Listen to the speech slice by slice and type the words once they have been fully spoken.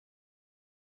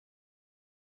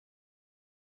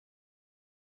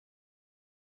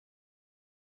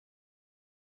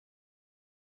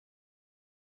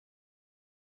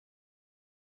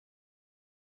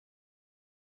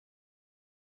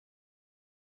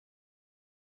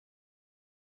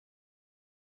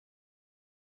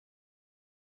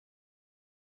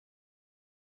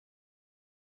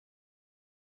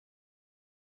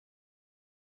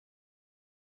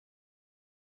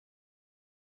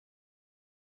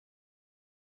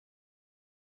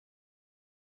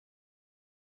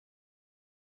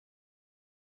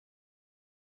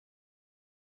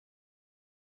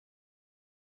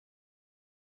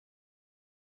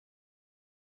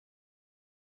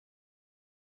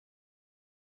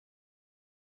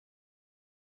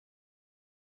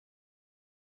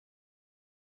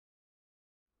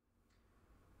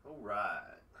Alright,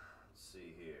 let's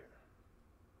see here.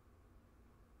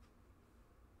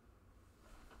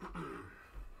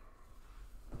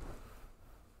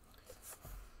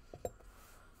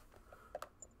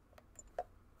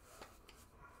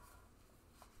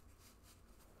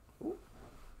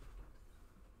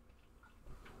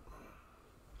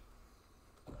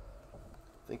 I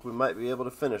think we might be able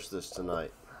to finish this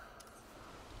tonight.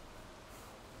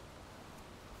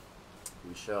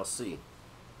 We shall see.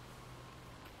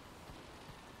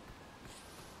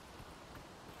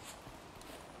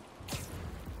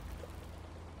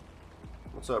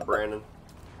 What's up, Brandon?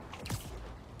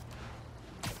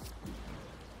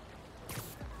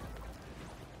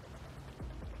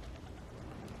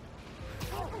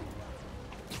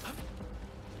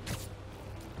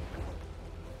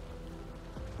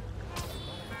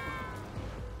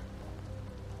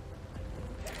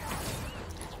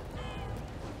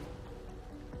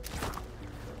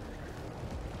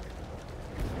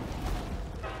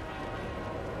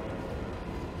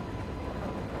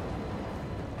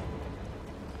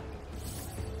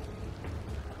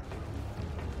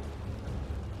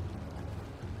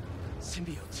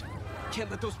 Symbiotes. Can't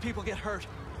let those people get hurt.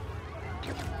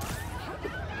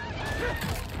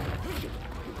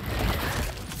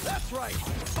 That's right.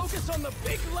 Focus on the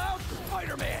big, loud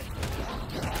Spider-Man.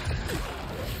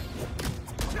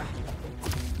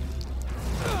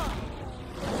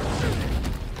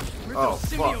 Where'd those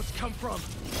symbiotes come from?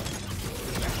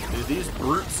 Dude, these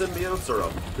brute symbiotes are a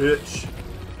bitch.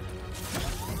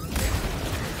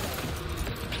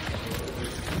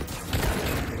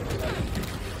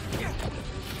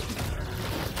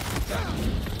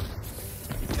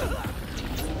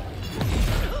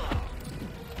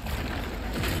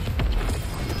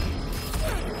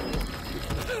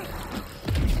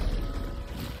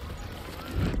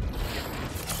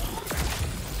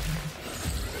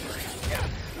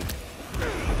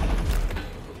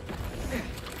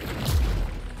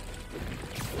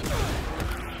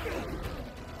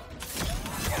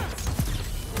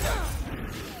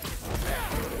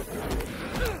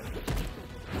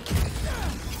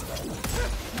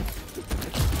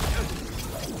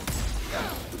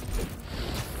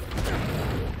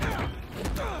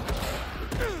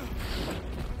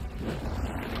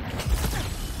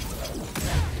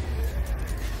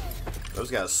 Those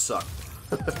guys suck.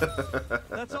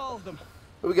 That's all of them.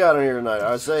 Who we got on here tonight?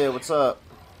 Isaiah, what's up?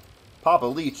 Papa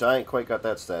Leech, I ain't quite got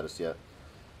that status yet.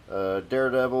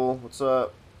 Daredevil, what's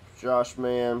up? Josh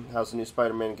Man, how's the new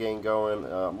Spider-Man game going?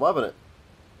 I'm loving it.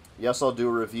 Yes, I'll do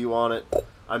a review on it.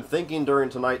 I'm thinking during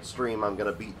tonight's stream I'm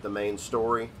going to beat the main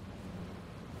story.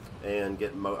 And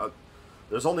get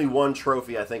there's only one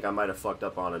trophy I think I might have fucked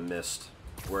up on and missed.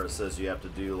 Where it says you have to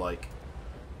do like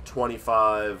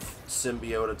 25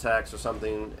 symbiote attacks or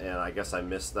something, and I guess I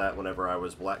missed that whenever I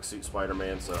was Black Suit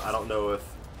Spider-Man, so I don't know if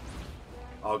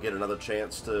I'll get another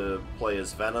chance to play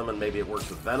as Venom, and maybe it works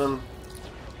with Venom,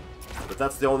 but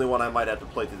that's the only one I might have to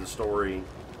play through the story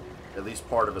at least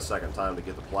part of a second time to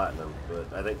get the platinum,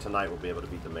 but I think tonight we'll be able to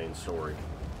beat the main story.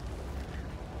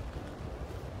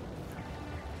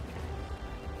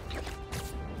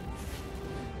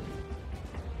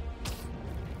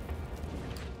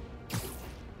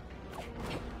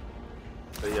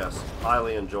 But yes,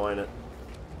 highly enjoying it.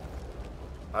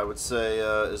 I would say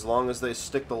as long as they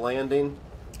stick the landing,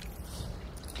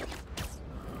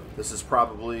 this is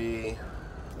probably...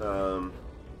 I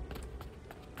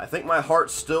think my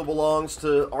heart still belongs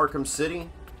to Arkham City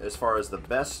as far as the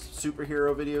best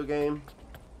superhero video game.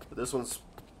 But this one's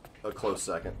a close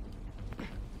second.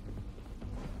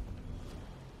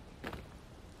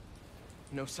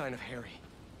 No sign of Harry.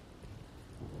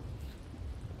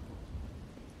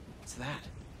 What's that?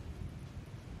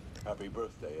 Happy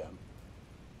birthday, Em.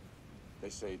 They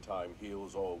say time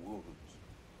heals all wounds.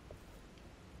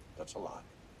 That's a lie.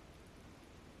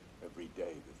 Every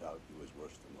day without you is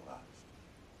worse than the last.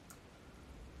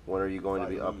 When are you going to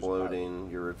be uploading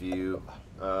your review?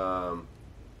 I don't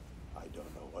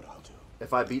know what I'll do.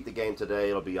 If I beat the game today,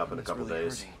 it'll be up in a couple really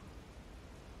days. Hurting.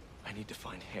 I need to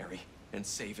find Harry and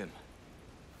save him.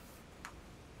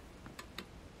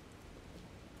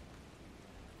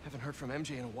 Haven't heard from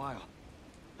MJ in a while.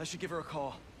 I should give her a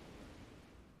call.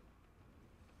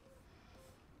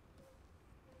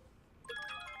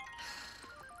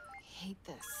 I hate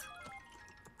this.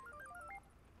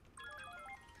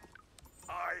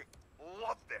 I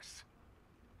love this.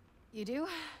 You do?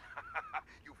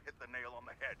 You've hit the nail on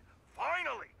the head.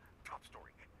 Finally! Top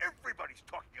story. Everybody's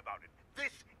talking about it.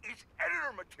 This is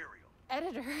editor material.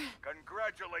 Editor?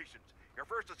 Congratulations. Your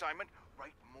first assignment,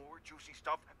 write more juicy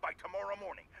stuff by tomorrow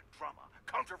morning. Drama,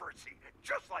 controversy,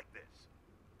 just like this.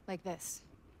 Like this.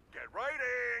 Get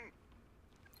writing!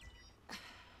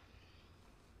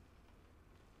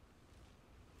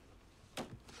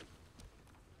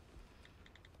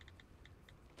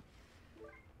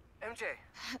 MJ,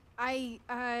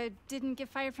 I didn't get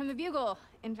fired from the Bugle.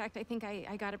 In fact, I think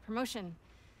I got a promotion.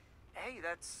 hey,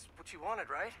 that's what you wanted,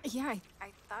 right? Yeah,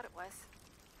 I thought it was.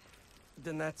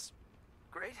 Then that's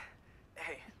great.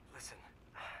 Hey, listen.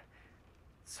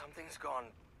 Something's gone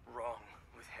wrong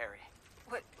with Harry.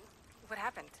 What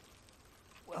happened?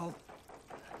 Well,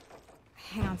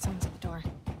 Hang on, someone's at the door.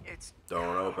 it's Don't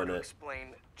hard open to it.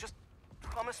 explain. Just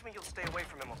promise me you'll stay away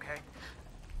from him, okay?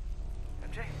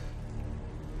 MJ?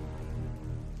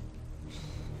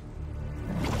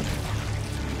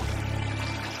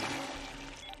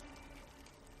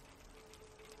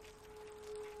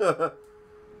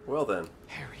 Well then.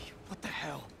 Harry, what the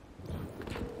hell?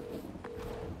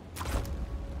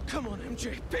 Come on,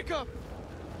 MJ, pick up!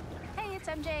 Hey, it's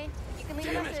MJ. You can leave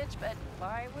Damn a it. message, but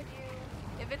why would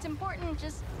you? If it's important,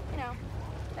 just,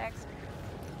 text.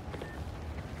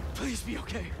 Please be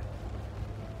okay.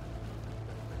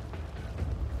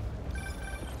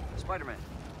 Spider-Man,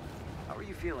 how are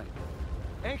you feeling?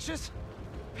 Anxious?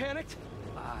 Panicked?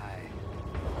 I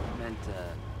meant,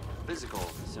 physical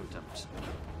symptoms.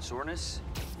 Soreness?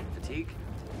 Fatigue?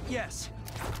 Yes.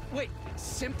 Wait,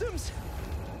 symptoms?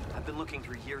 I've been looking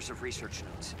through years of research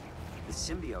notes. The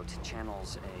symbiote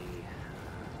channels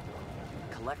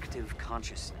a collective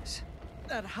consciousness.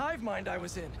 That hive mind I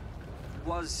was in.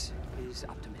 Is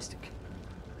optimistic.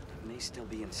 It may still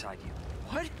be inside you.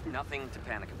 What? Nothing to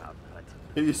panic about, but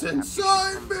He's perhaps you should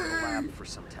inside come to the me! lab for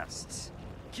some tests.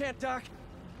 Can't, Doc.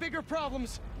 Bigger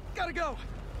problems. Gotta go.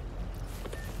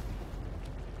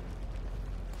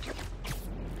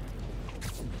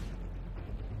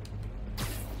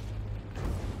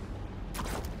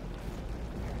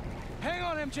 Hang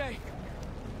on, MJ.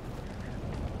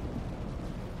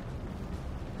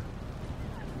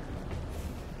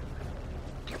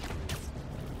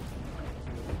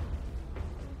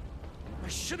 I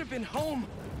should have been home.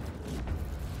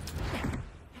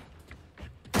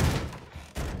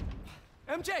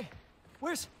 MJ,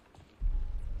 where's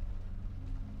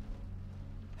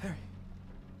Harry?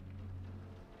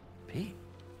 Pete,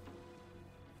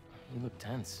 you look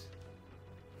tense.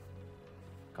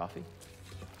 Coffee?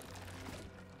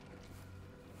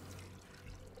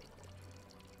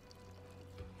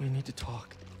 We need to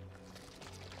talk.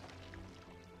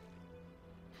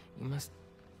 You must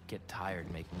get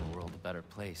tired making the world a better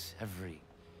place every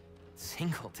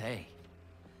single day.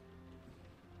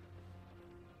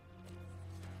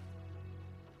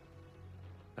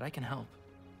 But I can help.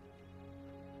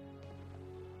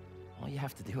 All you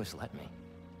have to do is let me.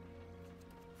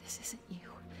 This isn't you.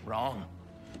 Wrong.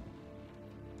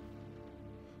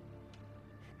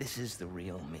 This is the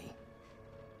real me.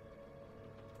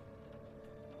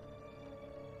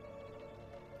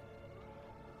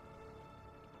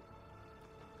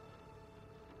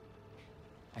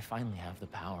 I finally have the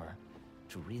power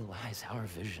to realize our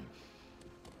vision.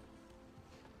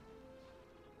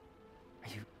 Are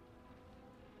you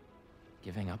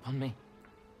giving up on me?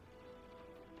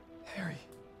 Harry,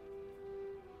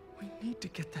 we need to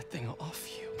get that thing off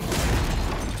you.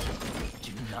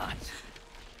 Do not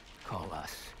call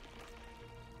us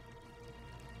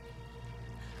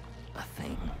a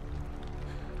thing.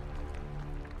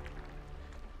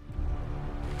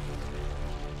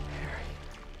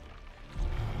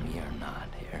 We are not,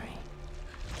 Harry.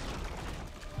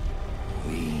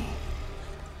 We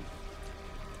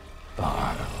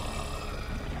are.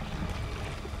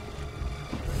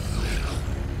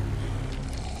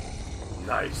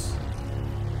 Nice.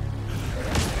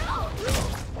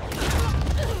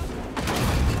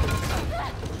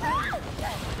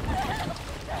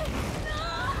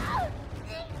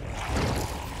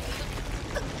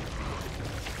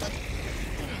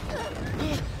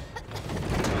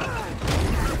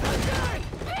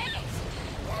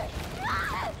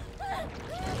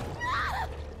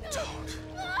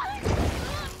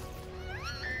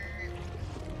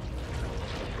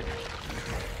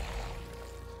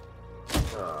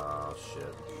 Oh,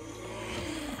 shit.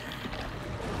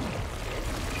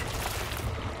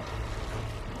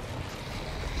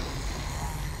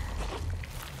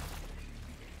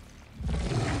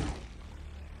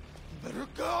 Better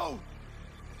go!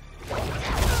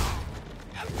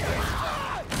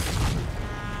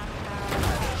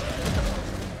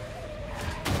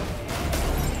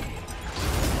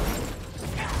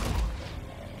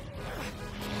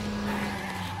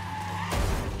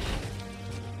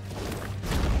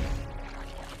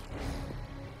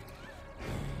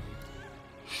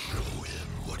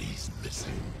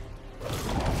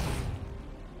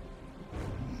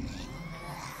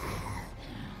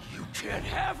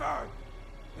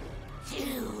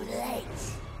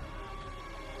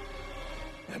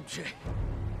 MJ.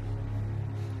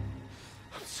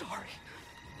 I'm sorry.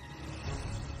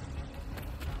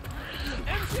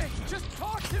 MJ, just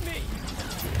talk to me!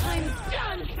 I'm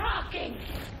done talking!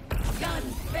 Done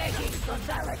begging for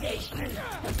validation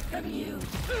from you,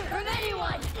 from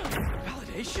anyone!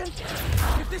 Validation?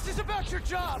 If this is about your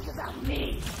job! It's about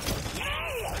me!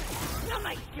 Hey! Not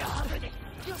my job or this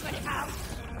stupid house!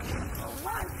 For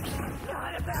once,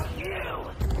 not about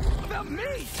you! About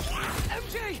me?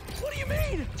 MJ, what do you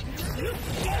mean? You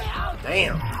get out!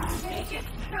 Damn. Make it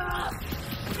stop!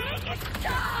 Make it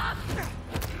stop!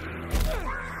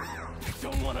 I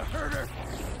don't want to hurt her.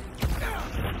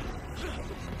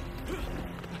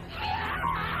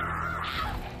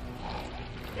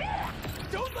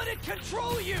 Don't let it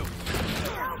control you!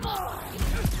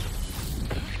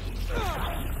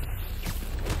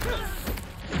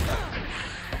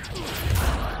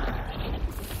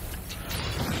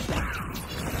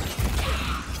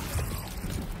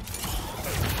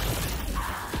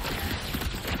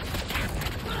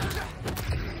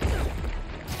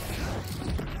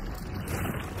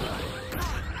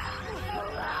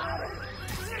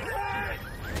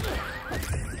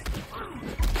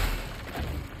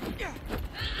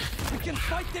 We can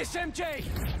fight this, MJ!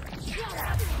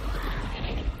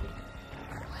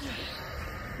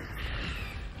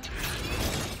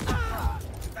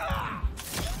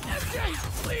 MJ,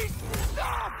 please,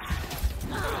 stop!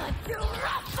 Too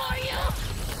rough for you!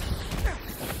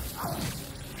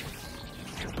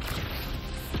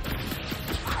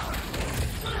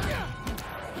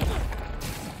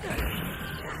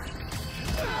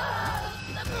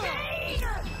 The pain!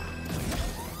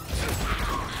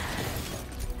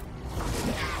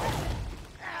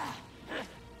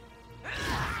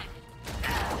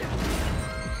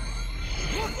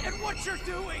 Look at what you're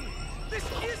doing! This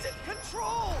isn't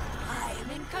control! I am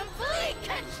in complete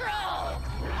control!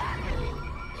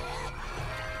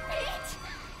 Pete!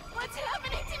 What's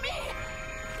happening to me?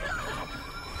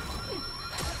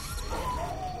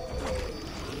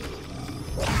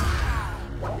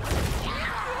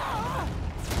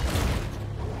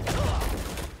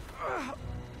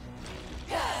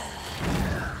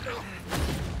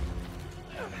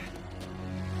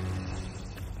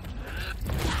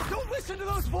 Don't listen to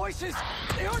those voices!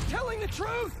 They aren't telling the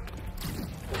truth!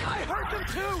 I heard them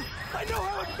too! I know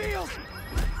how it feels!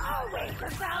 Always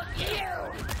about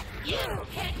you! You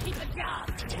can't keep a job!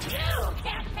 You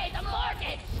can't pay the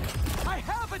mortgage! I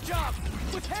have a job!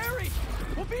 With Harry!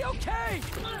 We'll be okay!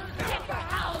 And for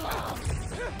how long?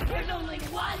 There's only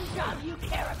one job you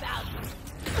care about!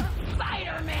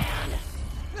 Spider-Man!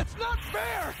 That's not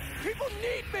fair! People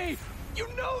need me! You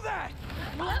know that!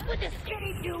 What would the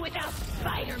city do without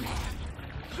Spider-Man?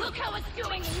 Look how it's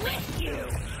doing with you!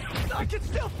 I can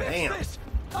still fix Damn. this!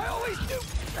 I always do!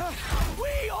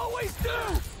 We always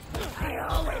do! I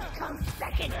always come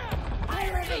second! I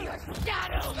live in your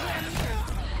shadow, Lim!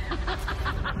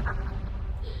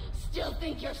 Still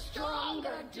think you're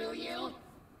stronger, do you?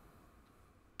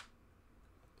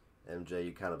 MJ,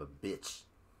 you kind of a bitch.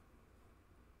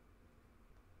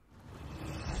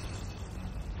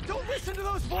 Don't listen to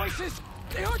those voices!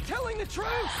 They aren't telling the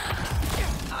truth!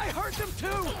 I heard them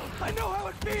too! I know how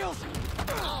it feels!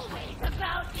 Always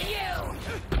about you!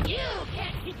 You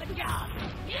can't keep a job!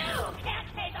 You can't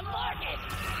pay the mortgage!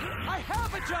 I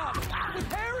have a job!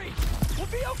 With Harry! We'll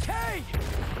be okay!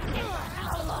 And for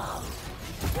how long?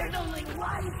 There's only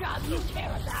one job you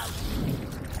care about!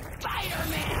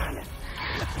 Spider-Man!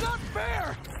 It's not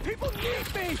fair! People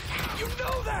need me! You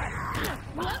know that!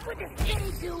 What would the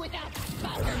city do without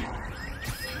Spider-Man?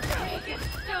 Make it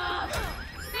stop!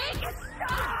 Make it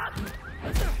stop!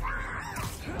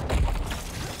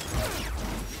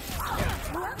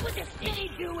 What would the city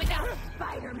do without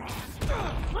Spider-Man?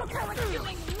 Look how it's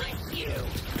doing with you!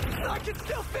 I can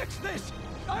still fix this!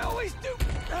 I always do!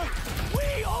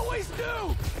 We always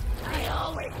do! I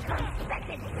always come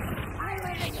second! I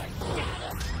live in your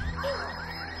shadow!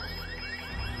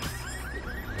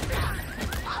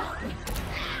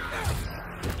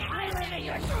 I live in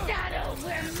your shadow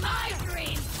where my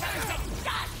dreams turn to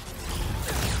dust!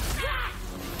 That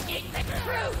is the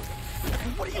truth!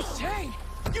 What are you saying?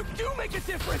 You do make a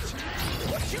difference!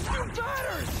 What you do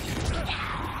matters!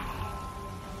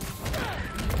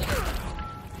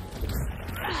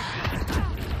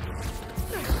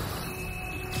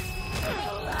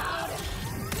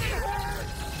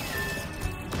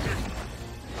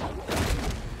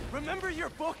 Remember your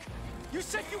book? You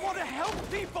said you want to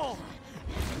help people!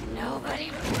 Nobody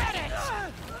read it!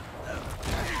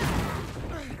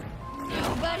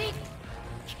 Nobody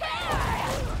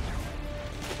cares!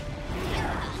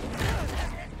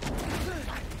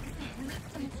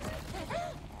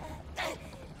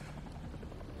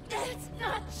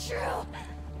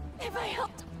 If I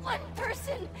helped one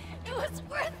person, it was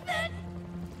worth it.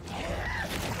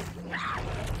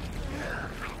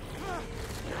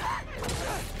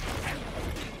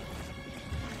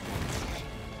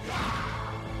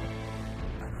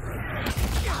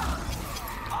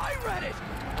 I read it!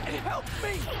 It helped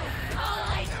me! All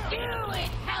I do is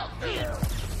help you.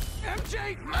 MJ!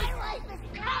 My life is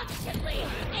constantly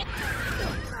in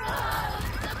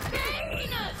the pain.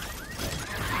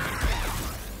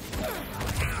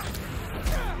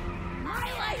 My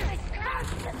life is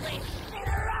constantly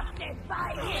interrupted by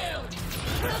you.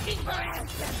 Looking for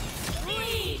answers,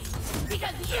 please,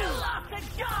 because you lost a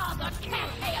job or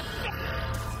can't pay a bill.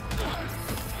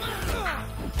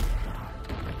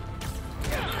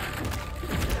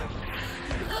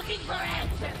 Looking for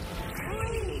answers,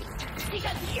 please,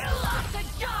 because you lost a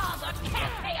job or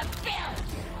can't pay a bill.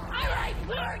 I write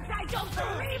words I don't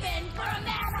believe in for a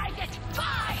man I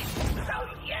despise, so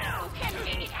you can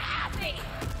be happy.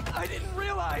 I didn't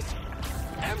realize!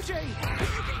 MJ,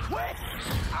 if you can quit,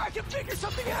 I can figure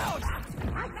something out!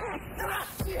 I can't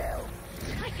trust you.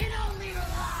 I can only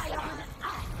rely on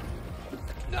us.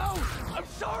 No! I'm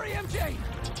sorry, MJ!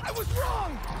 I was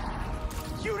wrong!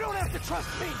 You don't have to trust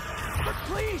me! But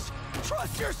please,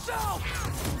 trust yourself!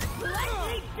 Let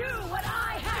me do what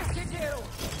I have to do!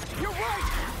 You're right!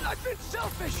 I've been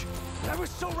selfish! I was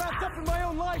so wrapped up in my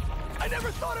own life, I never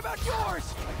thought about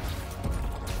yours!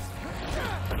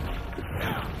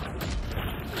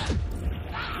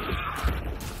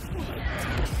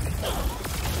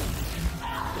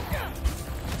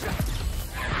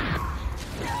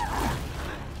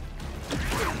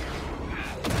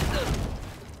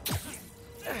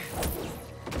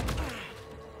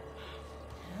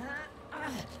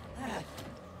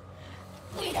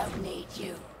 We don't need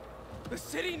you. The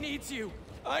city needs you!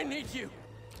 I need you!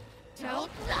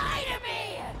 Don't lie to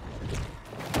me!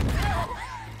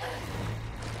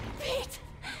 Pete!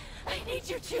 I need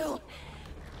you too!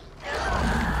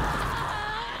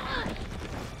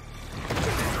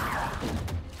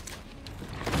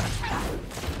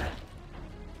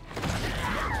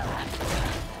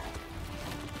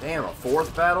 Damn, a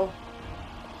fourth battle?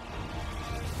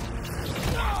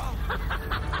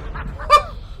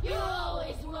 You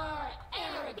always were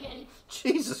arrogant!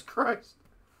 Jesus Christ.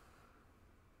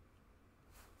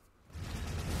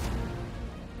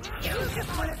 You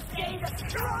just want to stay the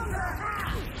stronger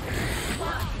half!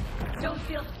 What? Don't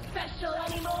feel special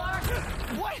anymore?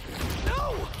 What?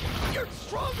 No! You're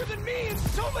stronger than me in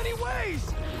so many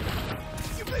ways!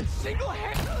 You've been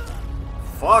single-handed...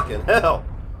 Fucking hell.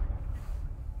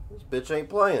 This bitch ain't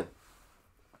playing.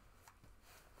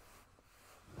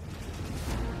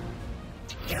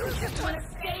 You just want to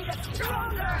stay the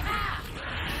stronger half!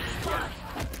 What?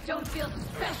 Don't feel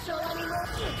special anymore?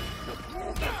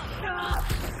 Make it stop!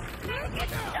 Make it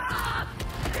stop!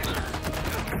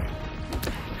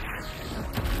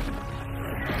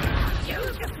 You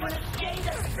just want to stay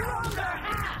the stronger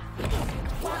half!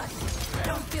 What?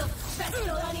 Don't feel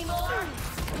special anymore?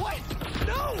 What?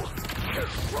 No! You're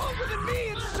stronger than me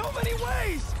in so many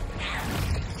ways!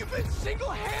 You've been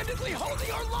single-handedly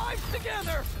holding our lives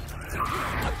together!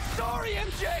 I'm sorry,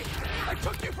 MJ! I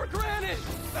took you for granted!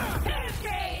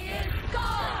 MJ is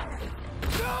gone!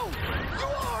 No! You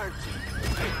aren't!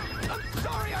 I'm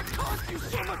sorry I caused you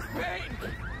so much pain!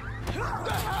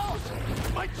 The house!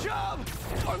 My job!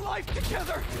 Our life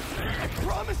together! I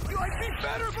promised you I'd be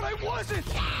better, but I wasn't!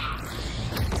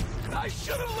 I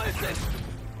should have listened!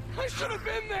 I should have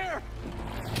been there!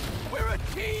 We're a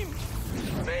team!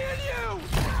 Me and you!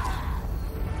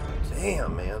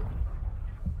 Damn, man.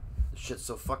 This shit's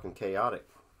so fucking chaotic.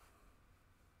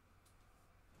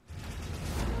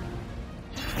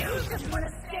 You just want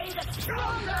to stay the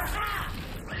stronger half!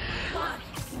 What?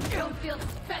 Don't feel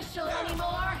special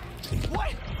anymore?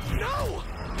 What? No!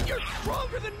 You're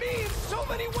stronger than me in so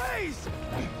many ways!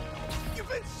 You've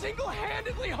been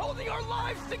single-handedly holding our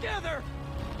lives together!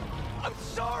 I'm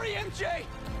sorry, MJ!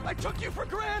 I took you for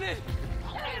granted!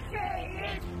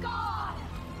 MJ is gone!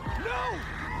 No!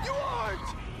 You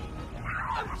aren't!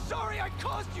 I'm sorry I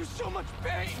caused you so much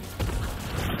pain!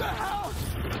 The house!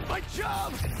 My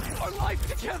job! Our life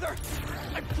together!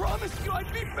 I promised you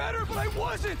I'd be better, but I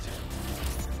wasn't!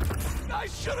 I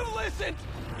should have listened!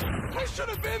 I should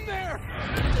have been there!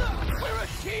 We're a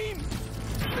team!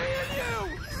 Me and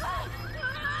you!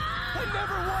 I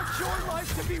never want your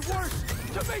life to be worse,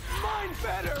 to make mine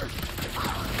better!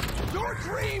 Your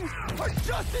dreams are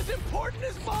just as important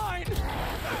as mine!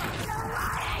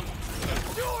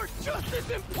 You're just as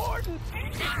important!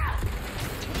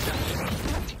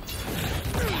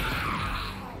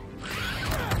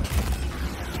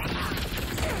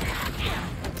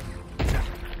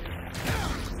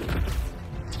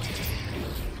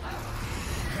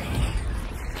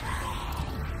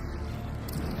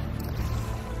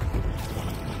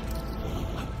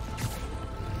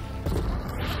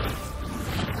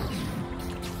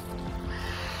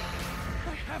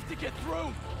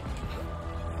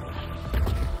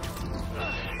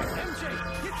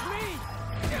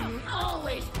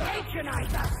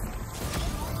 organizer!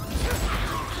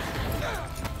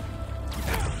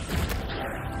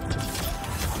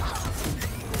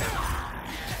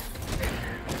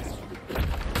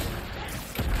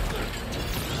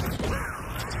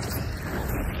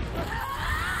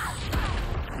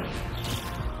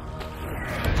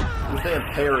 These damn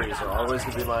parries are always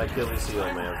gonna be my Achilles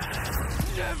heel, man.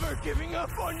 Never giving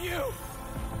up on you!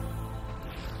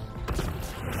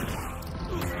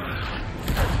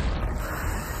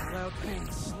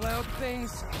 Loud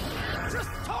things. Just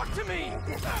talk to me!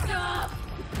 Stop!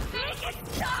 Make it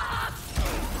stop!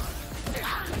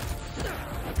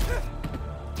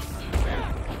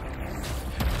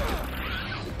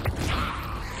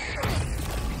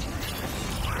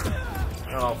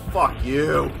 Oh, fuck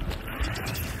you!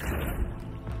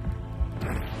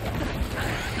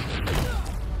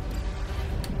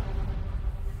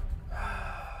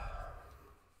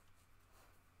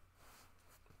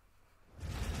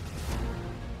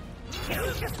 You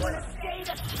just want to stay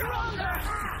the stronger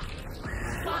half!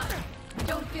 What?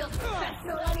 Don't feel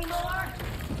special anymore?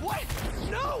 What?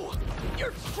 No!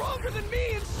 You're stronger than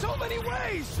me in so many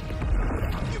ways!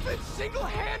 You've been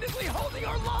single-handedly holding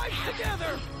our lives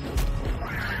together!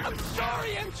 I'm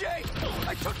sorry, MJ!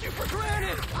 I took you for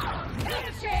granted!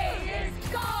 MJ is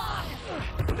gone!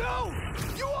 No!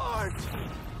 You aren't!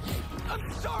 I'm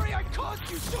sorry I caused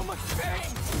you so much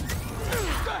pain!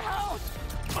 The house!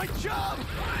 My job!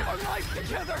 Our life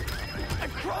together! I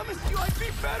promised you I'd be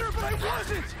better, but I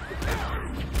wasn't!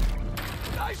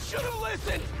 I should have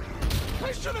listened!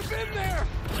 I should have been there!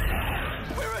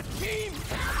 We're a team!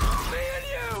 Me and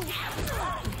you!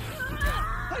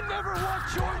 I never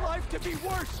want your life to be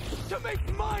worse, to make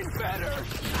mine better!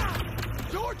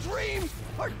 Your dreams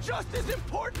are just as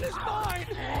important as mine!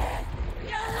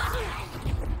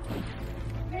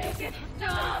 Make it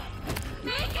stop!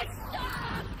 Make it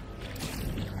stop!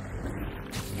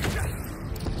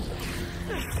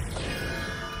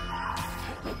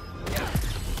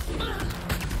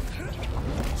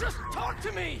 Just talk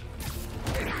to me!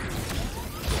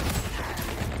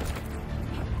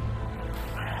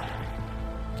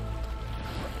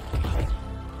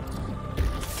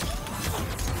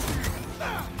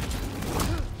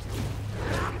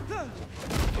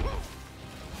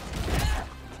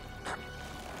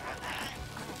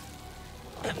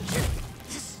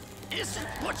 This isn't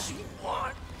what you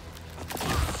want!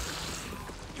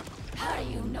 How do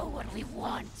you know what we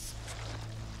want?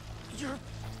 You're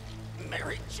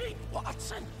Mary Jane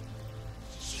Watson.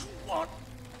 You want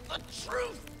the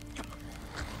truth.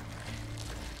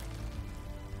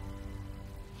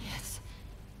 Yes.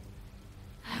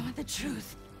 I want the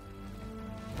truth.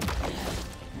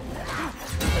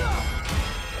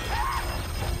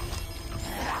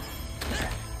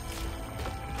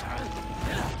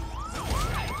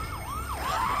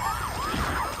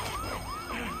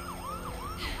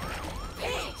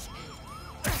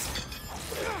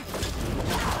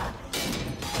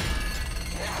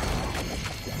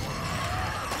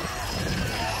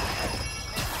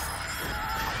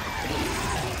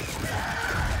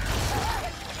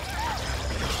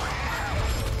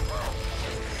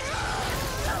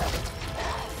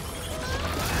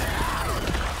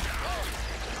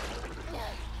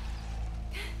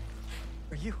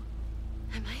 Are you?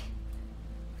 Am I?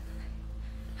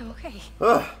 I'm okay.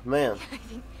 Ugh, man. I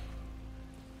think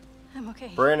I'm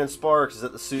okay. Brandon Sparks, is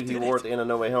that the suit he wore at the end of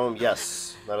No Way Home?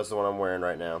 Yes, that is the one I'm wearing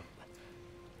right now.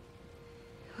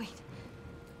 Wait.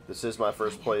 This is my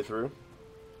first playthrough.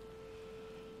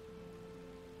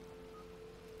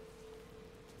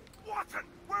 Watson,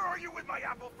 where are you with my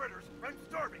apple fritters? I'm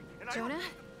starving, and Jonah?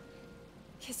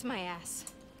 Kiss my ass.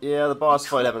 Yeah, the boss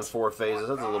fight having 4 phases,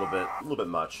 that's a little bit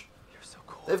much.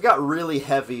 They've got really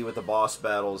heavy with the boss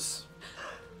battles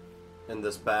in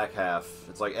this back half.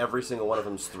 It's like every single one of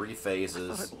them's 3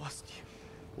 phases.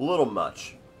 A little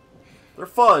much. They're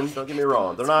fun, don't get me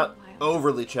wrong. They're not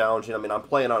overly challenging. I mean, I'm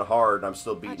playing on hard and I'm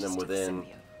still beating them within...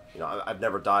 You know, I've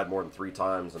never died more than 3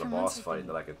 times in a boss fight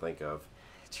that I can think of.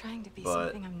 Trying to be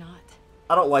But something I'm not.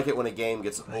 I don't like it when a game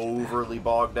gets overly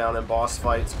bogged down in boss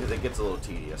fights because it gets a little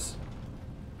tedious.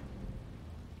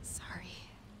 Sorry.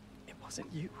 It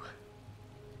wasn't you.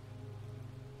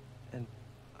 And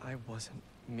I wasn't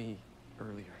me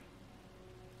earlier.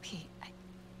 Pete,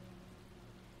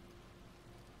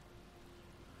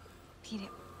 Pete, it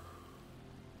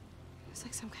was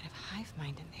like some kind of hive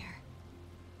mind in there.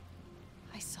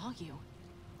 I saw you.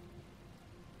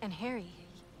 And Harry,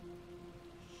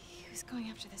 he was going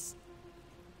after this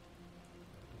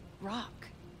rock.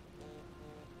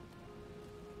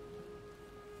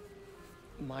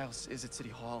 Miles is at City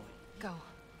Hall. Go.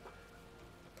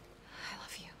 I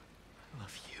love you. I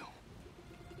love you.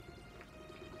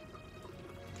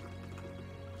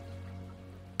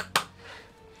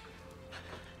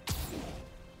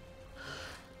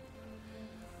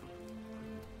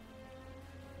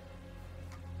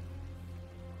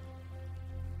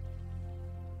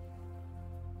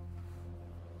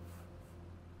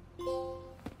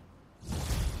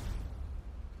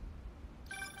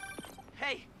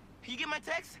 You get my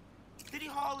text? City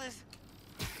Hall is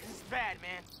bad,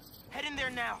 man. Head in there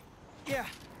now. Yeah,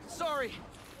 sorry.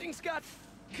 Things got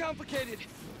complicated.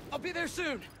 I'll be there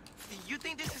soon. You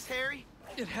think this is Harry?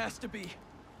 It has to be.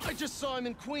 I just saw him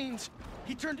in Queens.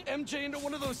 He turned MJ into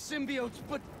one of those symbiotes,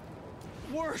 but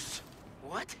worse.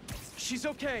 What? She's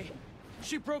okay.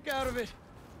 She broke out of it.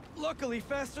 Luckily,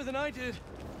 faster than I did.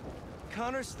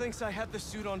 Connors thinks I had the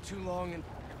suit on too long, and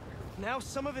now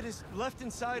some of it is left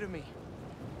inside of me.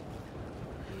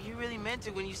 You really meant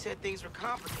it when you said things were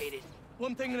complicated.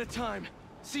 One thing at a time.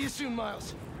 See you soon,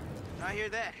 Miles. I hear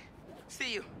that.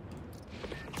 See you.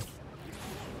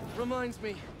 Reminds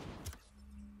me.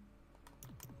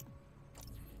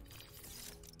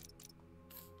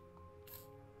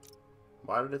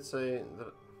 Why did it say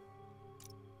that?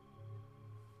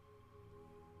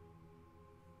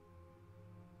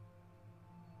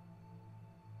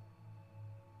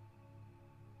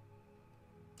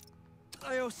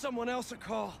 I owe someone else a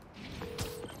call.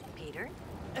 Peter?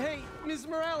 Hey, Ms.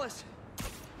 Morales.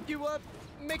 You,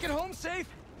 make it home safe?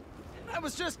 I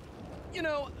was just, you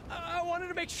know, I wanted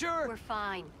to make sure. We're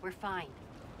fine. We're fine.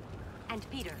 And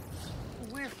Peter,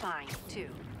 we're fine, too.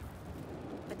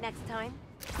 But next time,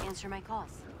 answer my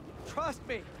calls. Trust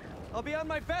me. I'll be on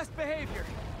my best behavior.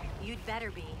 You'd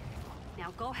better be.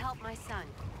 Now go help my son.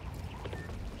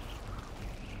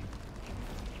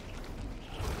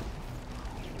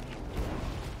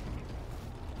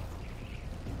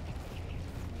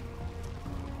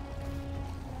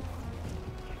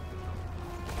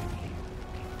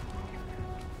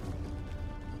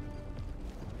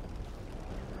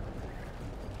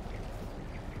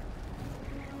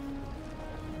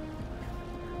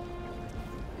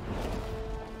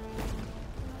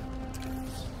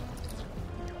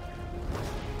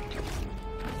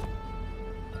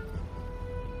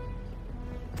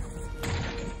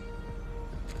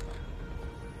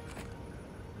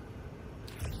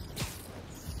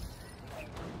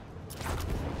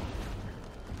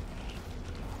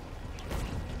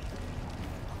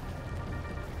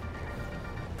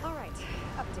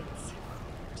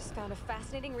 Found a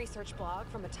fascinating research blog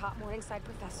from a top Morningside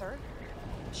professor.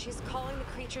 She's calling the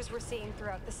creatures we're seeing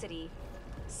throughout the city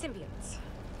symbiotes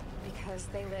because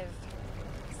they live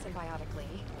symbiotically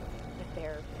with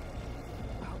their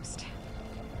host.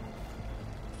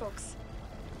 Folks,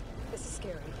 this is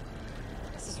scary.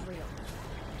 This is real.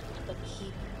 But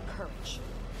keep courage.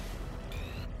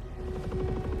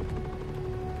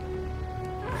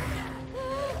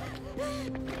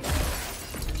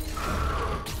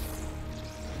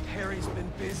 Harry's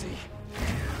been busy.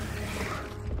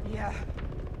 Yeah.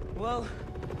 Well,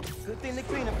 good thing the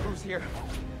cleanup crew's here.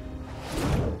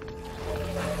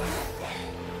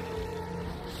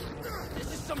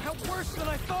 This is somehow worse than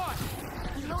I thought.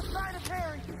 There's no sign of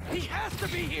Harry. He has to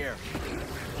be here.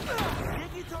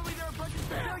 Nicky told me there were a bunch of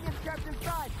civilians trapped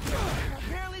inside.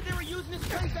 Apparently they were using this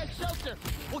place as shelter.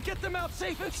 We'll get them out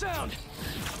safe and sound.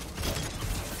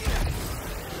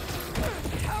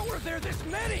 How are there this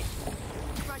many?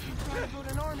 Like he's trying to build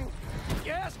an army.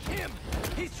 You ask him.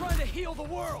 He's trying to heal the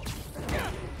world.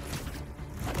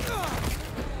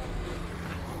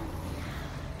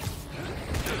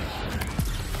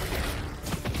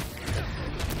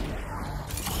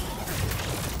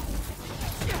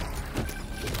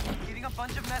 Getting a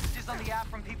bunch of messages on the app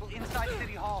from people inside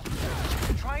City Hall.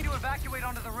 Trying to evacuate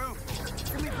onto the roof.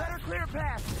 Then we better clear a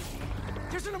path.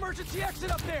 There's an emergency exit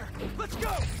up there. Let's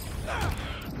go.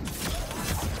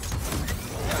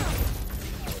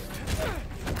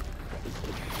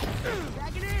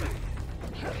 Back it in!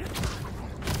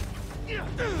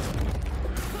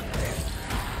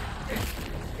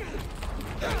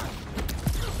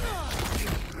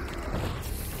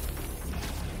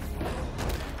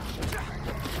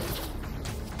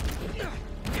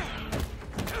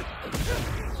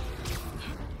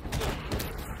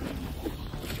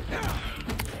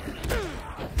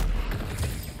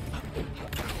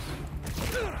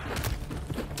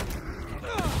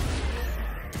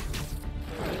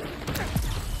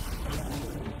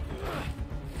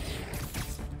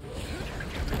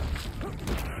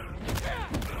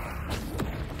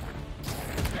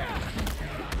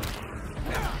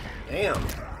 Damn.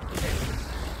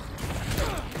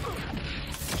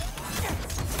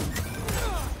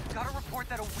 Got a report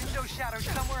that a window shattered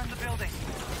somewhere in the building.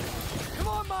 Come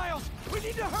on, Miles. We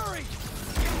need to hurry.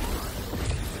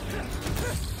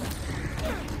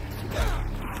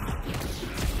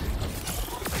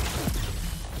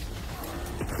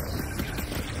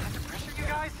 Not to pressure you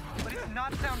guys, but it's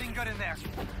not sounding good in there.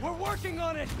 We're working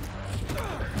on it.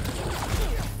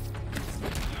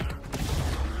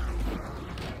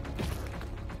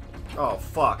 Oh,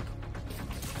 fuck.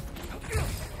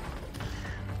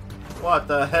 What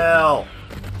the hell?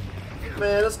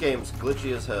 Man, this game's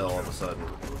glitchy as hell all of a sudden.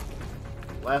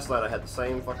 Last night I had the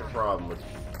same fucking problem with...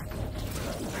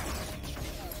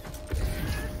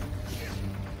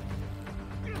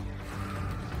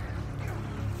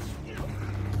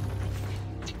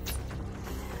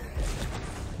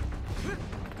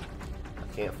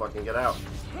 I can't fucking get out.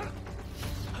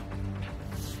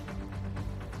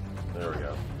 There we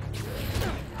go.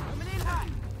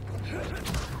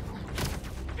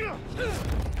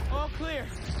 All clear.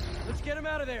 Let's get him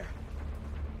out of there.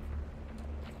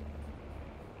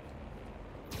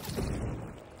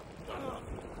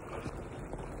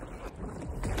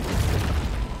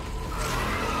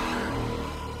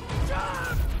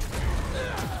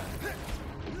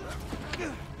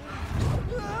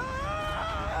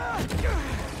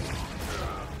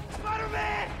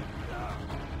 Spider-Man!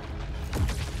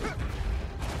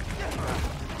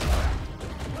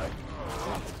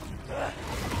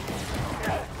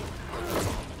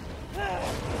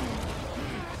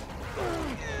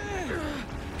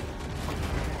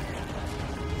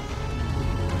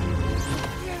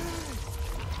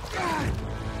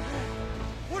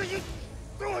 What are you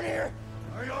doing here?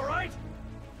 Are you all right?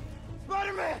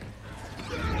 Spider-Man!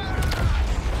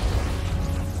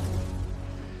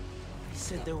 He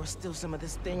said there was still some of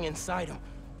this thing inside him.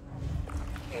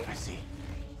 I see.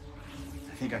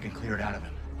 I think I can clear it out of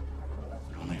him.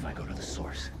 But only if I go to the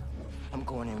source. I'm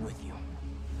going in with you.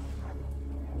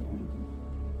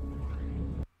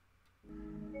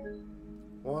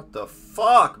 What the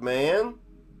fuck, man?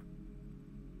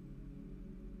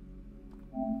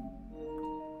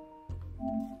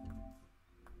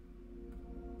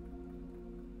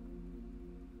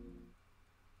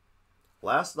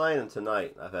 Last night and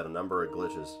tonight, I've had a number of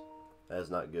glitches. That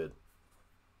is not good.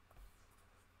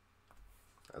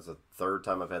 That's the third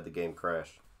time I've had the game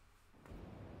crash.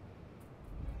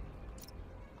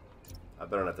 I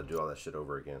better not have to do all that shit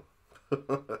over again.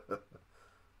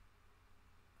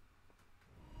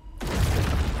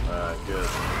 Alright, good.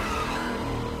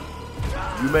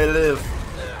 You may live.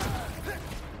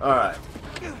 Alright.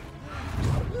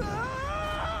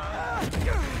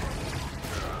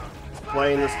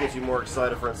 Playing this gets you more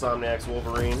excited for Insomniac's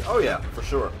Wolverine? Oh yeah, for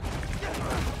sure.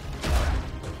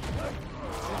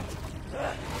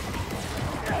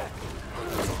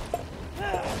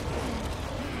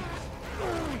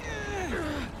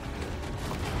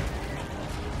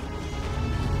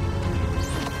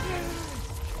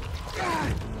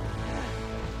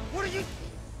 What are you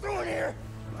doing here?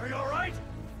 Are you all right?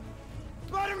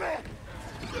 Spider-Man!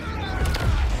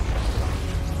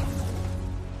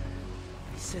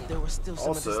 He said there was still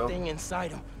some of this thing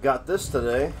inside him. Got this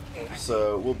today,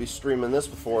 so we'll be streaming this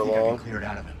before long. Clear it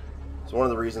out of him. It's one of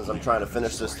the reasons I'm trying to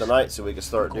finish this tonight so we can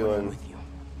start doing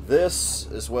this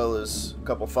as well as a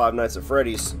couple Five Nights at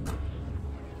Freddy's.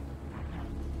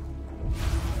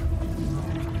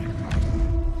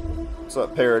 What's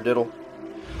up, Paradiddle?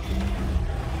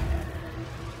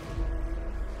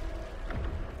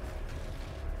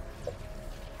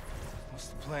 What's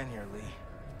the plan here, Lee?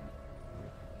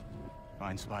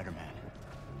 Find Spider-Man.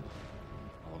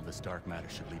 All of this dark matter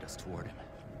should lead us toward him.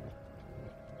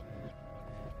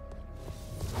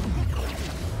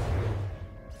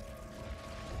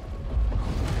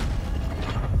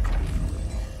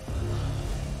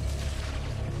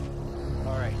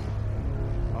 All right.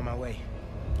 On my way.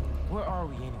 Where are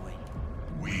we anyway?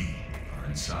 We are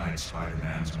inside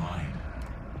Spider-Man's mind.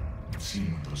 You've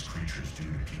seen what those creatures do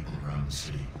to people around the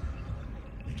city.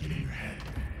 They get in your head,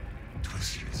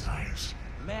 twist your desires.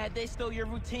 Mad they stole your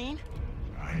routine?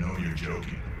 I know you're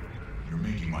joking. You're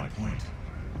making my point.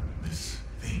 This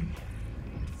thing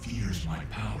fears my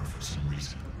power for some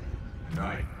reason.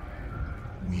 And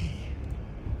we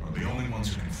are the only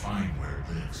ones who can find where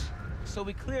it lives. So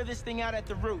we clear this thing out at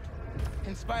the root.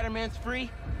 And Spider-Man's free?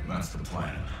 That's the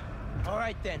plan. All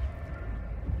right then.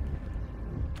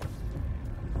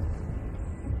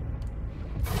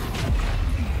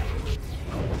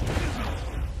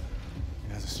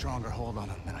 It has a stronger hold on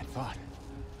him than I thought.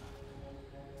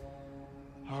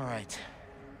 All right.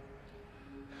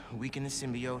 Weaken the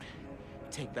symbiote,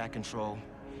 take back control,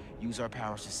 use our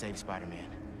powers to save Spider-Man.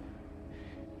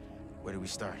 Where do we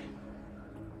start?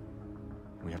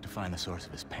 We have to find the source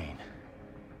of his pain.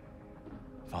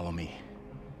 Follow me.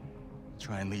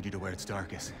 Try and lead you to where it's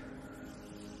darkest.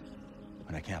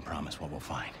 But I can't promise what we'll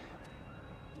find.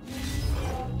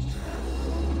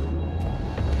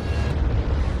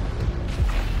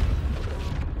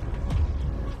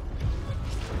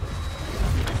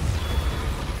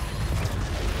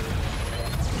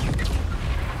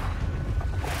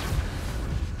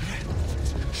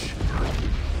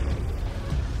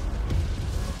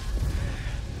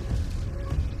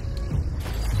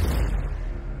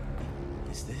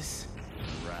 Is this?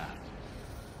 The raft.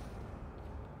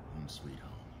 Home sweet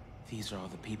home. These are all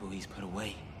the people he's put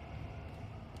away.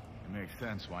 It makes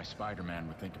sense why Spider-Man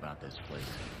would think about this place.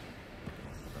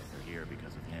 Most of us are here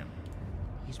because of him.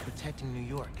 He's protecting New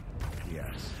York.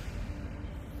 Yes.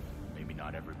 Maybe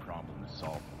not every problem is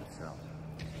solved with itself.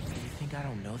 Do you think I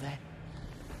don't know that?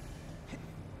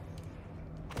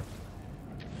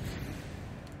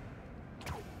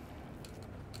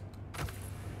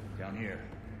 Down here.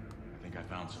 I think I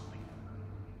found something.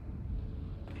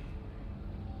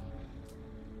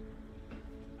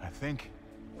 I think...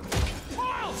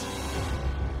 Miles!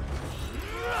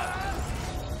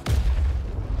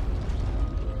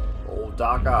 Old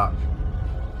Doc Ock.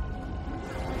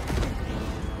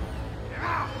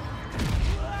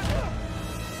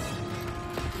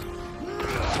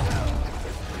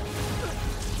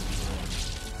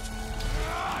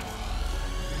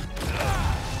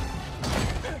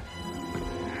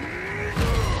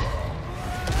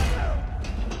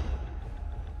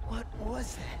 What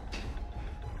was that?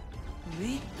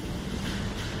 Lee?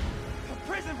 A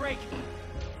prison break!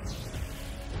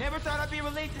 Never thought I'd be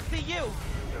relieved to see you!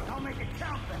 I'll make it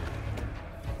count then!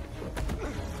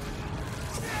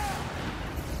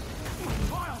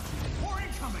 Miles! More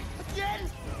incoming! Again?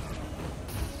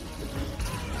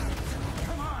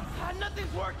 Come on!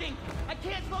 Nothing's working! I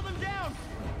can't slow them down!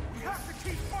 We have to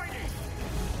keep fighting!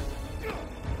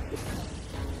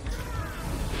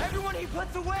 Everyone he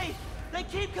puts away! They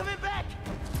keep coming back!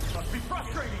 Must be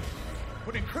frustrating!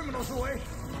 Putting criminals away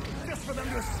just for them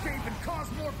to escape and cause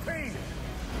more pain!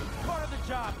 Part of the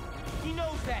job. He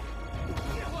knows that.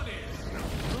 What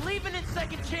is? Believing in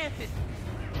second chances.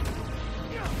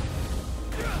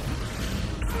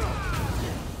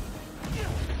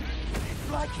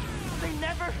 It's like they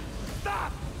never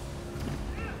stop.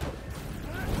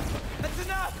 That's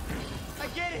enough. I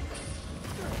get it.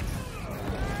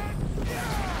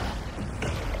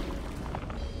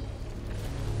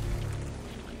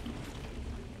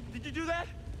 Did you do that?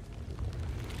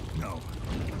 No.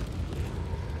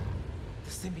 The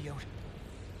symbiote.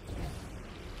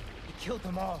 It killed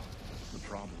them all. The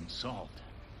problem's solved.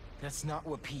 That's not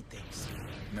what Pete thinks.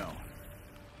 No.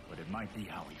 But it might be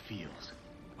how he feels.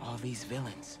 All these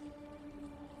villains.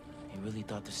 He really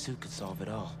thought the suit could solve it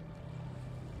all.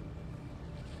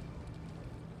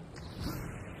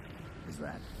 Is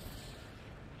that?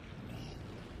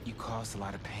 You caused a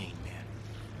lot of pain, man.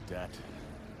 Debt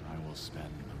I will spend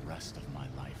the rest of my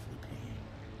life repaying.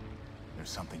 There's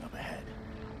something up ahead.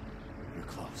 You're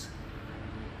close.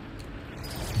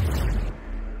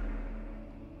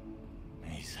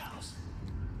 May's house.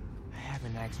 I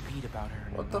haven't asked Pete about her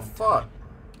in a What the long fuck? time.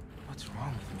 What's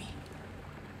wrong with me?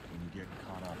 When you get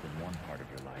caught up in one part of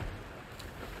your life,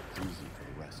 it's easy for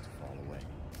the rest to fall away.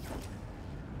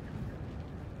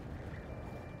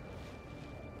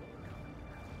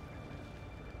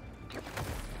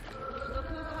 Look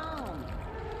who's home.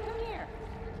 Come here.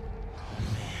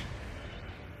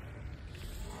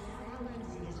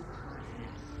 Balance is a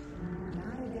process,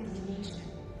 not a destination.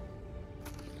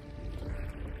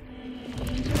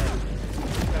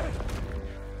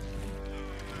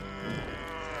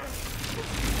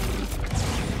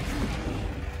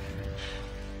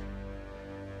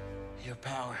 Your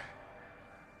power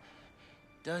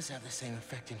does have the same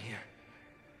effect in here.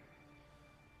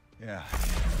 Yeah.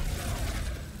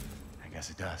 I guess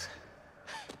it does.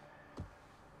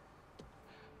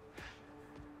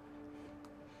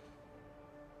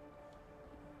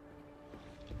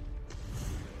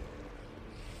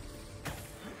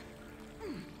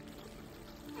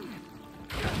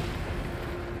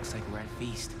 Looks like we're at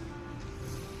feast.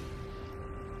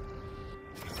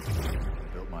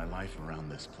 Built my life around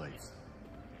this place.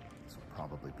 This will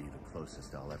probably be the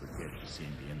closest I'll ever get to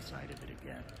seeing the inside of it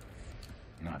again.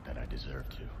 Not that I deserve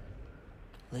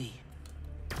to. Lee,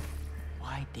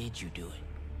 why did you do it?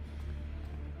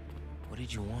 What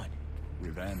did you want?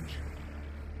 Revenge.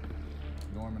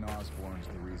 Norman Osborn's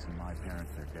the reason my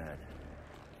parents are dead.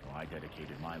 So I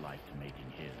dedicated my life to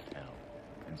making his hell.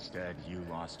 Instead, you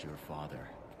lost your father.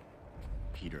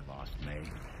 Peter lost May.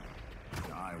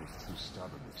 And I was too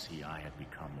stubborn to see I had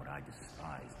become what I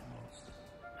despised the most.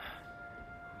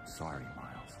 Sorry,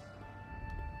 Miles.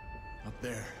 Up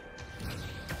there.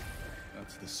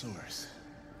 That's the source.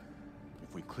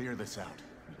 If we clear this out,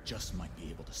 we just might be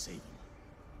able to save him.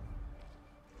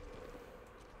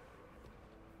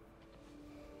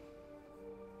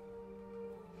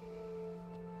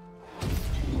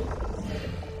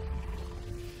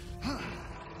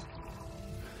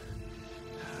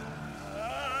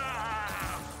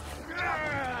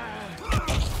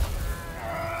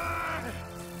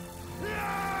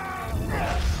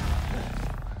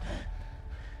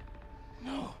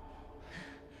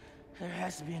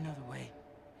 has to be another way.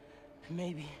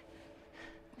 Maybe...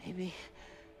 we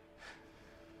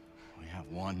have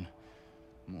one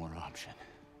more option.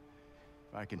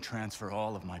 If I can transfer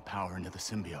all of my power into the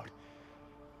symbiote,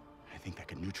 I think that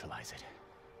could neutralize it.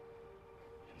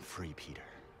 And free Peter.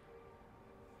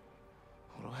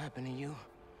 What'll happen to you?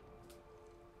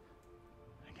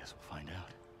 I guess we'll find out.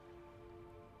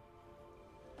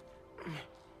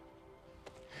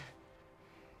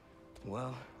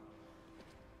 Well,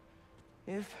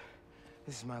 if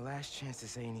this is my last chance to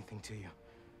say anything to you,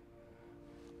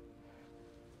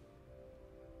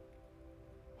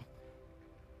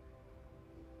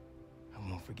 I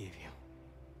won't forgive you.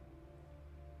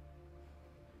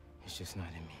 It's just not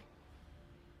in me.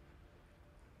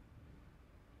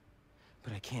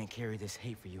 But I can't carry this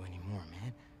hate for you anymore,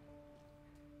 man.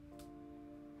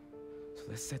 So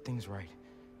let's set things right.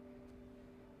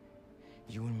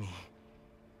 You and me.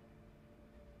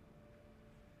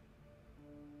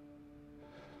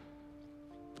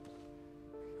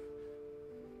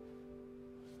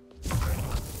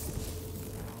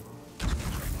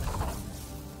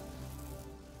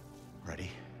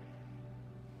 Ready?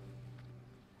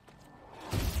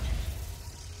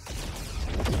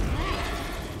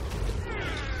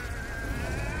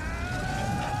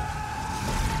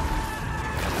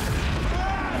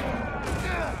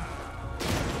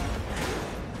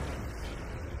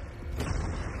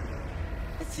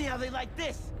 Let's see how they like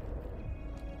this.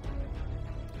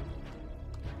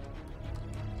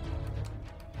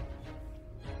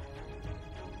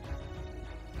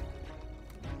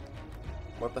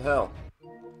 What the hell?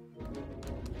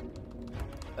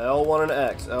 L1 and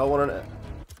X. L1 and X.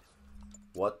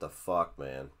 What the fuck,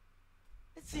 man?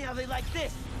 Let's see how they like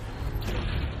this.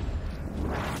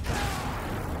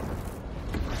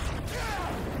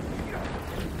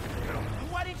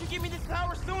 Why didn't you give me this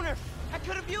power sooner? I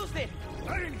could have used it.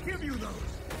 I didn't give you those.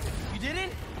 You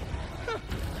didn't?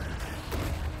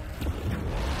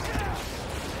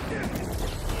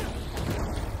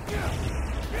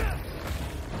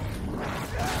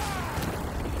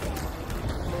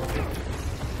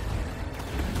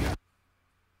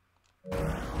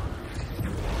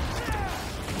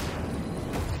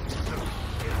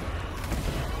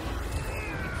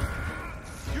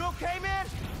 You okay, man?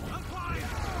 I'm fine.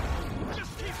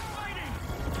 Just keep fighting.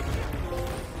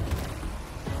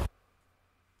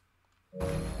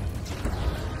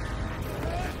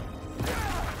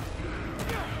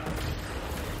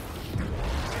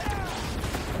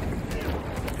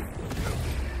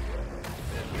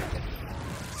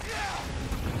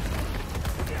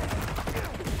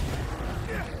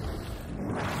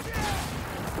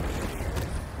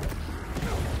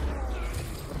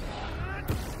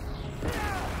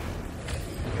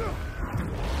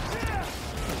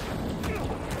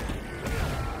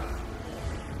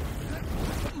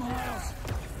 Miles,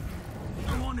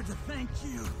 I wanted to thank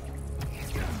you.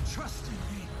 You trusted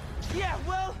me. Yeah,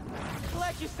 well,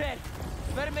 like you said,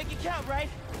 better make it count, right?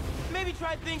 Maybe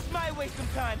try things my way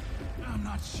sometime. I'm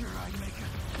not sure I'd make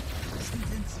a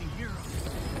convincing hero.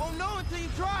 Won't know until you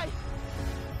try.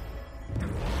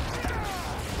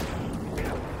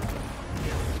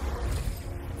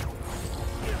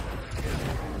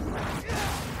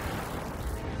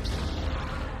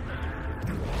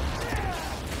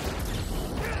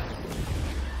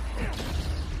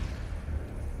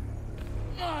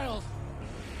 Miles,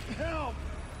 help!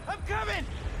 I'm coming!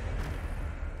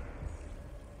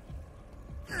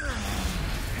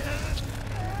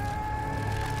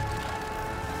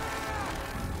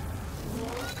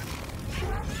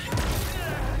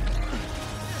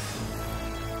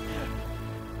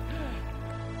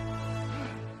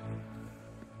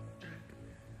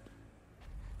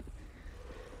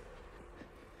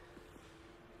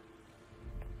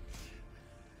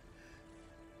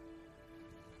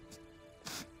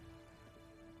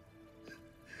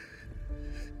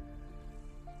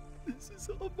 This is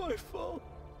all my fault.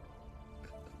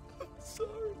 I'm sorry.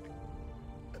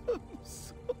 I'm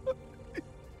sorry.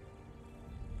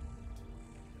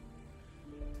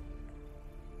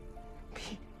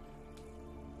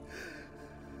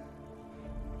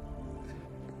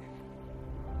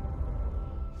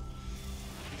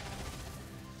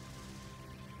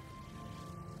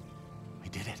 We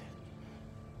did it.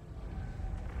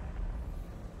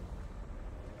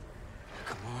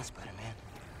 Come on, Spider-Man.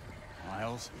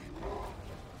 Miles?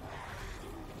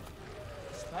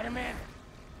 Spider-Man!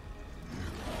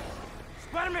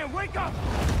 Spider-Man, wake up!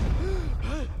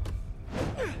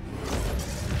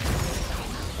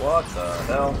 What the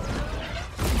hell?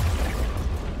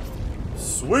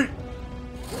 Sweet!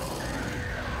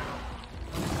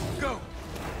 Go!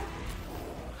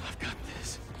 I've got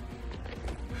this.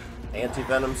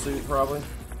 Anti-venom suit, probably. Is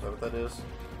that what that is?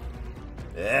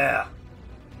 Yeah!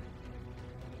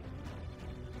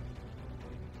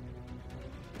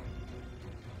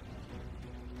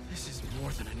 This is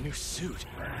more than a new suit.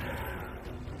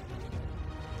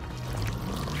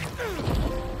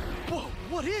 Whoa,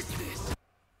 what is this?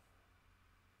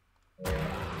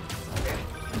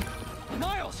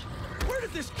 Miles, where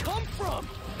did this come from?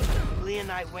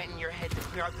 Leonite went in your head to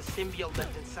clear out the symbiote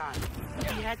left inside.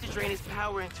 He had to drain his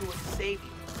power into it to save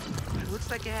you. It looks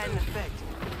like it had an effect.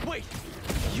 Wait,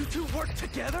 you two worked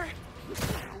together?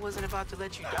 I wasn't about to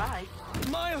let you die.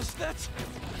 Miles, that's...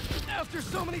 After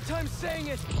so many times saying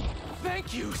it,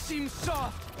 thank you seems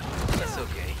soft. That's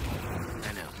okay.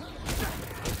 I know.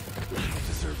 I don't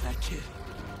deserve that kid.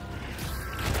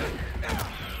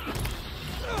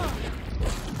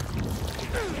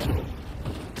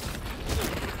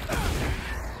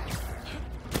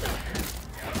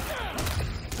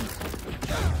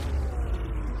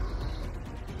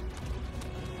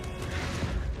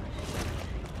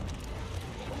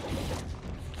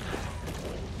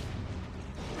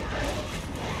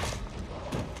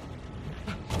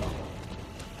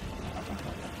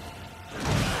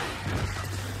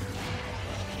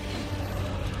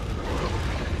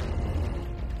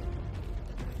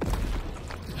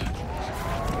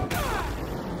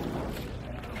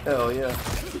 Hell yeah.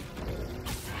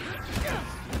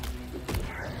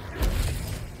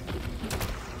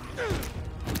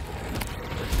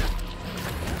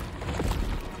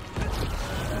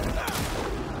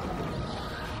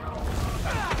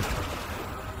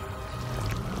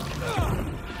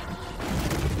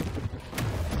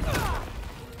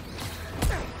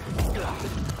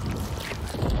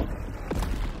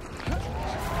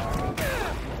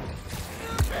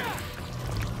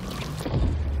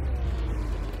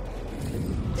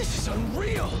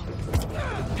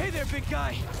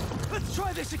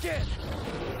 Again.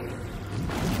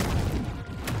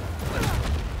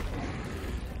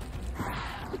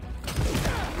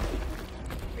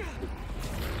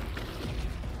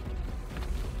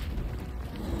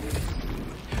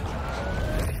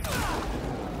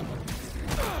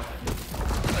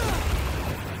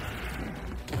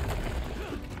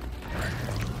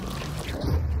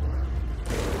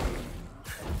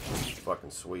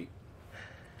 Fucking sweet.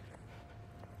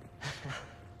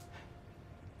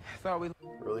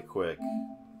 Really quick,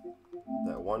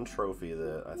 that one trophy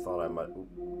that I thought I might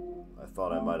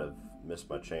have missed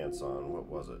my chance on. What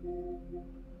was it?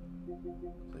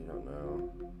 You don't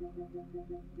know.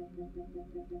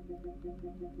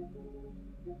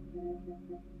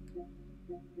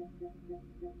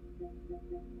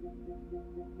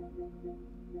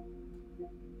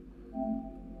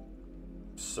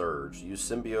 Surge. Use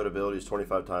symbiote abilities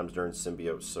 25 times during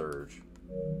symbiote surge.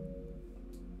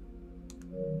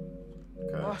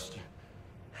 Okay. Lost you.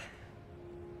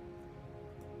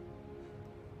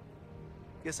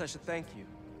 Guess I should thank you.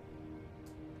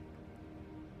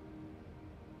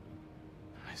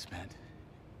 I spent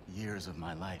years of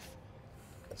my life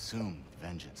consumed with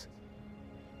vengeance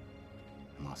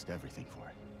and lost everything for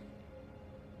it.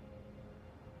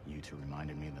 You two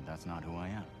reminded me that that's not who I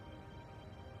am.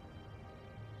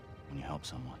 When you help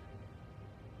someone,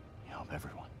 you help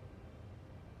everyone.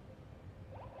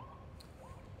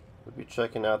 We'll be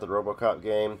checking out the RoboCop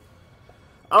game.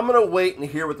 I'm gonna wait and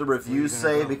hear what the reviews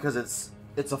say because it's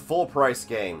a full price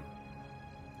game,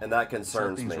 and that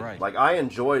concerns me. Right. Like, I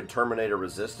enjoyed Terminator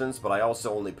Resistance, but I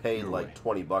also only paid like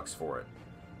 20 bucks for it,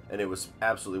 and it was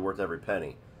absolutely worth every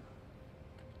penny.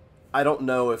 I don't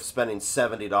know if spending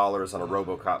 $70 on a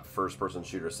RoboCop first-person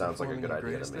shooter sounds like a good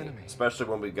idea to me, especially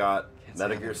when we got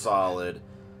Metal Gear Solid.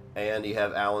 And you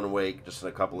have Alan Wake just in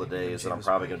a couple of days that I'm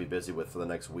probably going to be busy with for the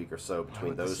next week or so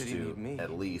between those two,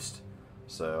 at least.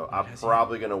 So I'm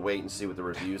probably going to wait and see what the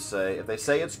reviews say. If they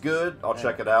say it's good, I'll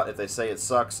check it out. If they say it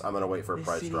sucks, I'm going to wait for a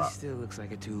price drop. This still looks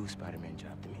like a 2 Spider-Man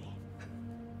job to me.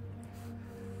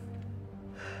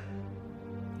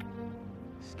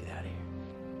 Let's get out of here.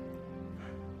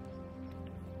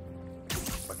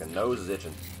 Fucking nose is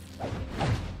itching.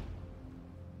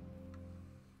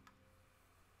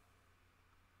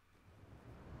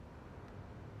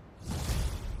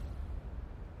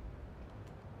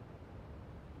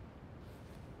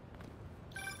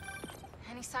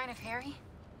 Any sign of Harry?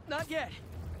 Not yet.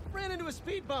 Ran into a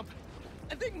speed bump.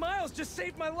 I think Miles just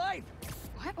saved my life.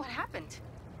 What? What happened?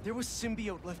 There was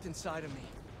symbiote left inside of me.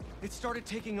 It started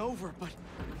taking over, but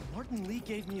Martin Lee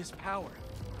gave me his power.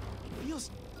 It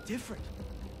feels different.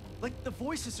 Like the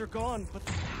voices are gone, but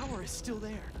the power is still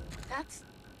there. That's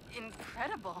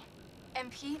incredible. And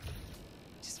Pete,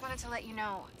 just wanted to let you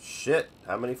know. Shit,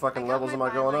 how many fucking levels am I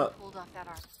going up? Pulled off that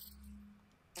article.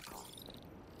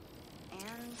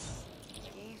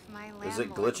 gave my Is it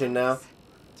landlord glitching now?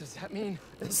 Does that mean?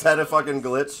 Is that a fucking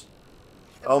glitch?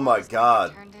 Oh my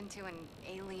god. Turned into an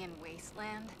alien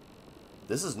wasteland.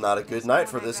 This is not a good night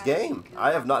for this game.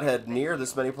 I have not had near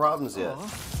this many problems yet. Aw,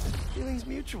 feelings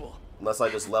mutual. Unless I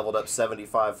just leveled up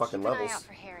 75 fucking Keep an eye levels. out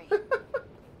for Harry.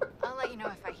 I'll let you know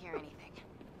if I hear anything.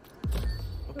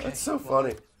 Okay. That's so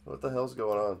funny. What the hell's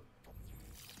going on?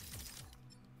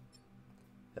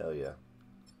 Hell yeah.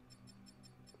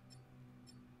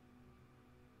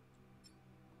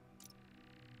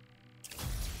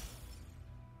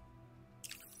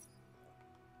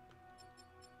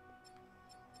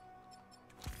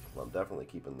 Well, I'm definitely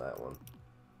keeping that one.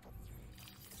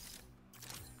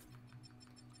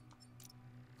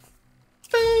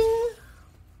 Bing!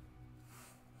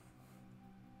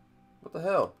 What the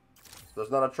hell?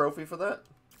 There's not a trophy for that?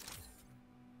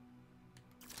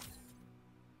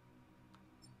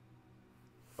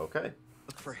 Okay.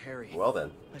 Look for Harry. Well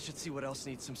then. I should see what else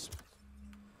needs some.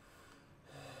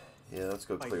 Yeah, let's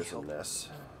go clear some nests.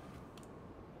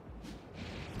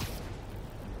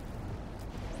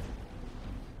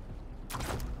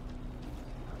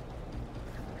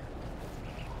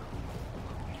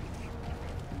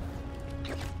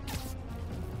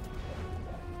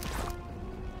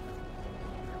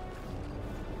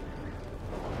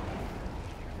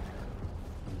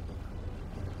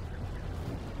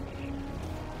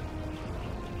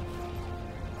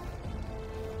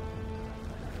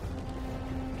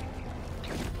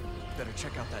 Better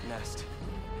check out that nest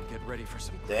and get ready for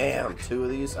some. Damn, 2 of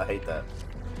these? I hate that.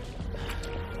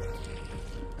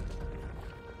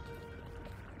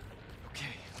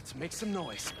 Okay, let's make some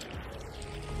noise.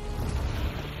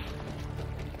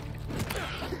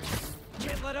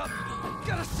 Can't let up.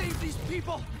 Gotta save these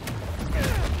people.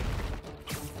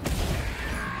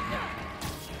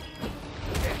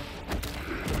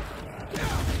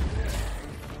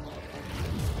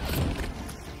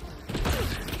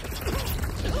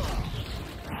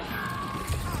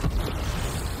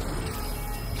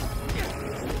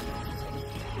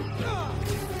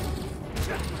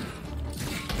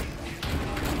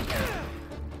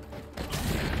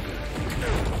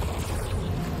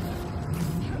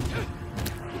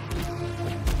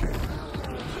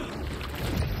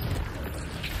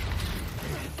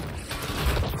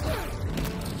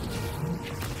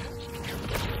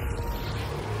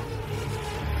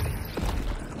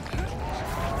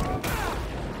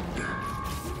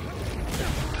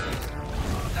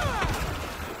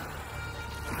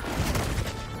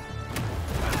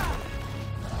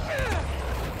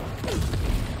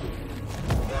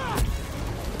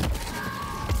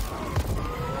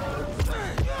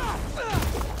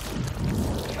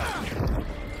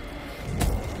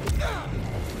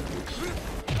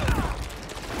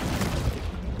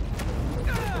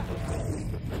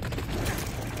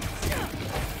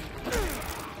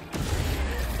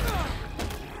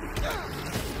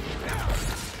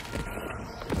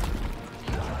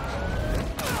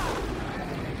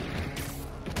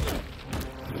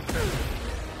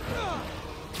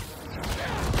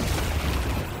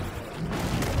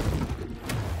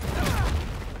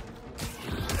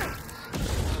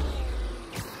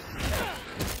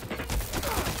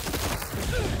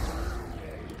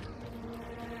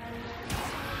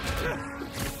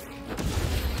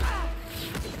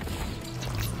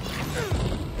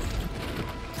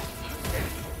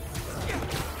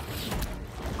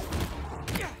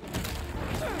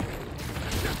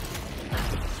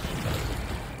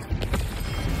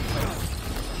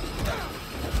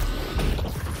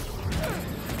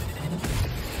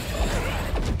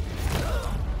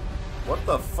 What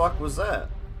the fuck was that?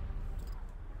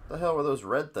 The hell were those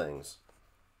red things?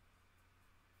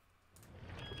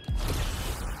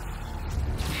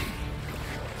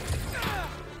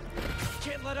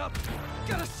 Can't let up.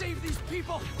 Gotta save these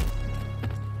people.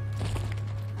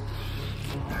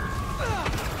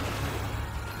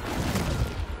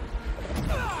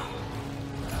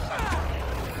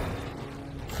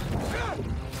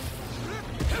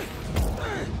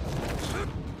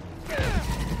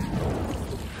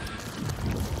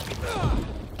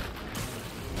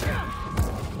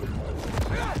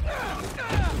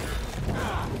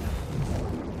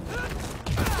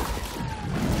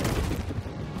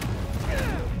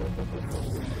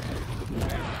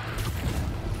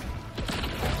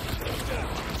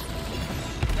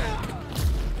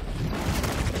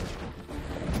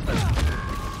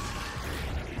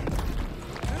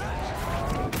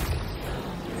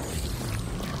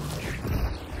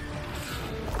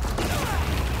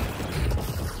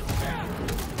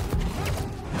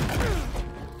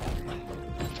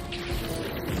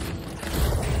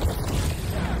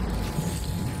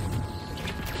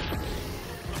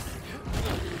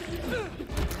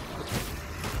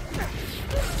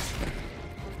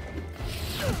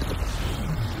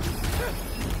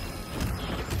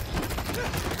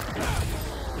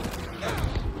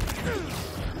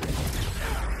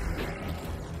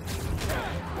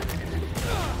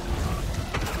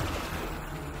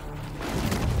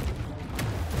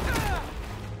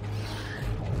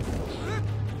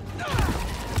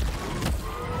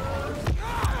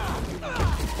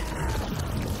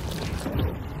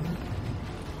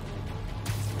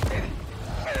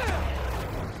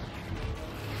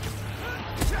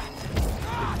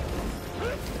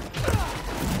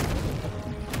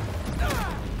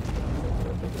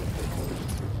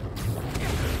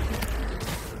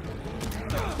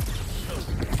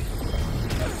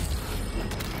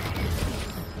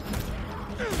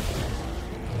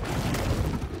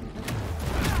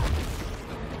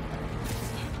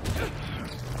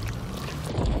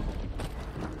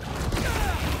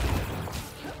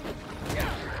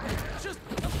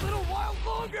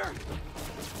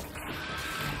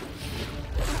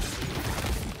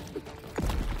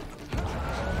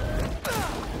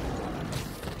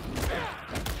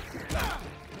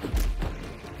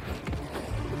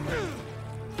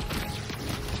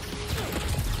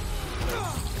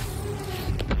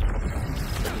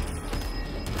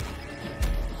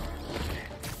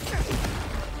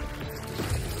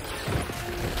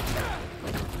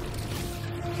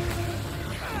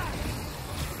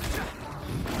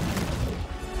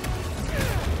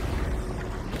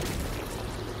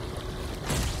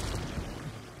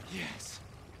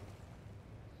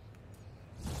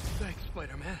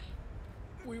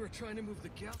 were trying to move the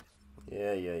gal.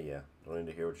 Yeah. Don't need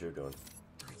to hear what you're doing.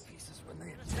 Pieces when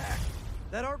they attack.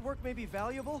 That artwork may be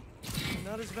valuable, but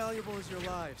not as valuable as your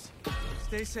lives.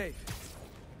 Stay safe.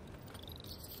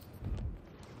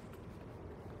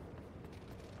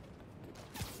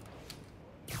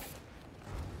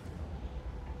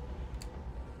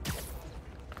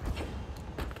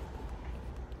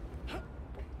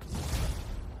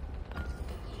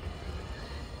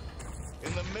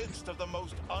 In the midst of the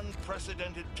most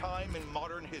unprecedented time in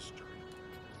modern history,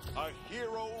 a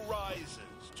hero rises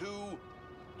to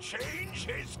change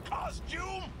his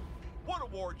costume? What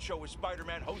award show is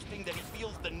Spider-Man hosting that he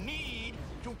feels the need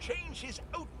to change his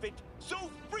outfit so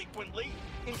frequently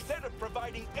instead of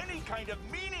providing any kind of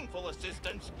meaningful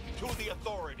assistance to the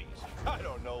authorities? I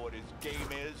don't know what his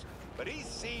game is, but he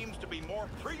seems to be more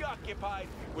preoccupied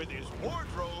with his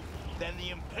wardrobe than the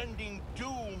impending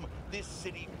doom this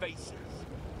city faces.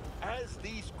 As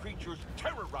these creatures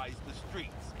terrorize the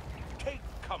streets, take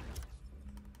comfort.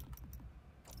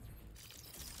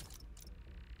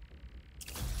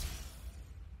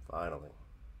 Finally.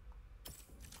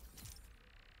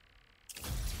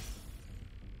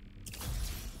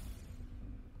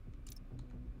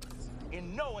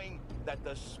 In knowing that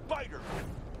the Spider-Men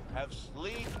have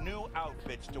sleek new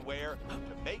outfits to wear to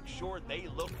make sure they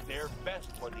look their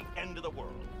best for the end of the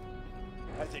world.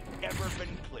 Has it ever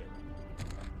been clearer?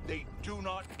 They do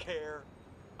not care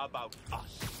about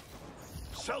us.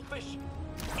 Selfish,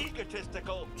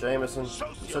 egotistical, Jameson,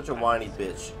 you're such a whiny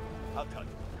bitch. I'll tell you,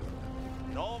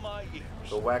 in all my years,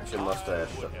 Go wax your mustache.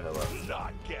 I would have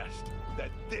not guessed that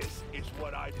this is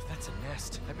what I... If that's a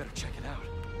nest, I better check it out.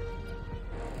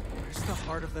 Where's the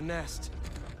heart of the nest?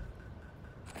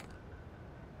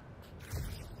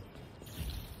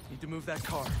 Need to move that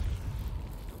car.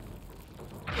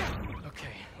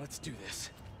 Okay, let's do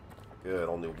this. Good,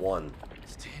 only one.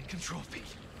 Stay in control, Pete.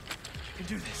 You can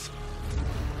do this.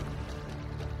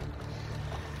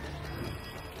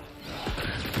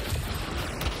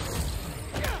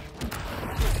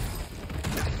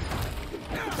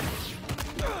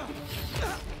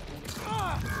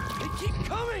 They keep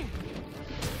coming!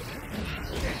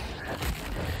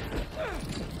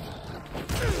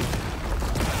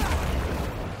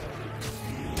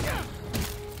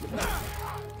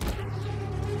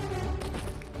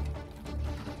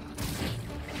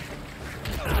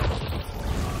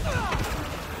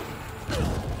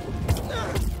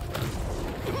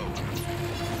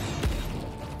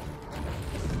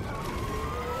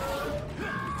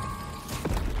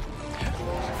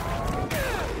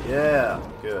 Yeah,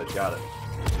 good, got it.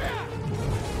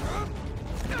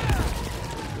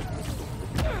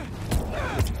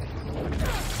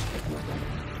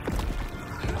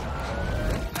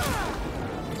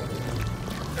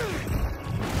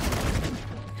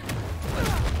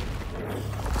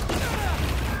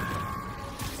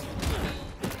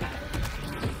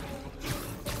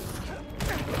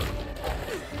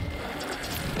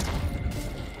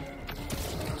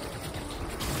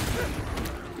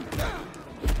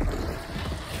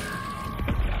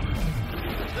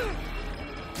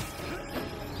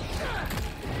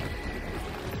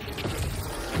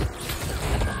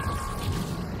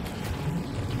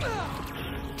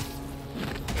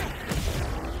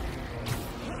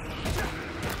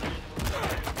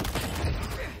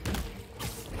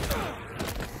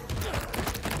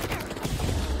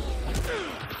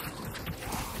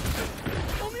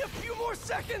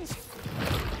 Seconds!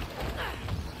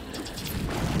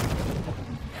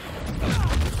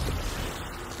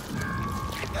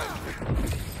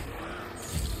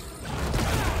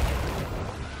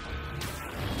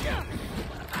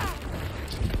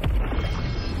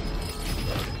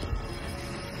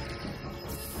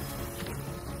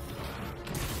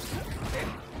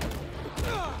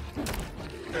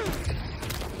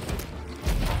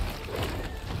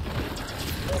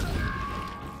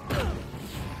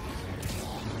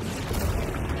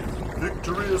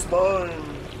 Victory is mine!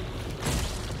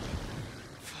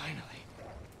 Finally.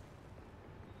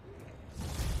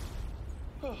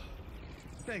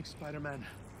 Thanks, Spider-Man.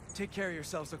 Take care of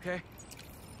yourselves, okay?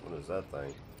 What is that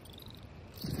thing?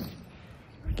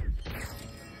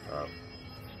 Oh.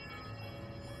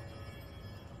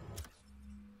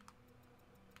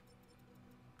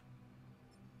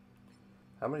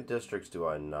 How many districts do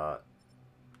I not?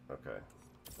 Okay,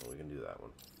 well, we can do that one.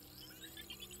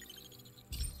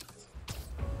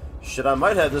 Shit, I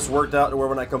might have this worked out to where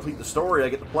when I complete the story, I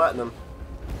get the platinum.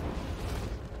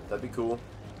 That'd be cool.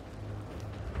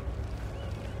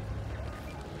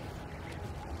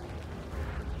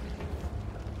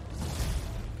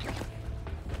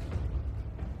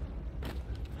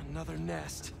 Another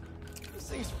nest. These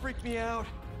things freak me out.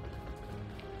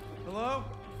 Hello?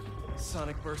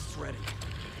 Sonic Burst's ready.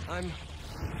 I'm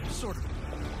sort of.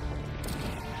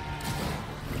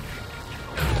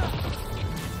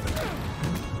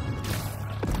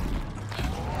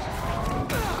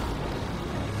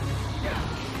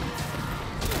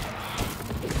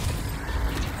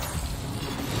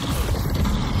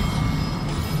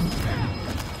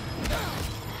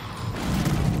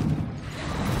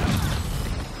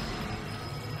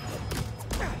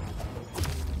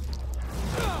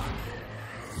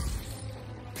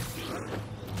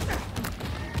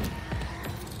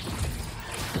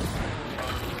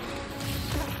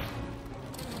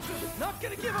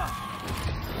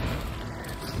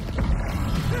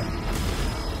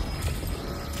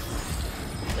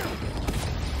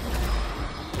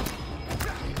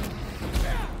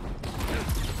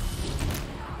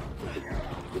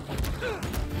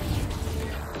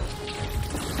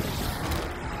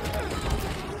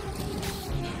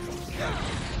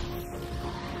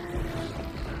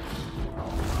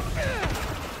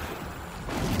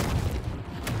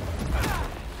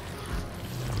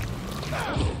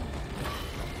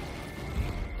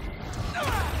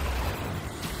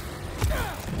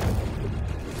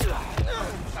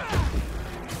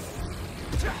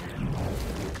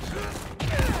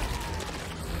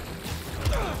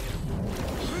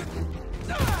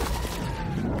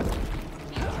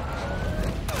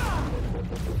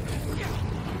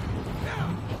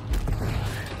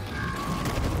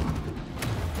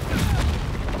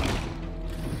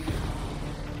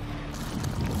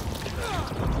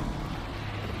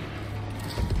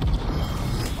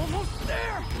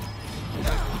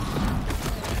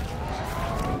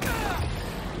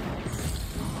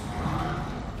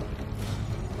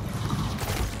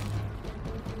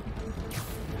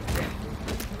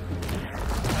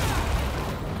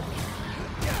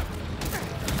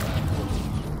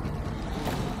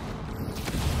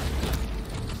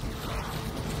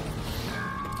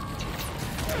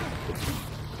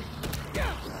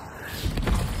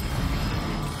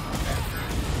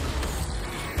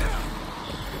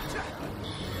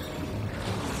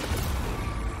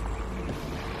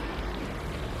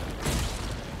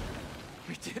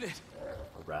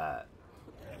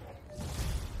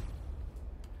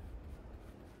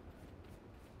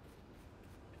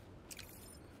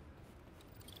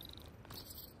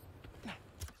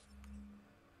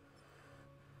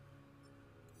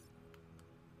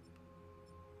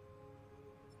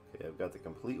 I've got the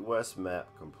complete west map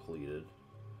completed.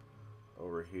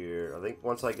 Over here, I think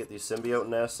once I get these symbiote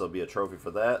nests, there'll be a trophy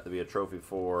for that. There'll be a trophy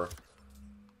for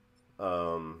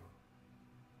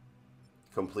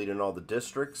completing all the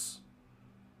districts.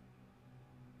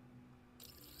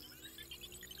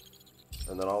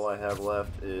 And then all I have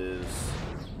left is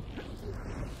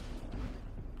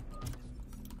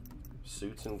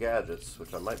suits and gadgets,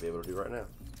 which I might be able to do right now.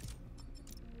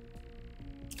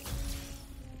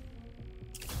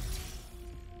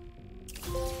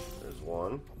 There's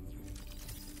one.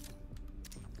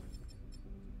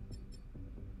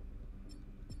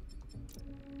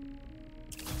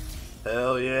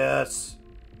 Hell yes!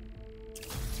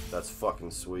 That's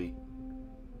fucking sweet.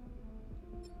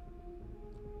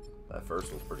 That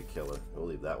first one's pretty killer. We'll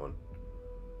leave that one.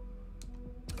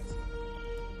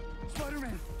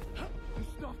 Spider-Man! This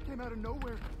stuff came out of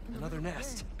nowhere. Another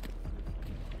nest.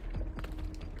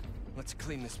 Let's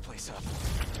clean this place up.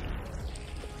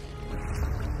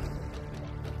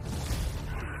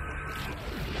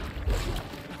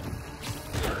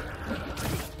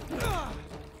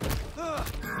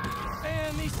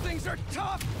 Man, these things are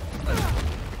tough!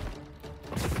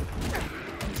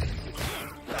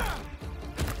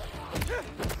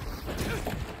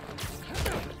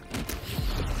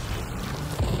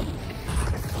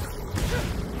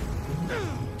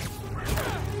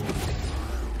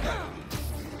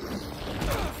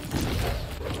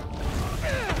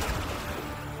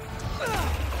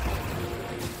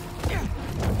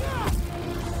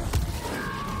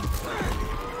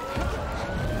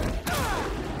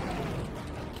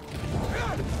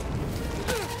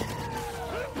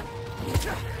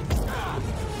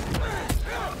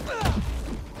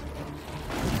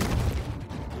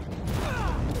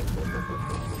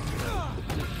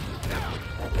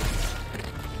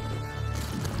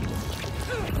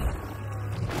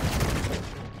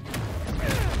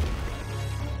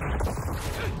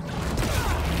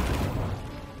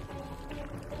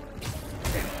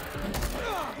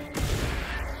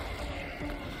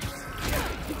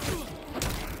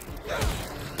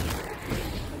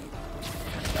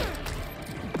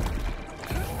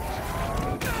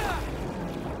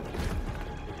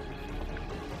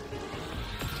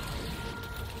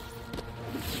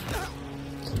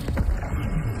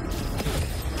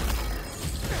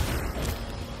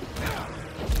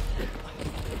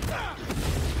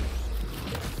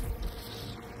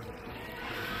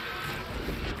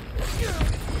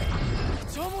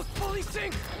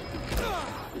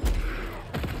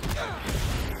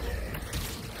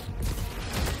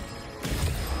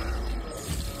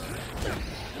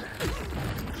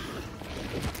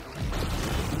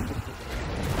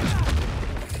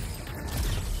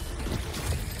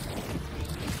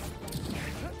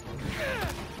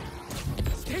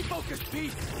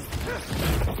 Pete!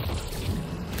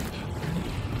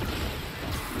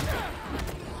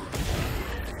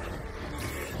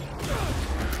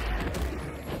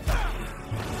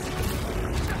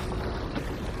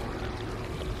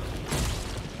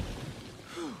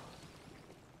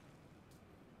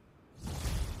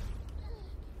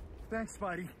 Thanks,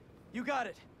 Spidey. You got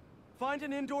it. Find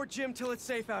an indoor gym till it's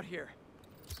safe out here.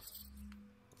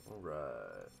 Alright.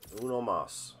 Uno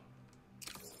mas.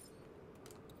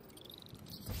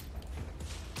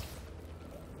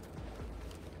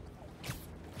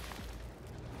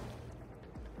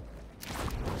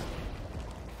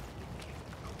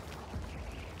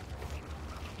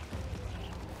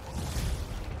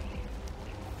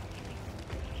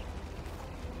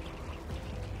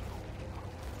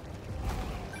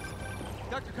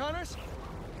 Dr. Connors?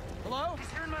 Hello?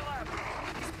 He's here in my lab.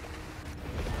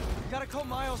 Gotta call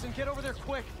Miles and get over there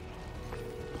quick.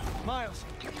 Miles,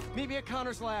 meet me at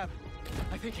Connor's lab.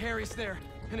 I think Harry's there,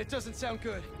 and it doesn't sound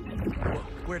good.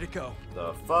 Where'd it go?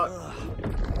 The fuck?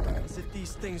 As if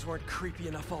these things weren't creepy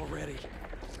enough already.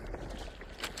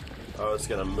 Oh, it's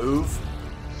gonna move?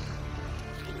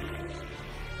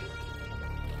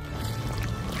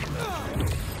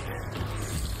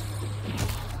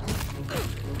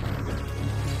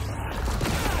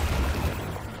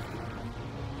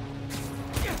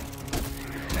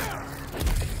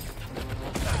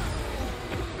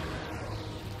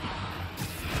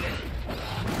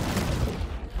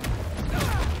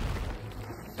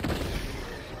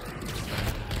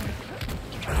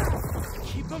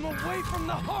 Keep them away from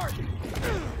the heart!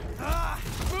 Ah!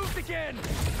 Moved again!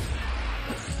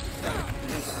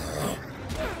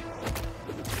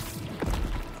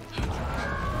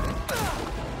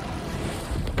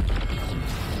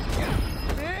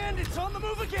 And it's on the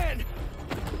move again!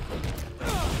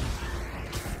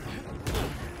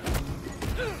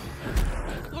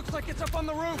 Looks like it's up on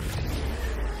the roof!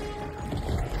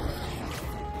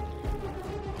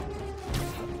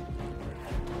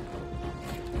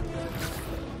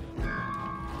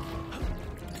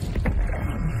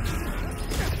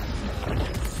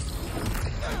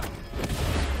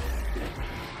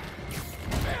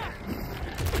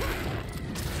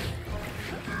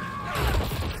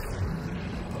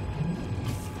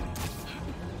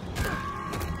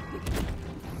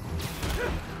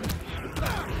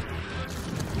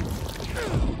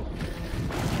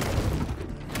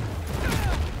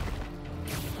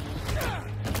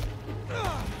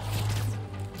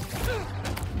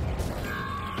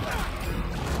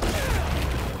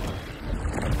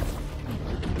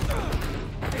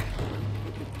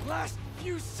 Last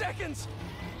few seconds!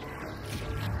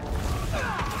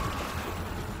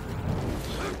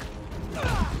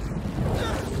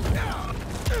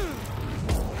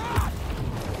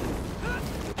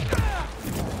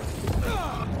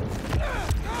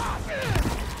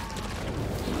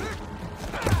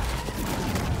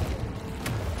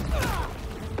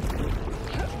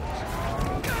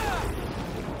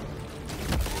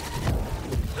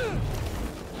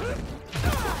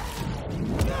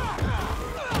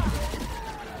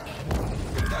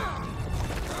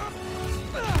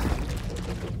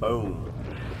 Boom.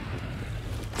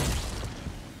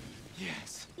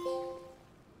 Yes.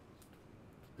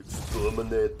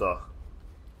 Exterminator.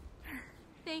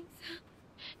 Thanks.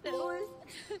 That was...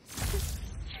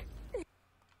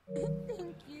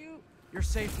 Thank you. You're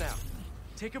safe now.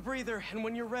 Take a breather, and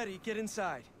when you're ready, get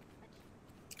inside.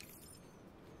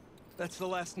 That's the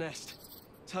last nest.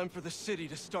 Time for the city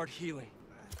to start healing.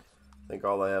 I think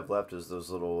all I have left is those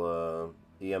little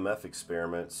EMF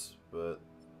experiments, but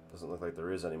doesn't look like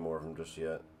there is any more of them just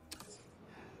yet.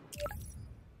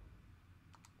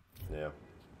 Yeah.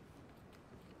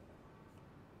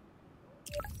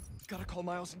 Gotta call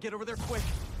Miles and get over there quick.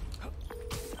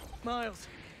 Miles,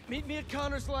 meet me at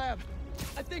Connor's lab.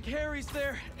 I think Harry's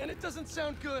there, and it doesn't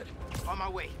sound good. On my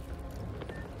way.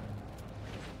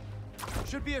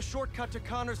 Should be a shortcut to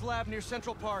Connor's lab near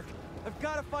Central Park. I've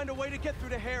got to find a way to get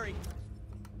through to Harry.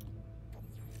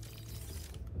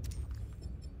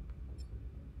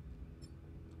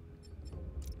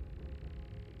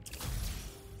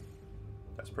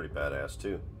 That's pretty badass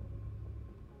too.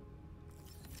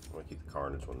 I'm gonna keep the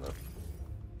Carnage one though.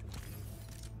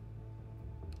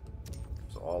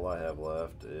 So all I have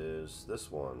left is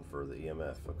this one for the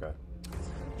EMF. Okay.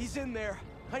 He's in there.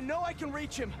 I know I can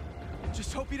reach him.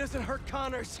 Just hope he doesn't hurt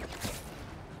Connors.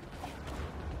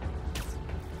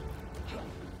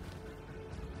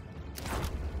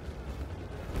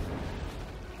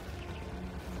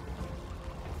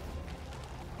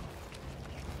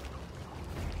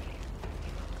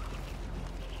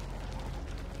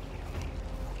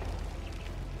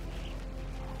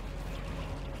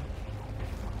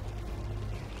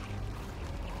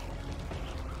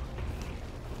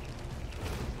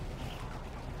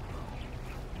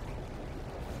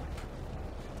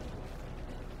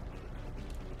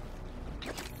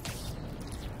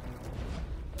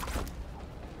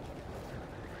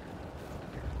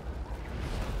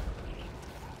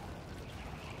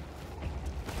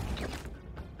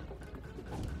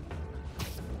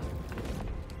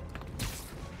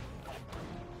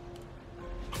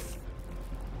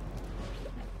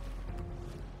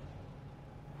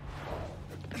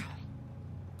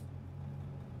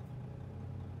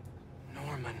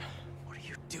 Herman, what are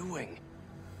you doing?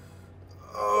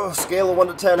 Scale of 1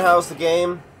 to 10, how's the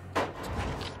game?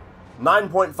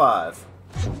 9.5.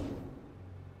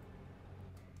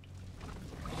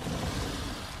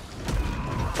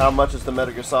 How much is the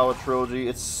Metal Gear Solid trilogy?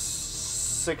 It's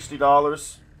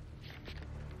 $60.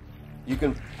 You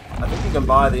can, I think you can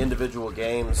buy the individual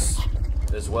games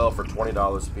as well for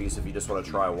 $20 a piece if you just want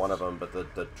to try one of them, but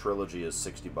the trilogy is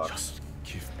 $60. Just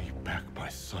give me back my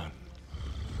son.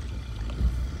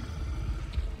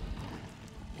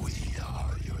 We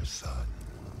are your son.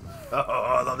 Oh,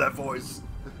 I love that voice.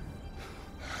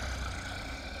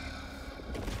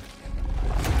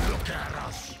 Look at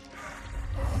us.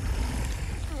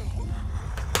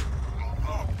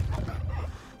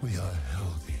 We are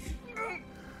healthy,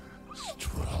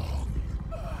 strong.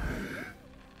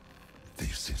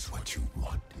 This is what you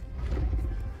want,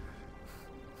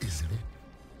 isn't it?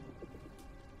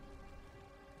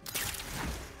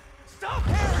 Stop,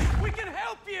 Harry! We can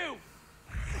help you!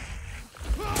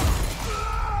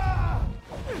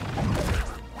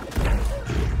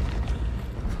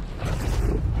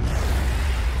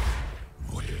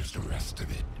 Where's the rest of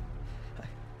it?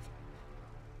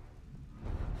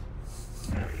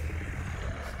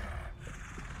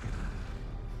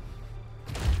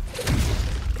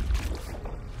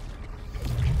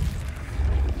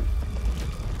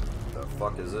 The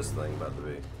fuck is this thing about to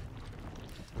be?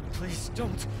 Please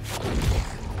don't.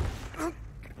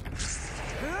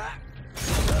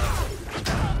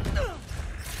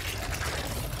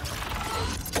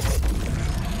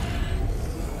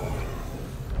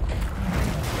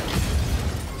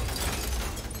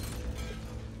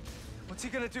 What's he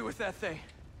gonna do with that thing?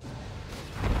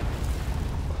 I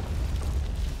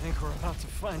think we're about to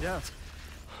find out.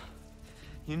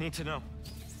 You need to know.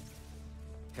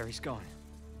 Harry's gone.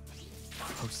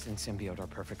 Host and symbiote are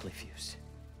perfectly fused.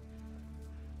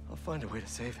 I'll find a way to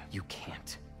save him. You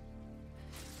can't.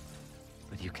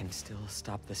 But you can still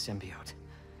stop the symbiote.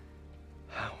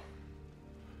 How?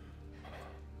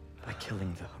 By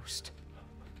killing the host.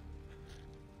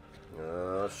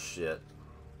 Oh, shit.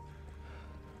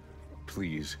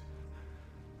 Please.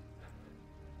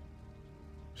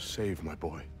 Save my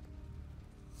boy.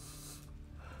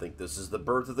 I think this is the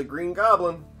birth of the Green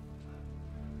Goblin.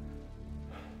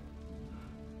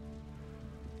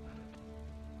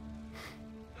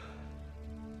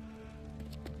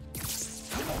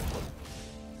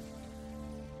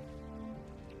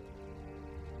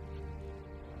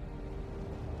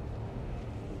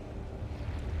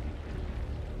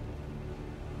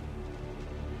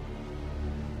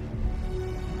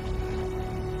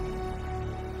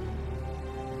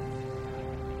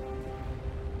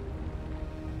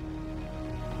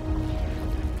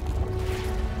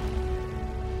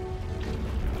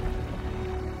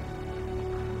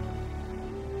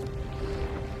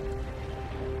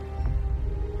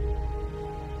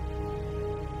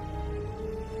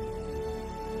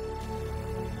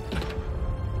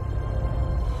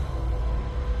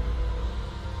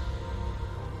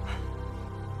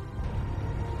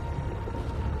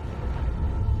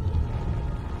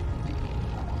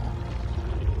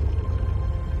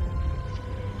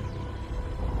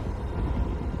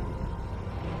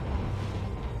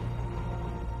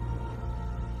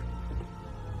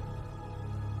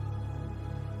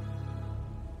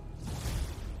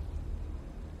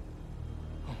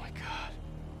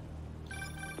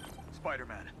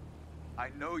 Spider-Man, I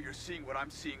know you're seeing what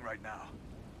I'm seeing right now.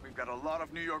 We've got a lot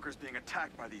of New Yorkers being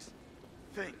attacked by these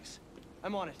things.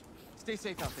 I'm on it. Stay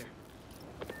safe out there.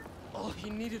 All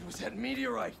he needed was that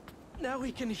meteorite. Now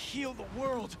he can heal the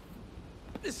world.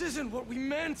 This isn't what we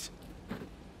meant.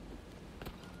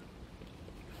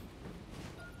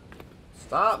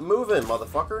 Stop moving,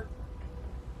 motherfucker.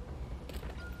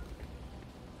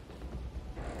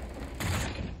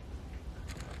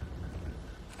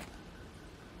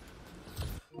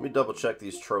 Let me double check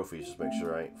these trophies, just make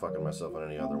sure I ain't fucking myself on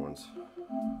any other ones.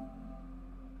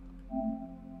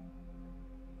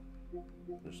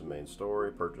 There's the main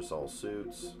story, purchase all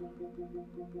suits,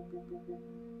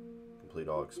 complete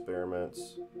all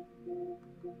experiments.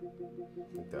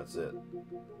 I think that's it.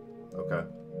 Okay.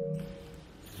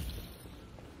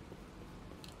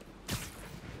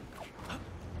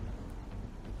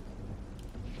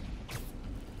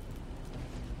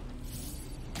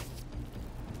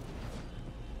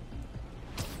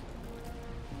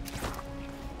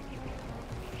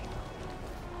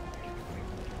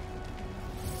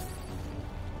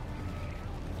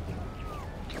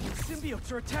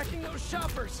 Symbiotes are attacking those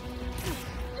shoppers!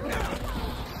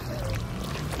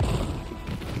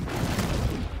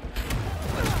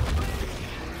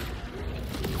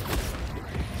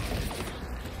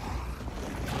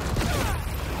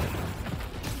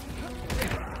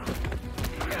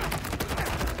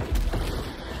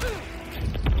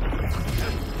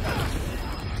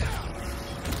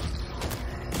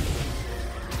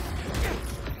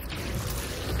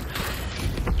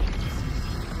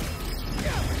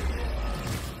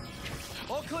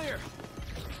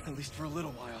 for a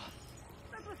little while.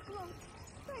 That was close.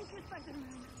 Thank you, Spider-Man.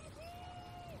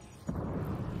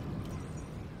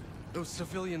 Those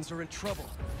civilians are in trouble.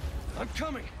 I'm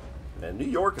coming. Man, New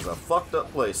York is a fucked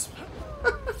up place.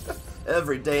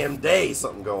 Every damn day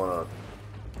something going on.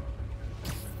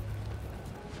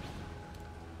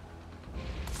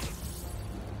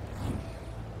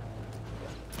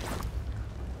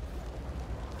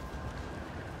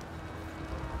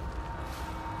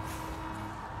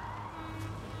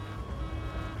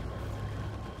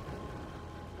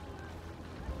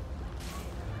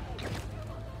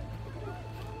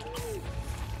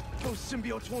 Those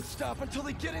symbiotes won't stop until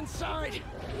they get inside.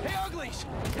 Hey, Uglies!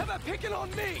 How about picking on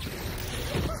me?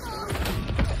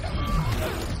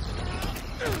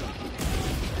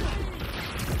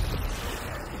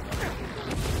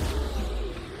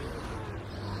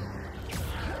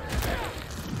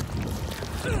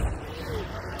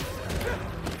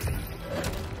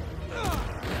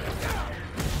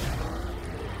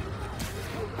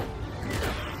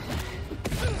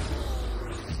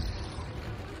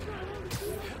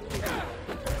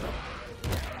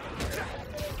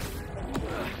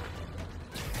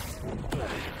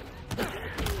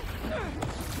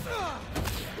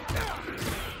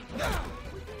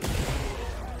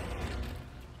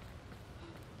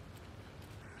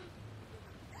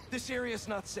 This area's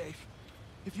not safe.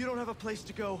 If you don't have a place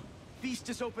to go, Feast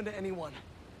is open to anyone.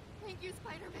 Thank you,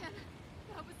 Spider-Man.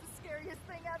 That was the scariest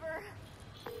thing ever.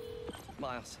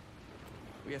 Miles,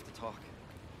 we have to talk.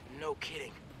 No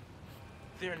kidding.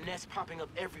 There are nests popping up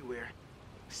everywhere.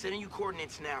 Sending you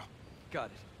coordinates now.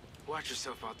 Got it. Watch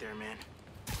yourself out there, man.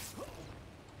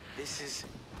 This is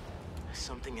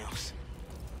something else.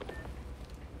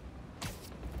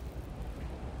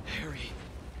 Harry,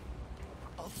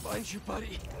 I'll find you,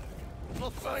 buddy. I'll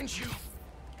find you.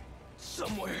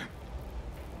 Somewhere.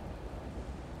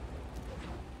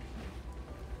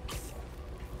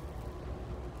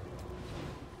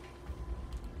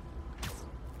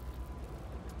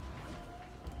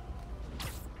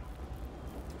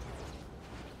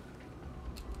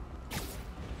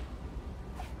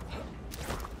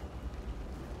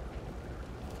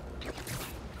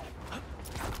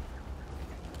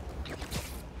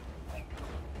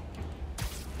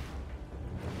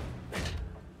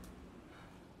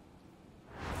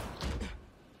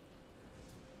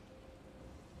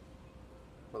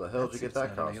 Where the hell did you get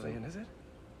that costume? Alien, is it?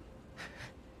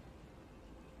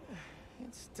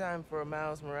 It's time for a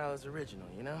Miles Morales original,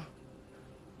 you know?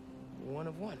 One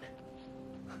of one.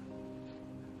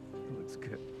 Looks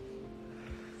good.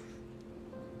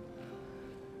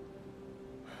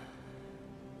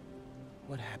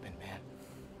 What happened, man?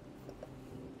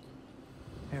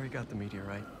 Harry got the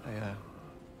meteorite.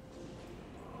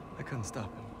 I couldn't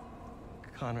stop him.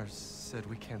 Connor said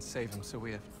we can't save him, so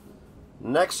we have...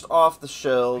 Next off the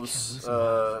shelves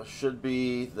should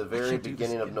be the very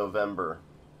beginning of November.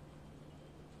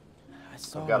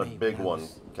 I've got a big one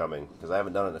coming, because I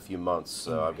haven't done it in a few months,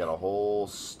 so I've got a whole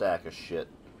stack of shit.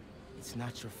 It's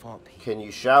not your fault, Pete. Can you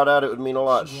shout out? It would mean a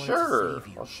lot. Sure.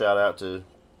 I'll shout out to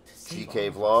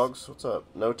GK Vlogs. What's up?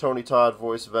 No Tony Todd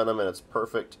voice Venom, and it's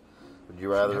perfect. Would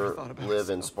you rather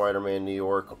live in Spider-Man New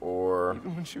York or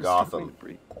Gotham?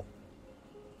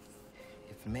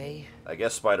 If May... I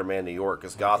guess Spider-Man New York,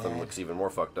 because Gotham looks even more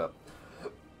fucked up.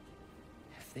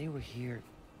 If they were here,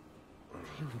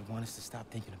 they would want us to stop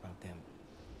thinking about them.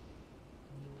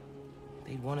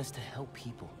 They'd want us to help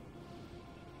people.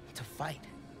 To fight.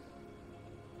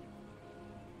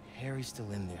 Harry's still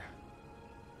in there.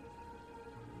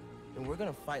 And we're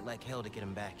gonna fight like hell to get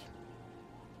him back.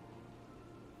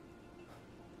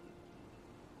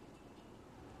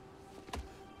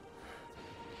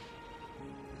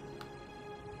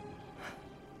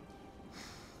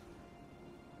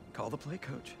 Call the play,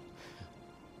 coach.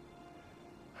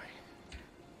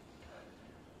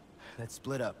 Let's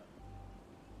split up.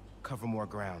 Cover more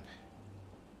ground.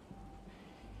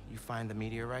 You find the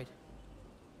meteorite,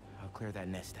 I'll clear that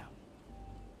nest out.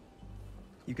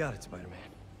 You got it, Spider-Man.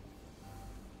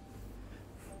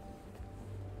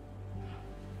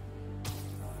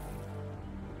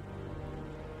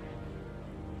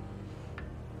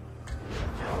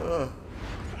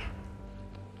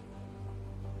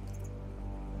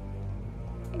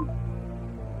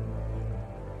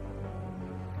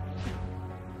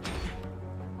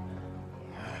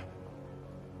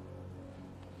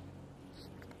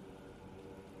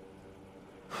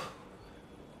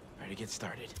 Ready to get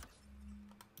started.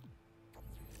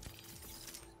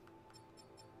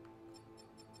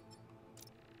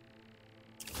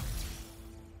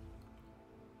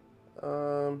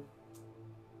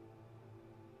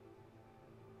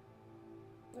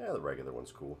 Yeah, the regular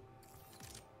one's cool.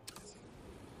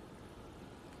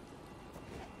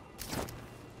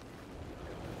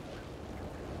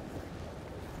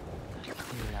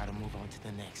 move on to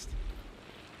the next.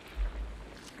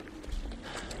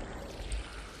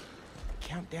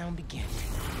 Countdown begins.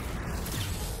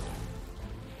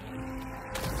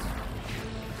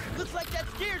 Looks like that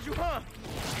scared you, huh?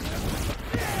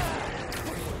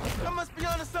 I must be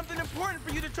onto something important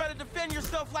for you to try to defend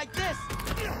yourself like this.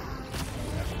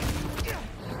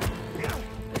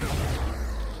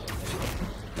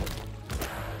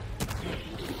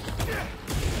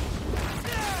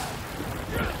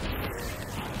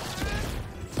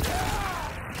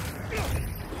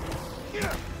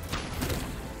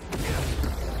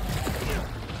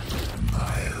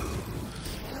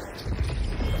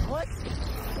 What?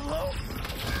 Hello?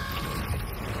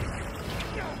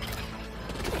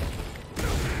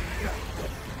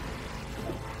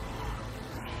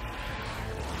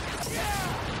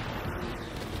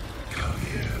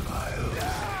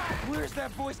 Where's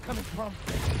that voice coming from?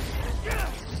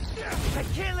 I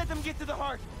can't let them get to the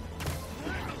heart.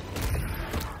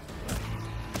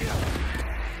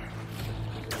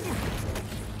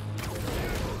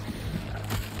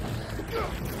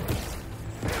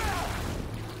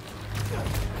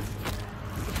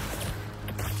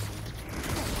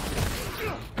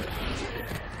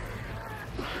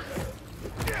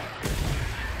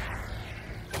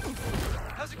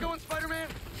 How's it going, Spider-Man?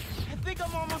 I think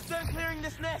I'm almost done clearing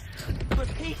this nest. But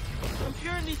Pete, I'm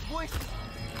hearing these voices.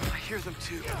 I hear them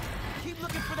too. Keep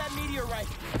looking for that meteorite.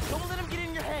 Don't let him get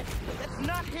in your head. That's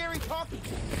not Harry talking.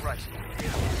 Right.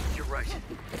 You're right.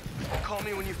 Call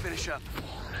me when you finish up.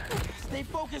 Stay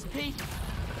focused, Pete.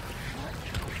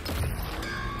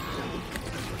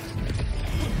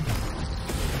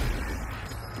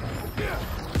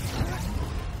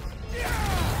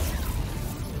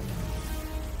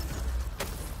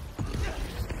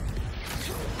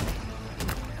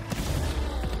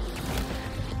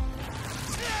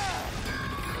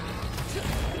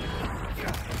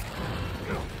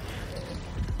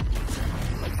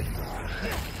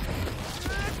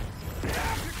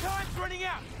 Your time's running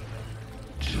out.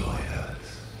 Join us.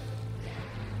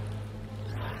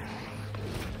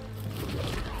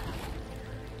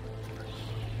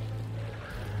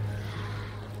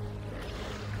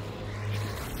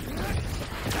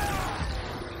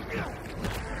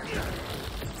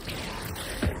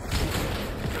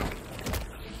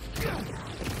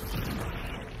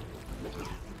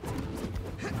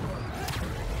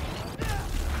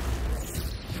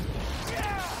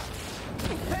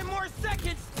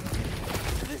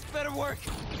 better work.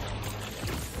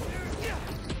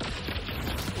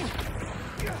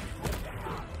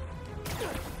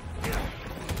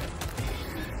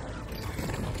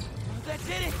 That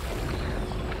did it!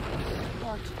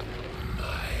 Bart.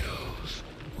 Miles,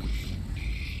 we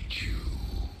need you.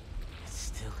 It's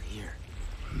still here.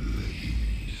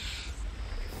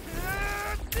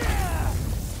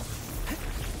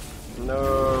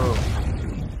 No.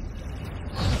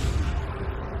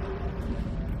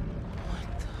 What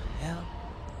the hell?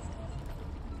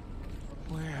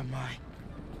 Where am I?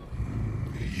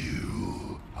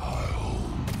 You are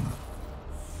home.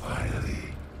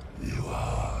 Finally, you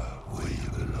are where you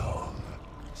belong.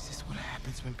 Is this what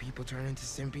happens when people turn into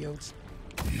symbiotes?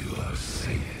 You are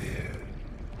safe here.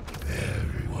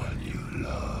 Everyone you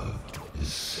love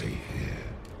is safe here.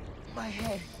 My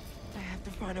head. I have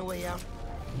to find a way out.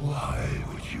 Why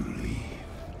would you leave?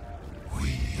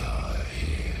 We are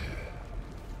here.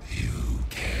 You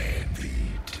can be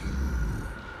too.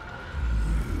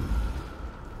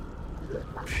 You,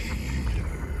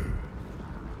 Peter,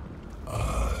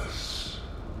 us.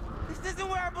 This isn't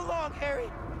where I belong,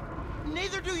 Harry.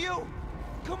 Neither do you.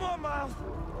 Come on, Miles.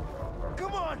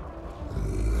 Come on.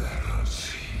 Let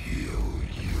us heal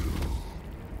you.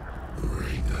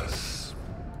 Bring us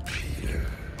Peter.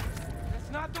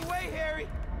 That's not the way, Harry.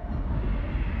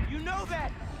 You know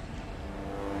that.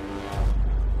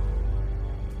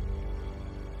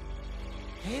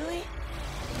 Haley?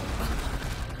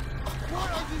 What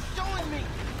are you showing me?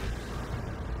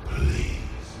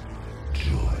 Please,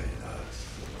 join us.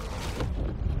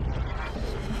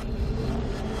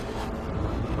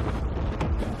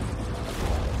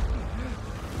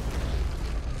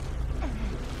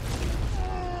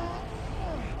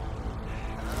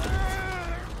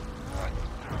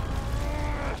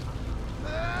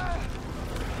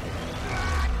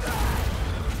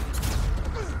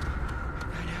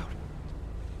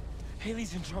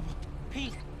 Haley's in trouble.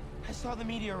 Pete, I saw the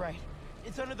meteorite.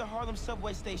 It's under the Harlem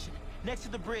subway station, next to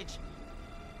the bridge.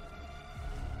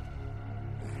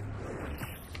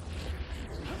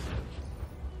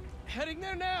 Heading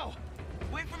there now!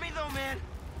 Wait for me though, man.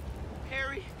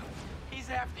 Harry, he's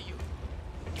after you.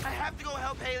 I have to go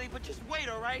help Haley, but just wait,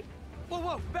 all right?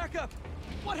 Whoa, back up!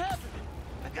 What happened?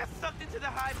 I got sucked into the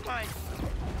hive mind.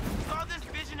 Saw this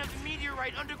vision of the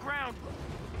meteorite underground.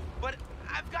 But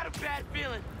I've got a bad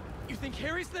feeling. You think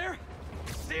Harry's there?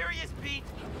 Serious, Pete.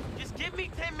 Just give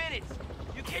me 10 minutes.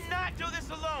 You cannot do this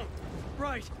alone.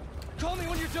 Right. Call me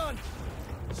when you're done.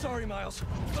 Sorry, Miles,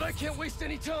 but I can't waste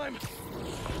any time.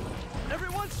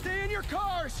 Everyone stay in your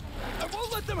cars! I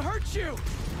won't let them hurt you!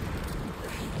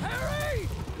 Harry!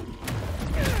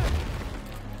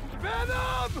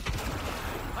 Venom!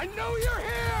 I know you're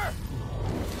here!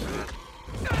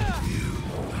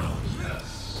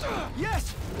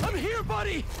 Yes! I'm here,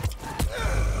 buddy!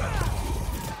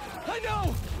 I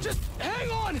know! Just hang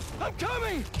on! I'm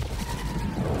coming!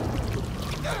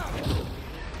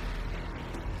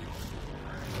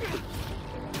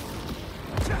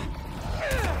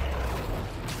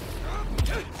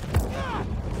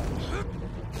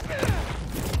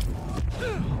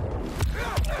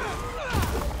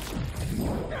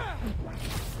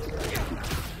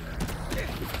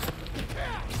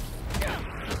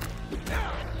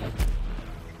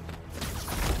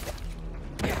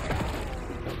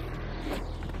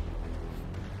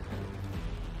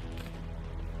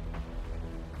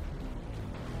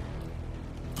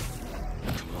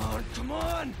 Come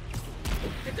on!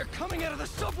 They're coming out of the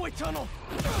subway tunnel!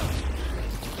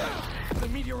 The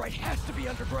meteorite has to be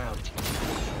underground.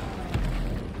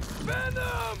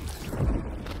 Venom!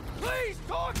 Please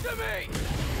talk to me!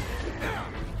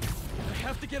 I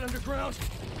have to get underground.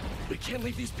 We can't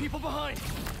leave these people behind.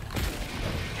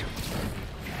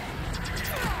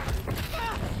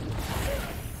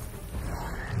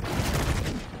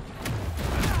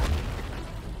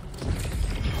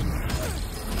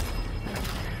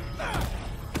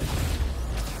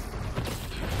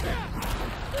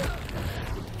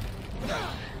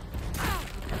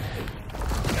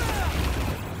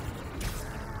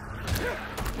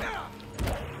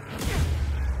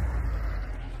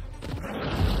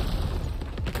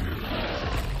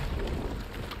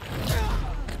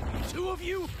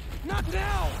 You? Not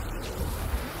now!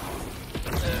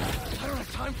 I don't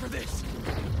have time for this.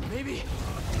 Maybe?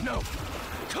 No.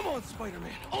 Come on,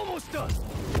 Spider-Man. Almost done.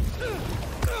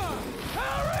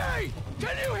 Harry!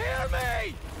 Can you hear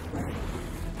me?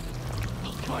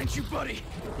 I'll find you, buddy.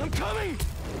 I'm coming!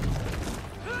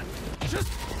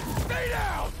 Just stay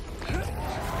down!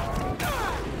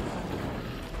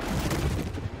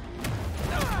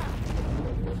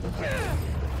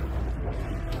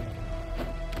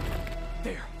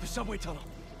 There, the subway tunnel.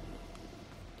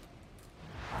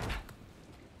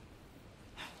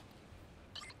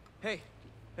 Hey,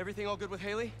 everything all good with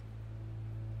Haley?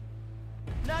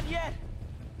 Not yet,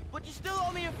 but you still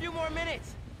owe me a few more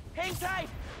minutes. Hang tight.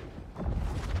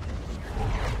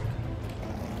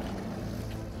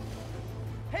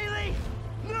 Haley!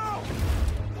 No!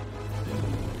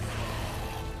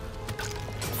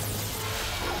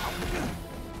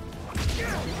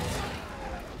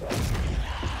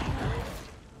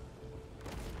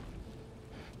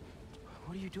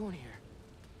 What are you doing here?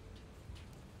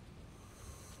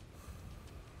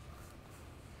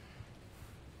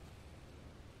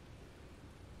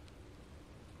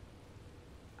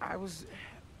 I was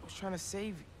trying to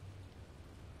save you.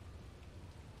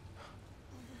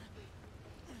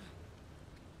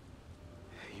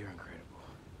 You're incredible.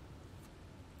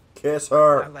 Kiss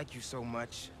her. I like you so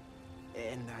much,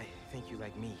 and I think you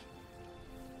like me.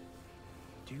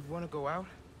 Do you want to go out?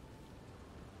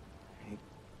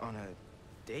 On a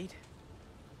date?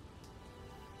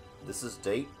 This is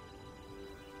date?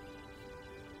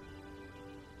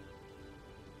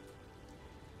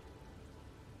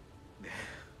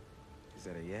 Is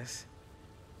that a yes?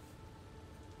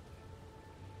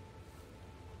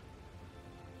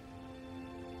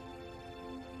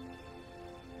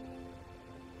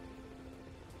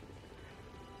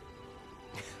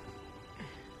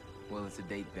 Well, it's a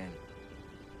date then.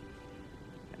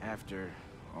 After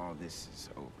all this is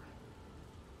over.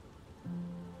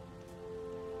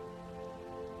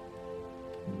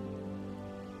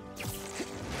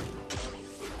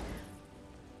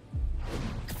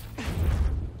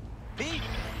 Pete!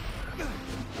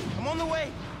 I'm on the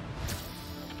way!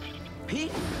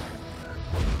 Pete?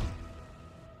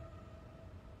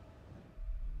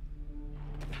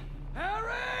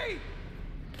 Harry!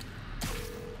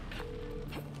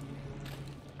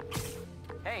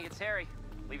 Hey, it's Harry.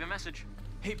 Leave a message.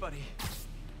 Hey, buddy.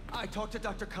 I talked to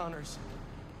Dr. Connors.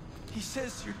 He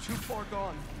says you're too far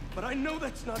gone, but I know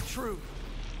that's not true.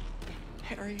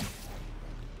 Harry,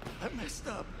 I messed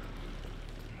up.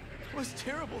 It was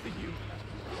terrible to you.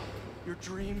 Your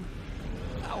dream,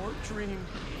 our dream,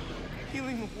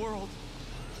 healing the world.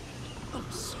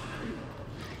 I'm sorry.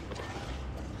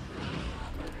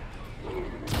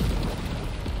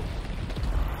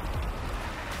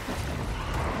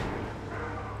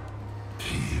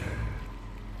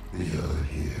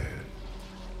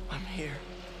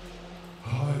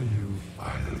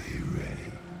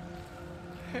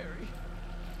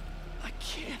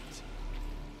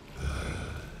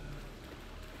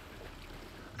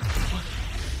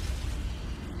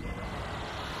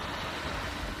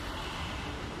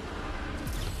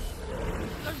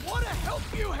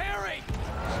 help you, Harry!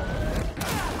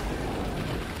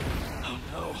 Oh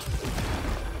no.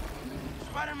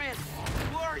 Spider-Man,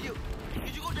 who are you?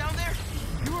 Did you go down there?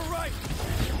 You were right.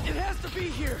 It has to be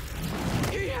here.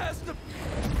 He has to...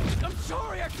 I'm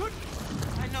sorry, I couldn't...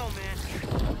 I know, man.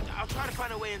 I'll try to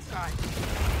find a way inside.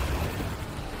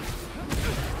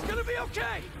 It's gonna be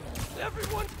okay.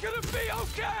 Everyone's gonna be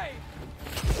okay.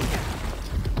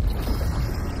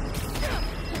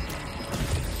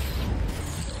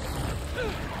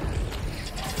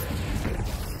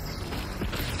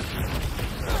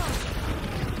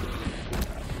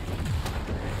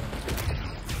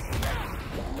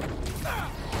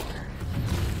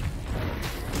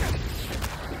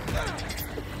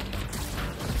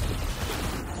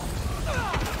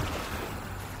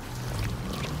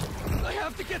 I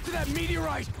have to get to that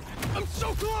meteorite. I'm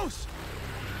so close.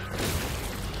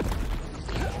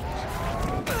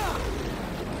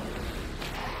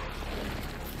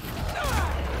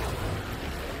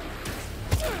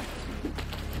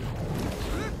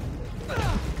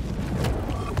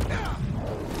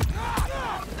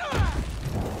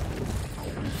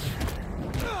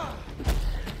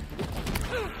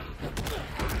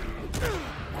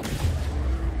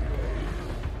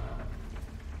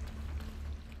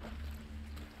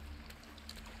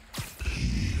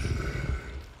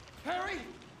 Harry!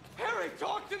 Harry,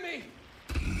 talk to me!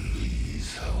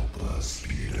 Please help us,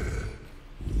 Peter.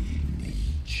 We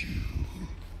need you.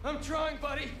 I'm trying,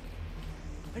 buddy.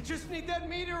 I just need that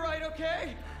meteorite,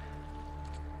 okay?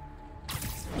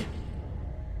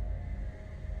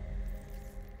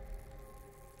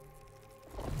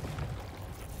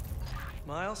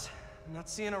 Miles, I'm not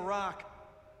seeing a rock.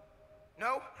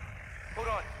 No? Hold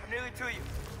on, I'm nearly to you.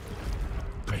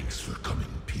 Thanks for coming,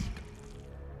 Pete.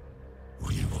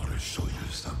 We want to show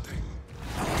you something.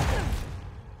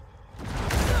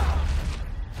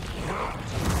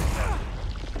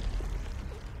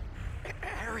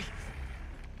 Harry,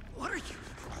 what are you?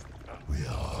 We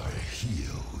are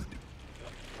healed.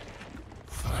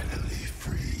 Finally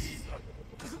free.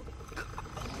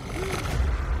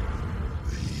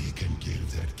 We can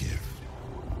give that gift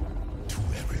to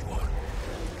everyone.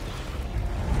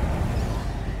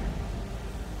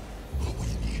 But we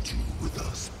need you with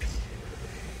us, Pete.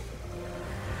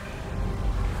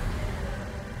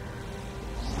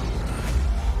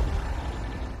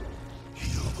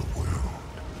 Heal the world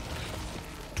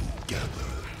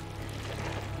together.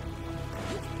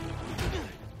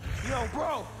 Yo,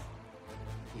 bro!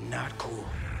 Not cool.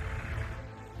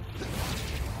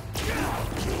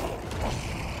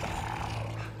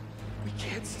 We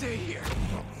can't stay here.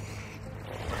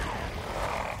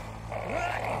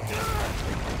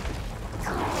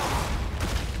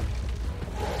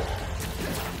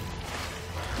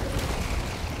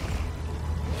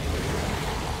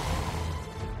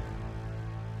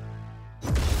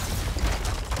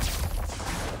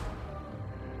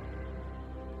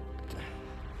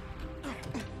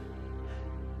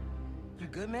 You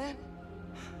good, man?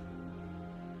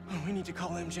 Oh, we need to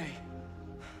call MJ.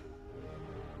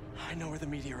 I know where the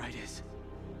meteorite is.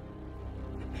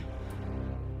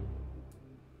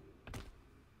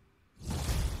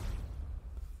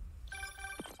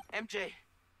 MJ,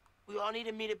 we all need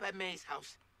to meet up at May's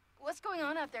house. What's going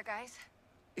on out there, guys?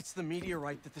 It's the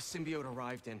meteorite that the symbiote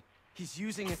arrived in. He's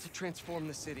using it to transform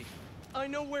the city. I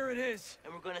know where it is.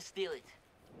 And we're gonna steal it.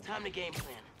 Time to game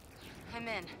plan. I'm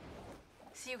in.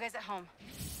 See you guys at home.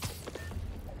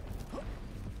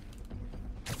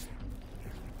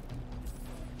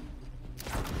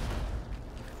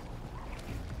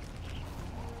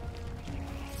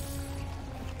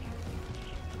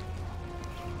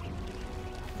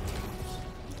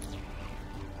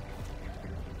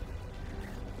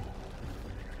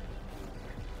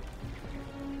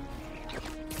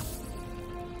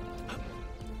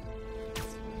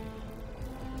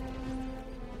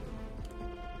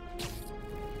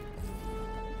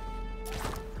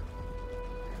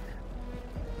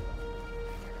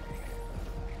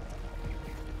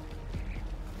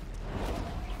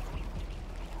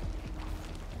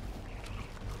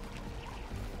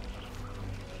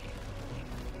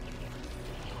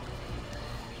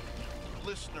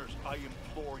 Listeners, I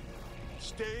implore you,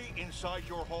 stay inside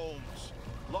your homes.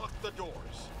 Lock the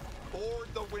doors. Board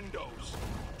the windows.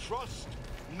 Trust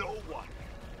no one.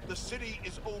 The city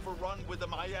is overrun with a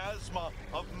miasma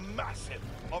of massive,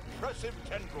 oppressive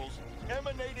tendrils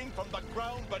emanating from the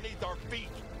ground beneath our feet,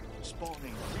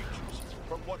 spawning creatures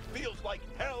from what feels like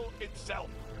hell itself.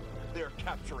 They're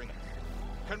capturing us,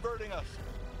 converting us,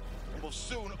 and will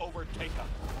soon overtake us.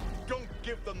 Don't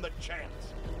give them the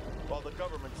chance. While the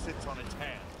government sits on its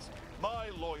hands, My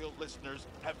loyal listeners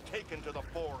have taken to the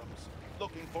forums,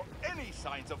 looking for any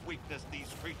signs of weakness these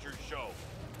creatures show.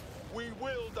 We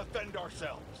will defend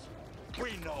ourselves.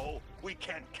 We know we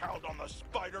can't count on the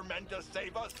Spider-Men to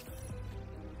save us.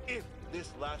 If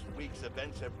this last week's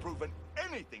events have proven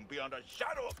anything beyond a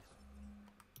shadow of...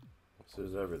 This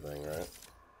is everything, right?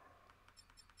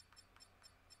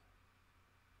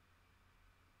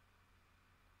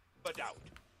 a doubt,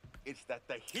 it's that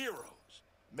the heroes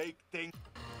make things...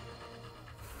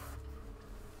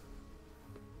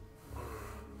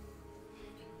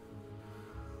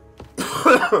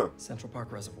 Central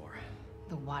Park Reservoir.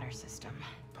 The water system.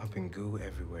 Pumping goo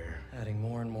everywhere. Adding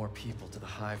more and more people to the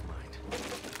hive mind.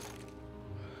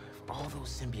 If all those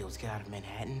symbiotes get out of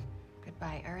Manhattan...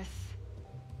 Goodbye, Earth.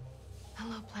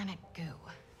 Hello, planet Goo.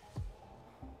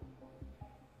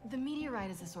 The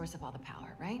meteorite is the source of all the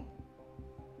power, right?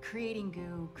 Creating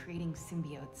goo, creating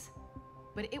symbiotes.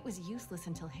 But it was useless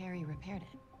until Harry repaired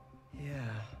it. Yeah.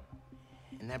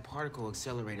 And that particle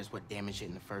accelerator's what damaged it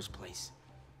in the first place.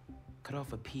 Cut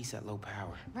off a piece at low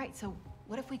power. Right, so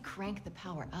what if we crank the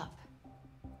power up?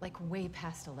 Like way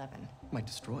past 11. Might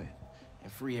destroy it.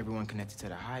 And free everyone connected to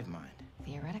the hive mind.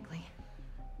 Theoretically.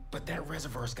 But that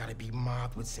reservoir's gotta be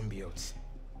mobbed with symbiotes.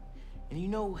 And you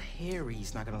know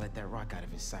Harry's not gonna let that rock out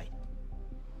of his sight.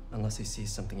 Unless he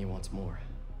sees something he wants more.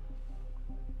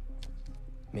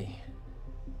 Me.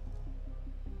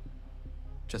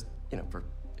 Just, you know, for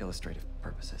illustrative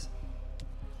purposes.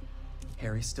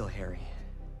 Harry's still Harry.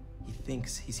 He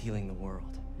thinks he's healing the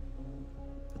world.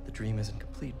 But the dream isn't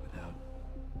complete without...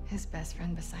 his best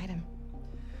friend beside him.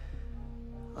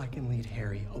 I can lead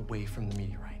Harry away from the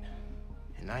meteorite.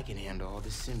 And I can handle all the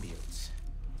symbiotes.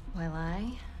 While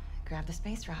I grab the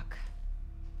space rock.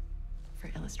 For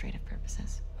illustrative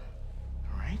purposes.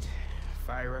 All right.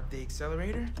 Fire up the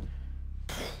accelerator.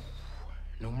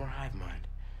 No more hive mind.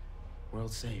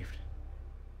 World saved.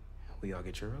 We all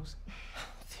get churros?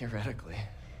 Theoretically.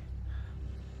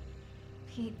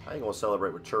 Pete. I ain't gonna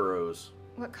celebrate with churros.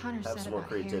 What Connor Have said some more about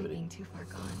Harry creativity. being too far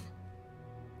gone.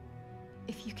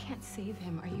 If you can't save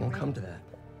him, are you It won't ready? come to that.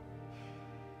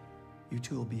 You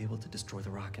two will be able to destroy the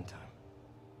rock in time.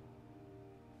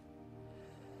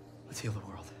 Let's heal the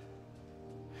world.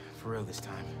 For real this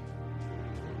time.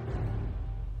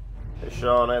 Hey,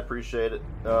 Sean, I appreciate it.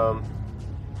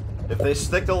 If they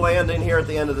stick the landing here at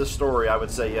the end of this story, I would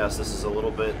say yes, this is a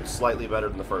little bit slightly better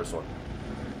than the first one.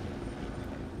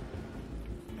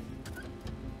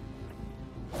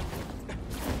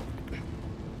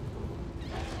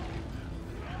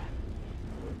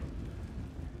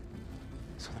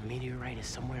 So the meteorite is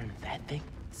somewhere in that thing?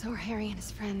 So are Harry and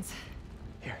his friends.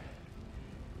 Here.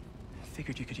 I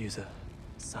figured you could use a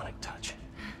sonic touch.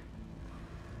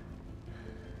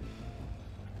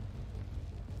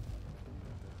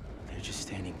 They're just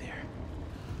standing there.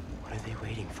 What are they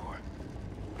waiting for?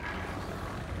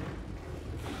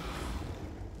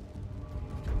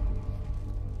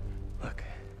 Look,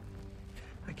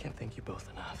 I can't thank you both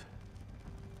enough.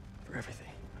 For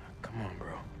everything. Come on,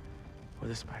 bro. We're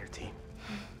the Spider team.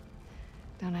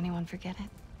 Don't anyone forget it.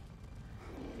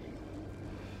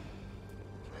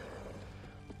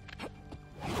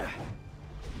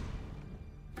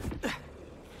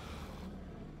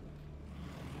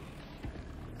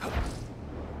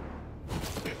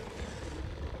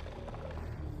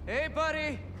 Hey,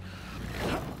 buddy!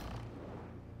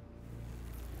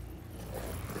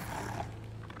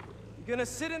 You gonna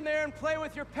sit in there and play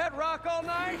with your pet rock all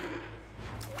night?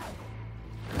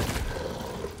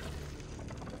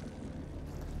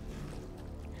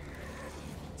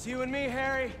 It's you and me,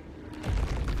 Harry.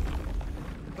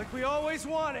 Like we always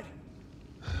wanted.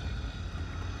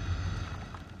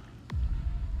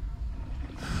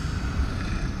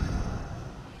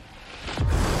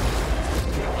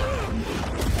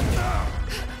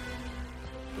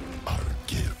 Our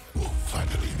gift will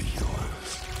finally be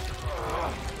yours.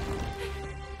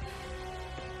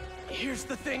 Here's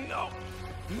the thing, though.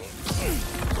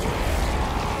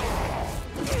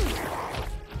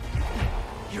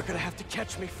 You're gonna have to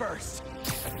catch me first.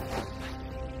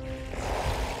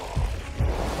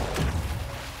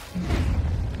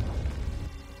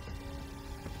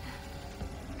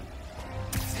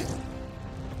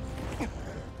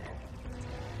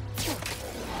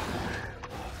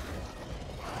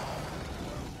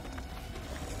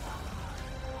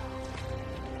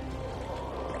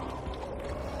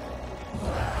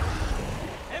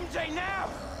 MJ, now!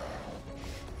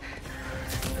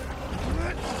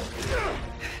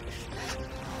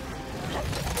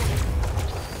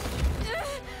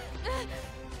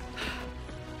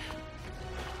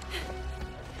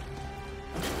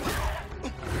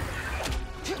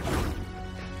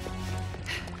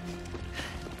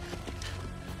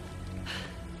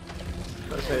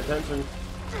 Pay attention.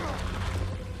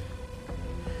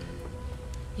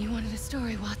 You wanted a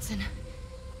story, Watson.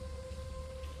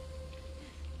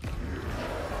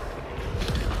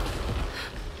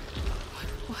 What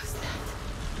was that?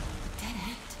 A dead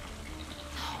end?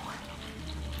 No.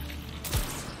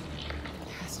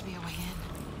 There has to be a way in.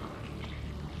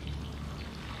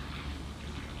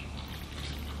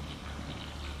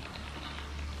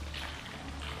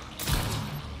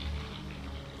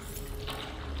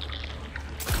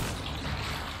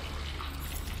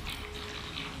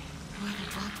 Whoever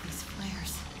dropped these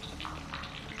flares.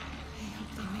 I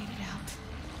hope they made it out.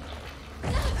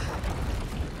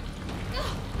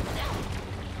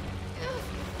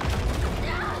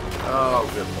 Oh,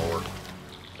 good lord.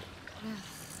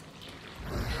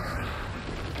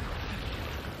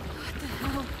 What the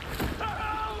hell?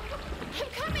 I'm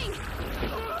coming!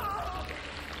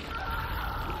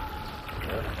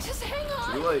 Just hang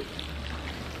on! Too late.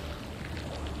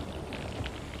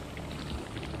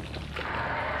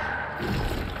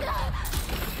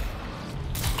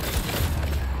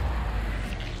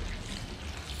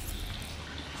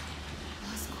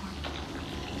 Oscorp.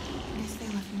 I guess they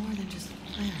left more than just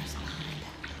flares behind.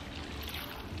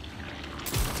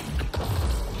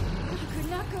 Not good,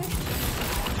 not good.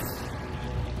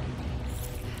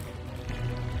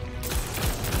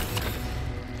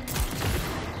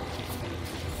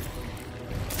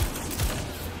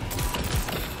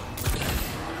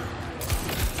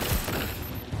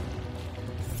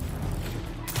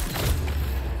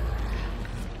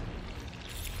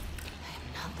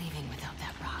 I'm not leaving without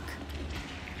that rock.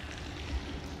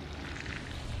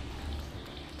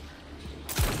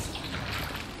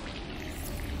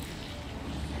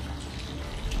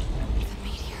 The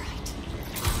meteorite.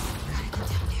 Gotta go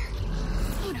down there.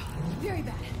 Oh no, very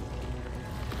bad.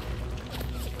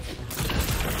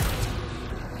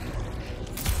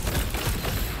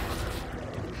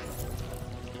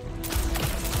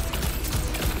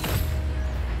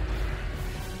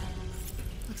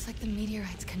 Looks like the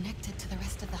meteorite's connected to the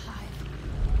rest of the hive.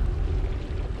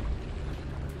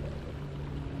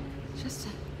 Just a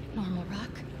normal rock.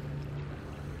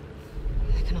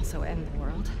 That can also end the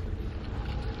world.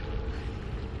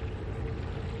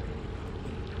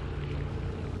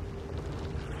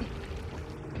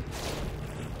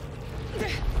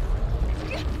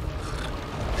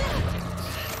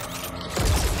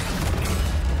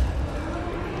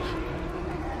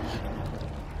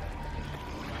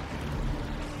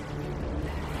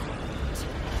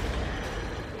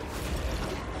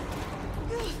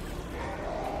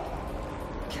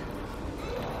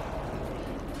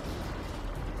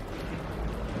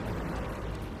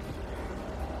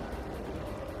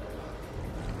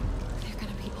 They're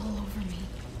gonna be all over me.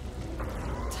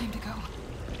 Time to go.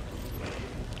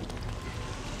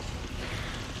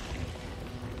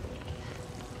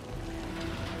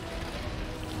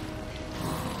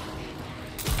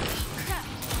 Crap.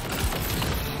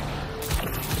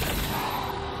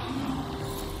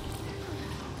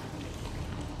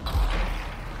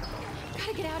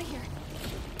 Gotta get out of here.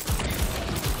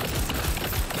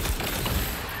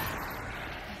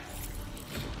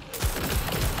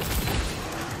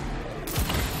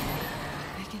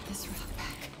 I get this rock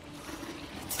back.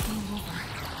 It's game over.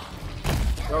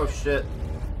 Oh shit.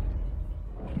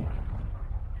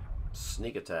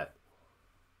 Sneak attack.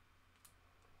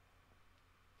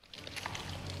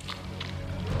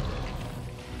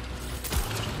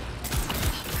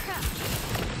 Crap.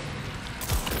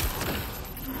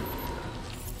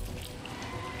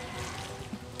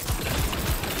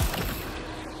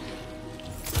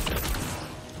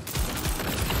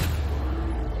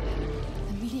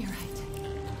 The meteorite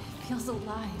feels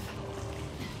alive.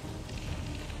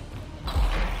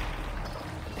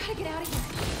 Gotta get out of here.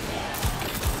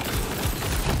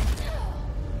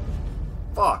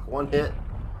 Fuck, one hit.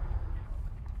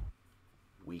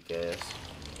 Weak ass.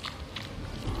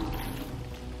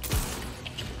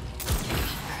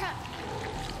 Crap.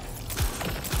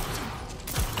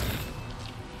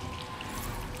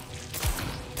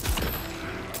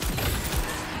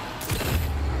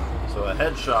 So a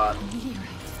headshot The meteorite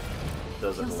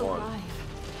does it feels in one. alive.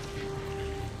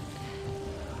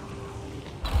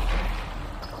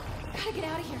 Gotta get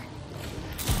out of here.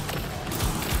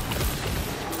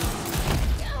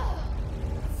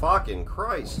 Fucking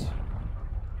Christ.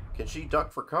 Can she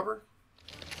duck for cover?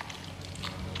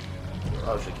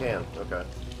 Oh, she can. Okay.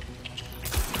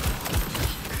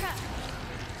 Crap.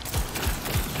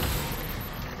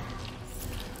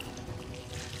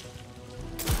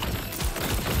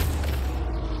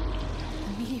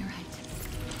 The meteorite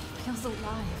feels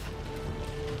alive.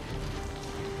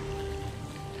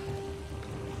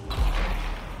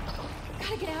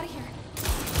 Gotta get out of here.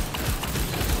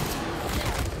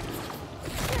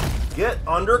 Get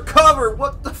under cover!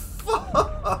 What the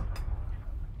fuck?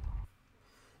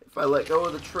 If I let go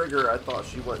of the trigger, I thought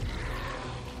she went...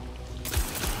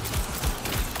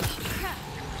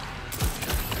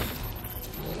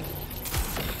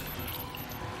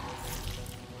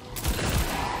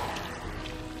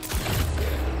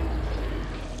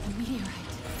 The meteorite.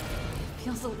 It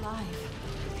feels alive.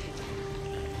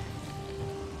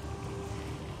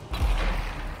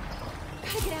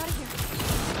 Gotta get out of here.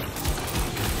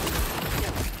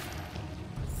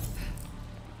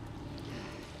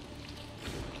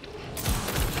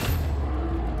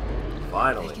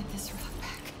 Finally. Gotta get this rock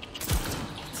back.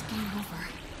 It's game over.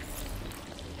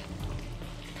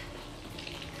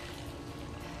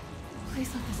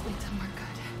 Please let this lead somewhere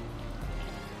good.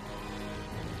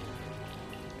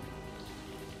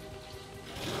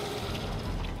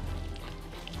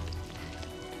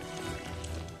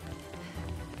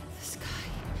 The sky.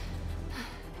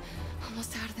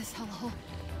 Almost out of this hellhole.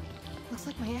 Looks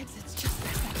like my exit's just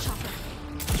past that chopper.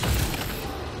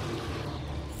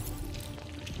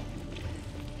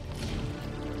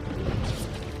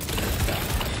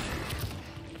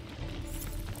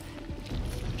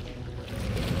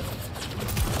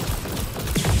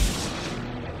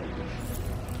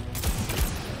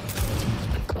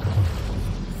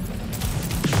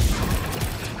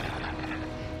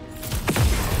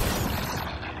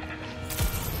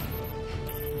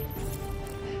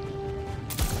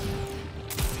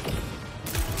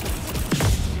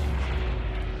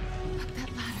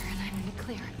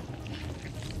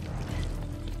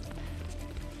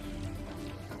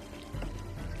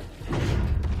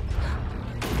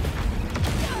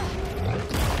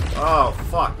 Oh,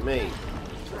 fuck me.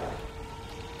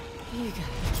 You got it.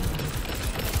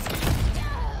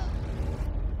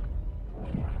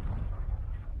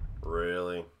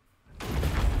 Really?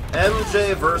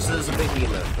 MJ versus a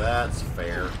behemoth. That's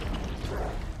fair.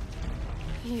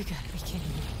 You gotta be kidding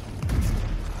me.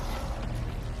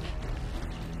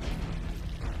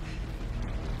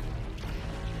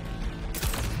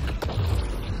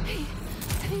 Hey,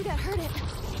 I think that hurt it.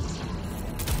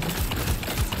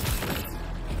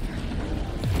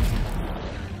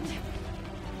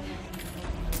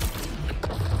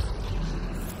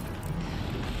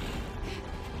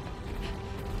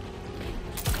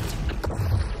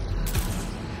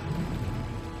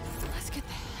 Let's get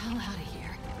the hell out of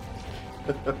here.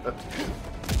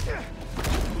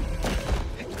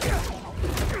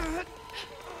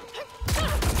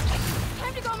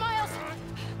 Time to go, Miles!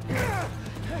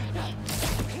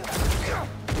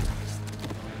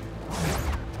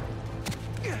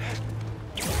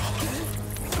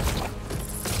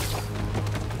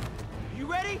 You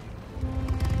ready?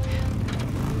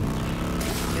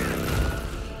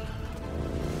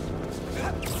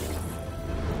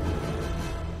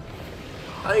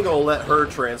 I ain't gonna let her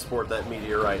transport that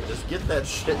meteorite. Just get that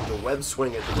shit and web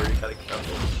swing it to where you gotta go.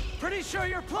 Pretty sure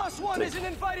your +1 Take isn't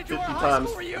invited to our 50 high times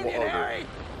school reunion, longer. Harry!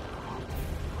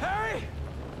 Harry!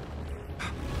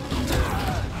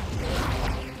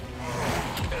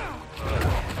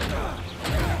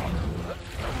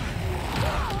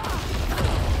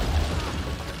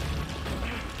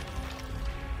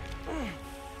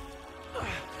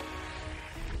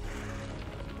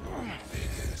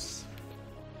 This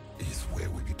is where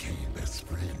we became best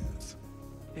friends.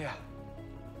 Yeah,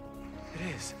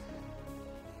 it is.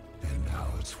 And now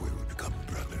it's where we become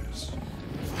brothers.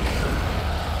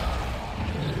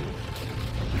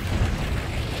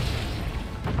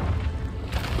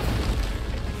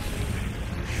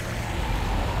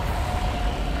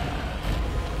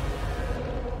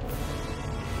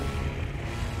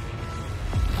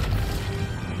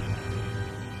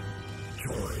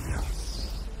 Join us.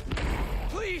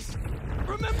 Please,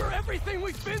 remember everything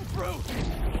we've been through!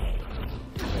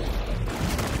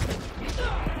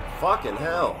 Fucking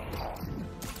hell.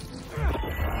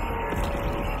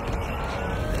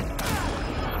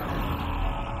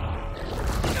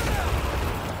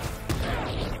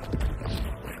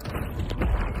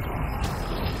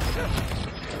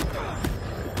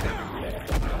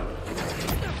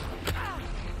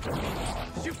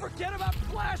 Did you forget about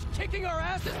Flash kicking our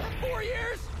asses for 4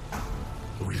 years?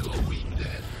 We'll win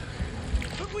that.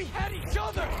 But we had each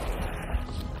other!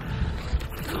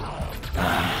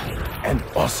 An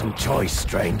awesome choice,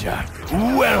 stranger.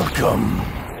 Welcome!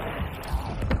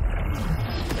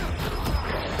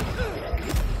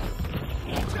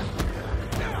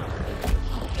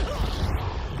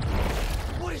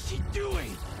 What is he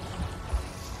doing?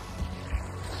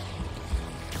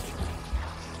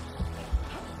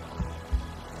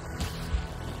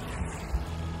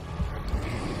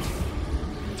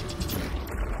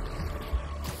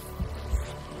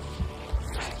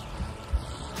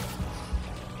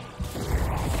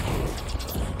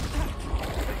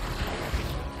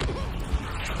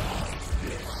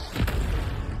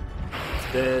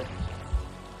 Dead.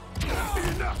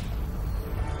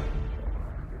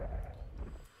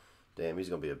 Damn, he's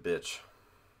gonna be a bitch.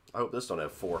 I hope this don't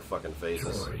have 4 fucking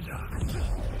phases.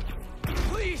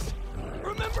 Please,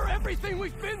 remember everything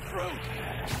we've been through!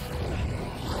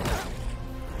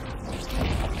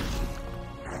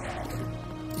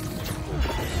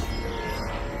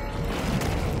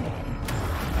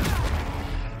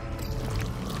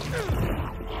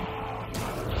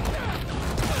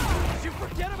 Did you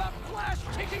forget about Flash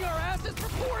kicking our asses for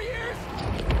 4 years?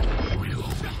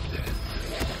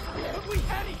 But we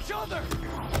had each other!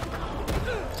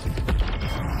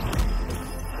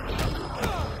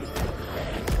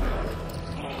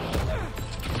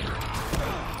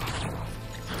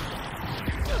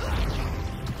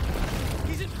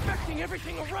 He's infecting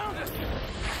everything around us!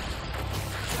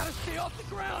 Gotta stay off the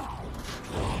ground!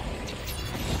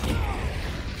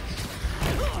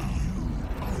 You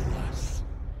owe us,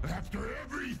 after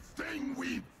everything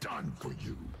we've done for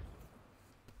you.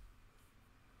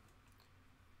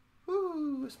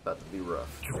 Woo, it's about to be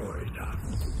rough. Join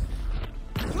us.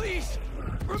 Please,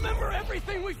 remember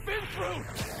everything we've been through!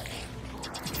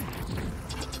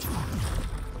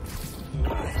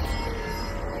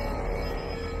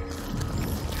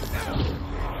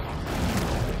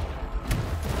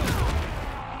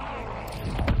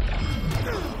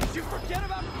 Did you forget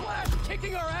about Flash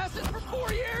kicking our asses for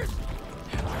 4 years?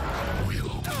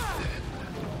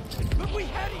 But we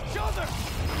had each other!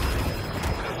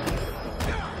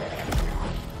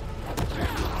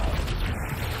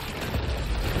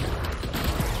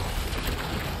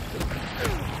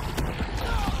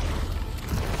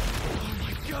 Oh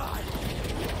my God!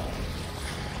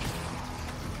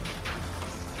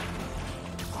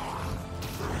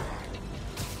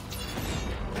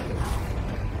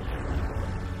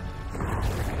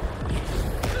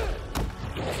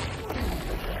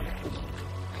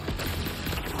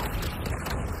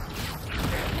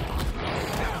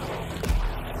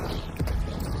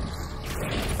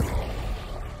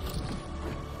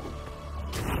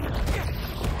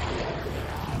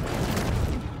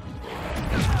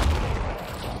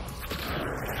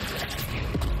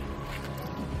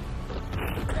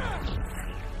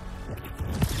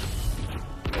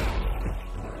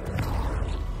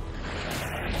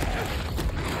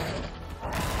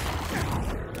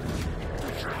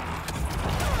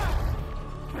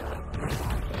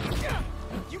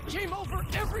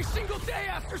 Every single day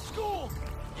after school!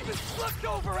 Even slept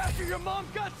over after your mom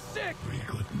got sick! We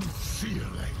couldn't see her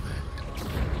like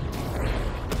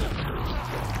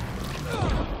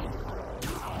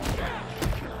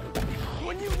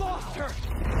When you lost her,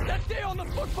 that day on the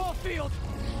football field,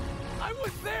 I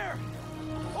was there!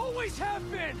 Always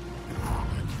have been!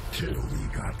 Until we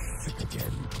got sick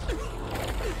again. You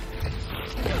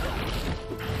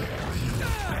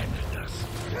abandoned us.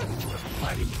 We were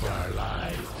fighting for our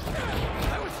lives.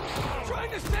 I was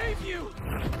trying to save you!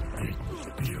 It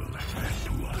didn't feel like that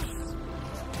to us.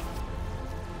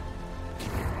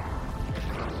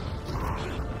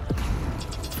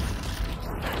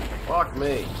 Fuck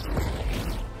me.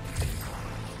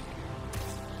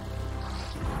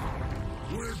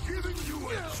 We're giving you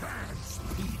a chance,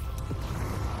 Pete.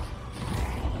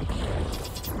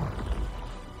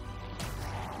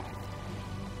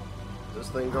 Does this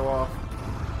thing go off?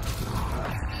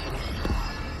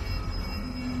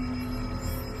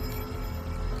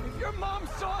 If your mom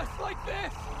saw us like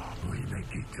this! We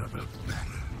make each other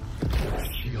better.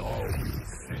 She always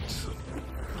said so.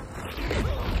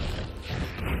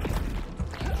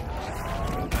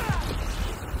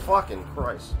 Fucking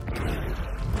Christ.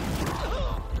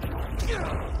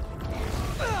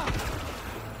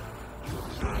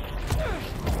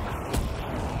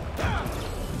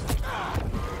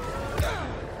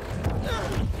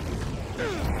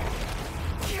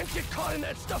 Can't get caught in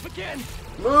that stuff again!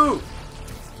 Move!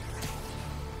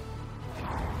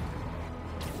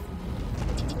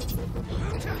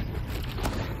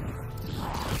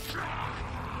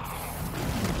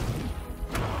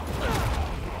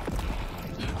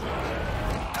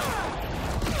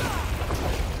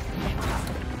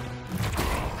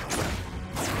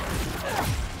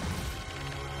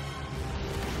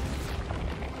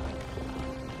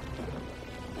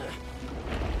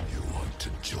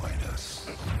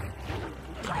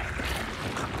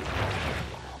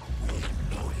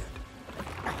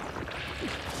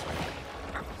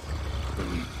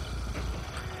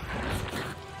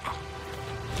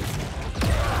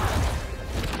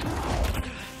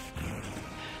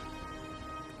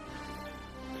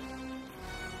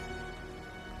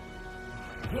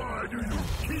 Why do you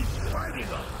keep fighting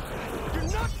us?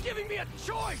 You're not giving me a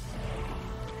choice!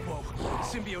 Whoa,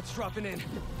 symbiote's dropping in.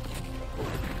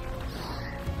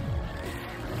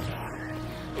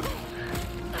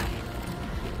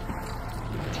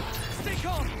 Stay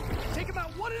calm. Take him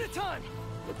out one at a time.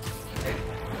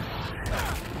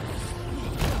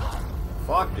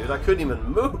 Fuck, dude, I couldn't even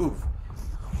move.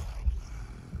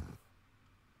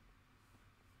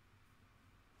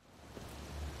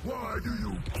 Why do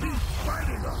you keep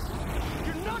fighting us?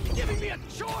 You're not giving me a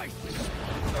choice!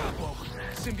 Whoa,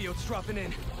 symbiote's dropping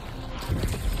in.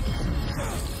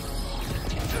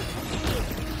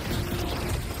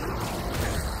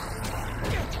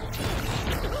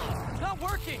 Not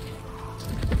working!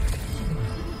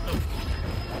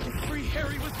 Free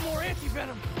Harry with more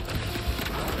anti-venom!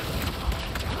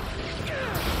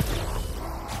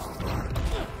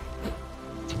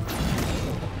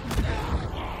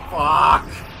 Fuck!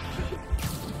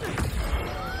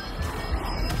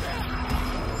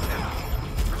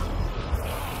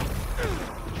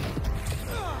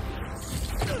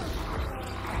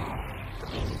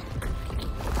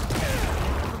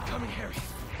 I'm coming, Harry.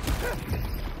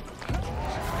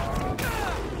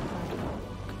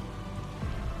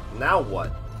 Now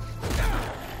what?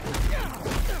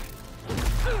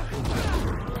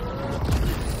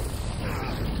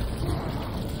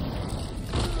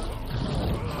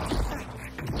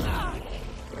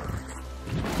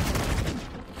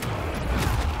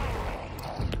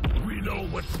 We know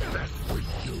what's best for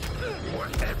you, for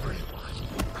everyone.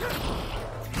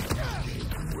 We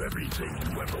gave you everything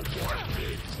you ever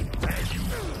wanted, and you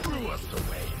threw us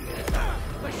away.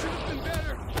 I should have been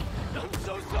better. I'm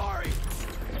so sorry.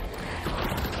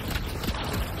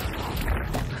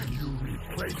 And you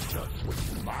replaced us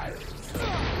with Miles.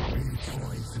 We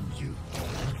poisoned you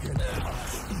against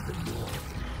us even more.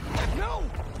 No!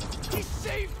 He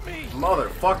saved me!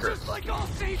 Motherfucker. Just like I'll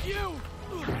save you!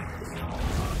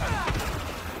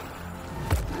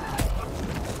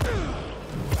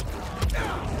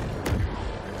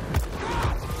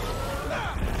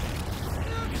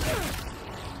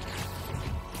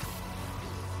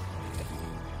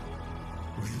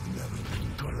 We've never been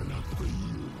good enough for you.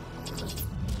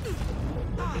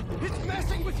 It's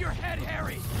messing with your head,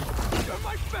 Harry! You're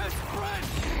my best friend!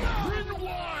 Then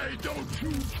why don't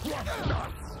you trust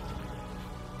us?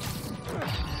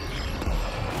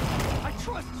 I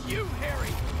trust you,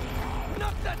 Harry!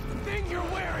 Not that thing you're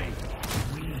wearing!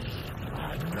 We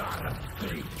are not a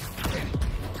thing.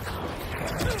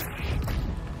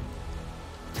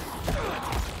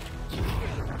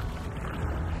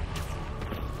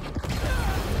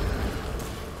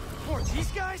 For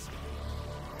these guys?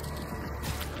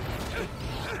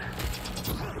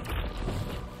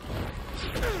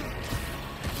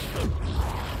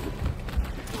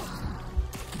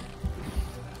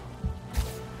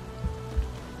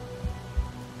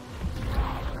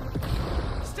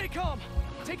 Stay calm.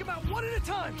 Take them out one at a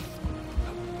time.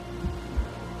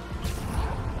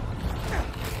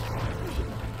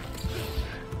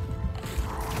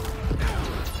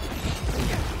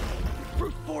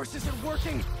 Brute force isn't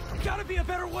working. Gotta be a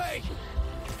better way.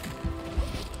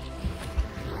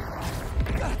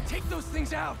 Take those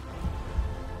things out.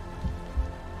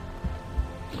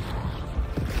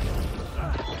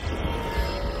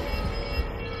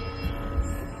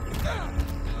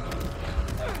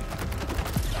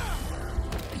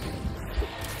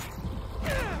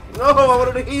 No, I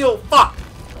wanted to heal. Fuck.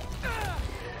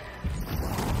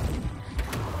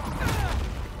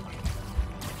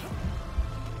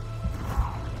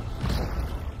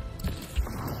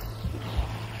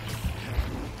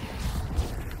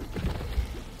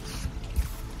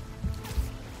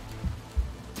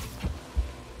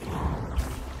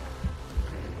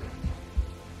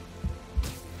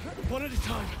 One at a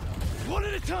time. One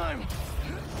at a time.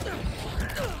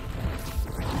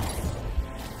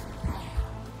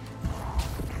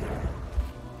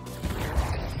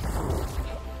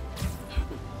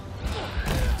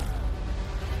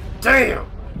 Damn!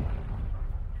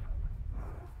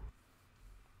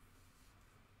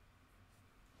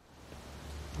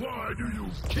 Why do you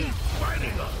keep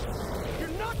fighting us? You're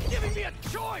not giving me a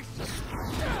choice!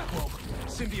 Whoa,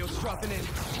 symbiote's dropping in.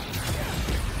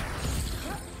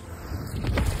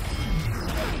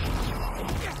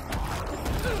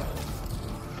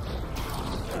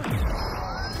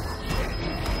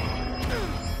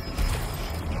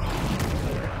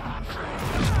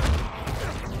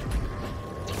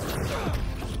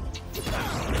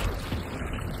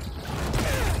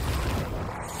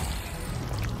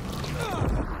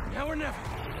 Now or never.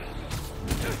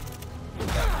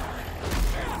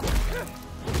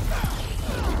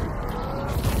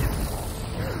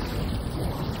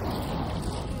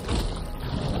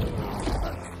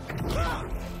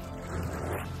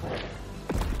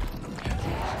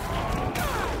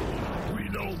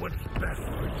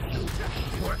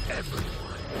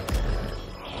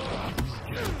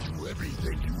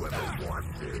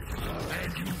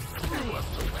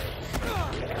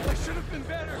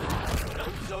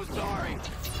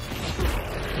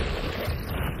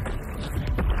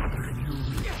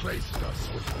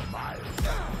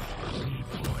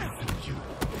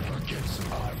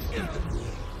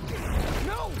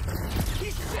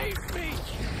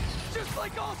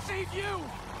 like I'll save you!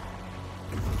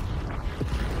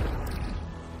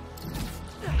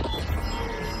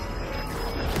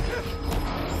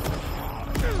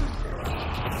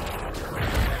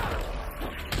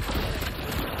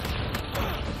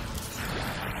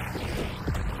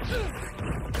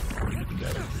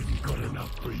 Good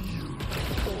enough for you,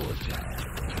 or Dad.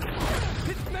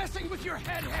 It's messing with your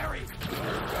head, Harry!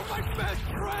 You're my best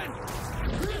friend!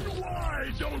 Then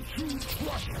why don't you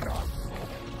trust us?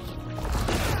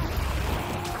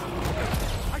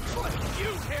 I trust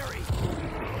you, Harry!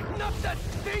 Not that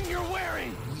thing you're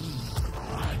wearing!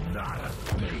 I'm not a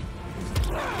thing.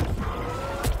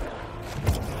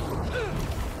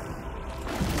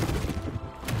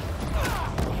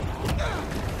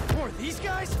 More of these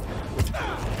guys? It's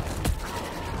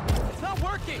not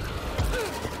working!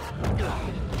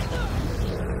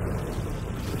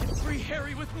 Free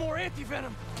Harry with more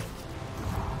anti-venom!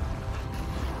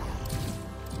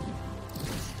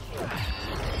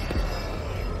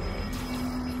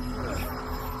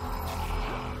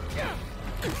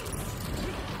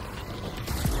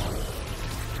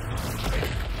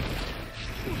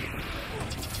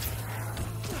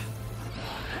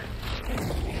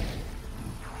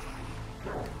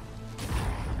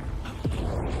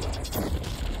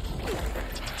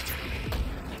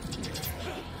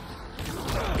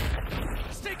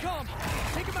 Stay calm!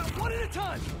 Take him out one at a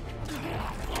time!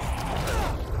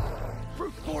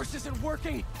 Brute force isn't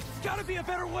working! There's gotta be a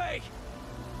better way!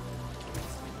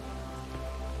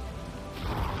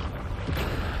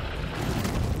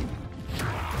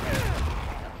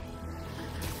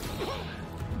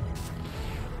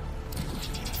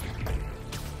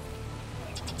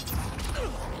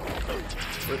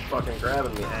 Quit fucking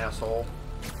grabbing me, asshole.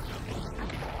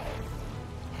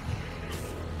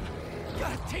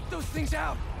 Gotta take those things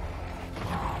out!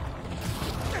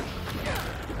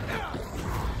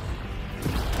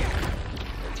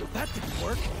 That didn't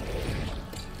work.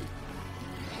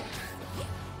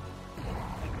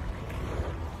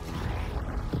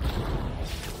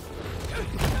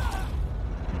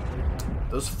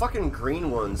 Those fucking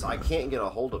green ones, I can't get a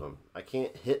hold of them. I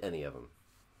can't hit any of them.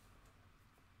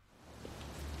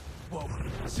 Whoa,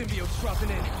 symbiote's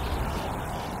dropping in.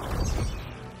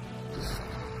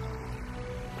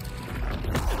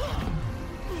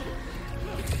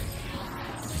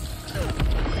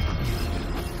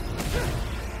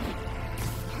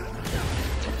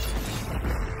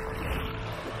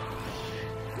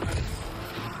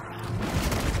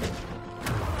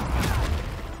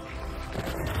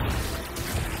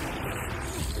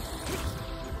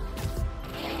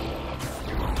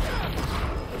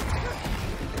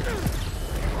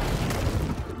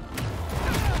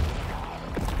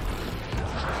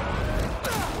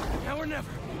 Now or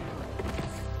never.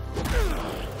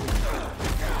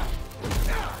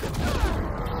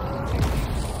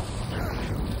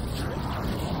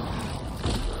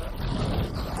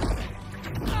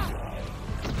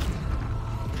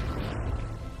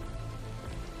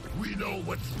 We know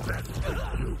what's best for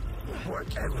you, for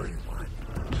everyone.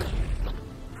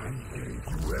 I gave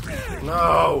you everything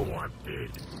No. you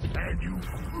wanted, and you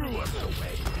threw us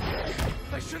away.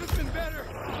 I should have been better.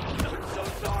 I'm so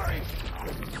sorry.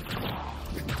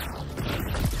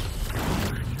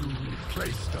 You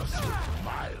replaced us with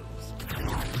Miles.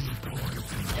 You pointed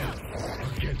you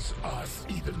against us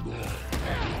even more.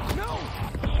 No!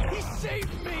 He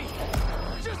saved me!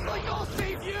 Just like I'll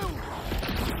save you!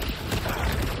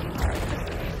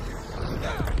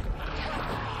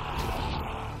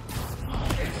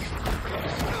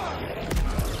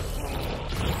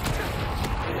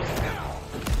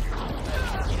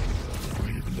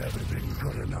 We've never been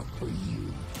good enough for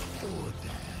you, or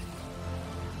Dad.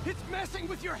 It's messing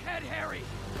with your head, Harry!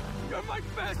 You're my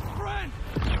best friend!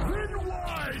 Then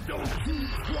why don't you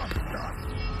trust us?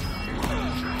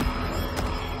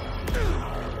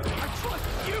 I trust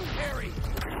you, Harry!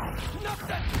 Not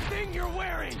that thing you're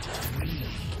wearing!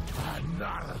 I'm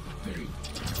not a thing.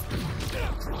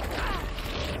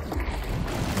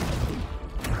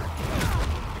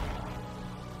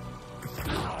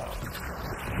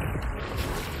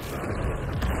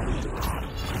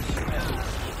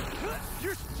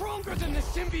 You're stronger than the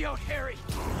symbiote, Harry!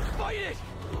 Fight it!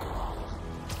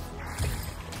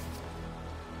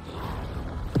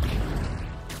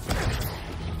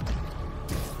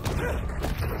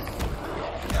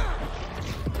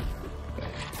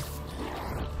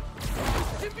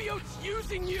 The symbiote's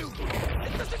using you!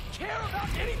 It doesn't care about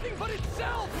anything but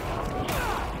itself!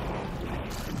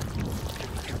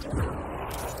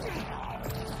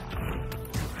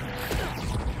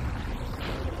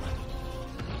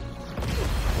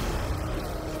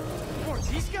 More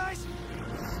of these guys?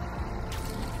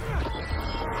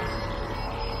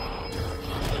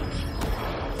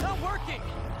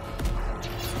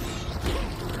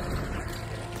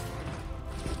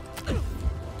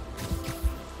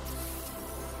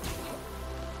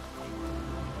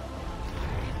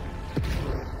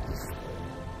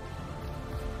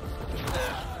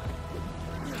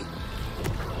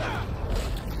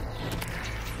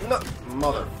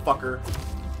 Motherfucker.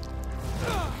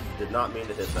 Did not mean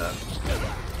to hit that.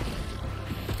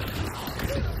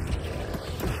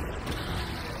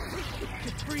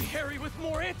 Get free Harry with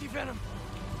more anti-venom.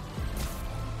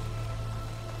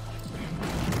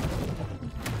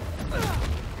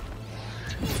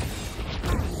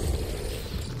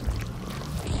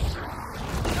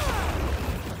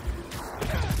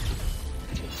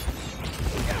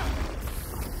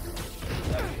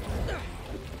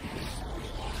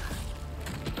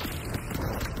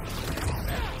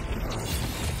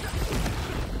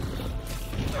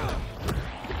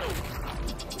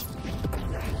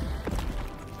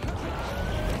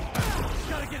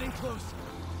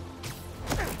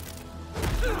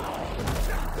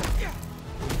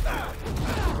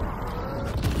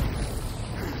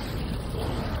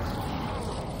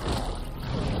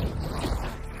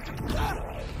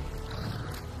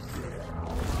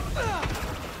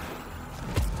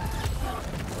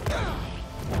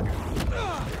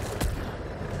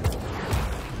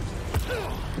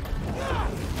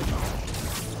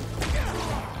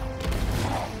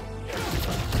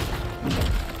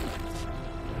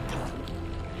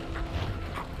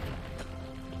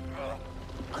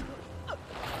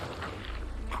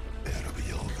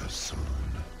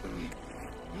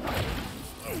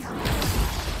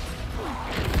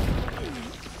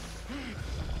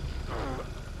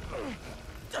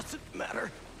 Doesn't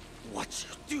matter what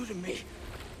you do to me.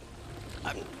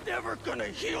 I'm never gonna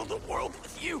heal the world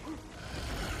with you.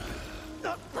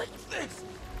 Not like this.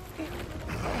 The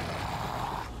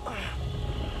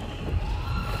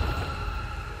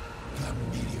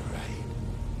meteorite.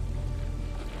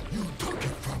 You took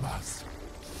it from us.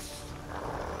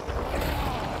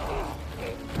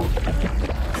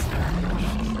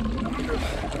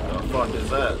 The fuck is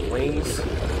that? Wings?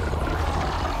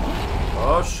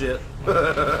 Oh shit.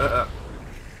 I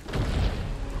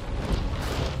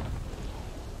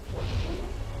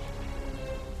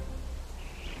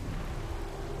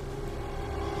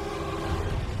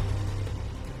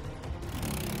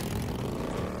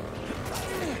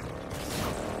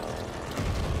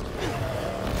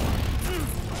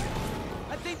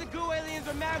think the goo aliens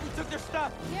are mad we took their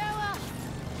stuff. Yeah, well,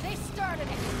 they started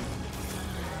it.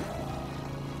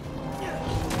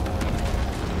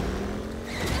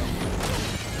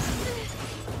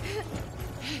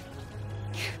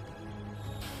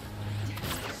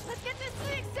 Let's get this to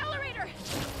the accelerator!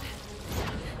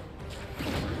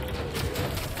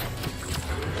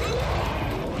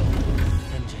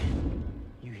 MJ,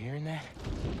 you hearing that?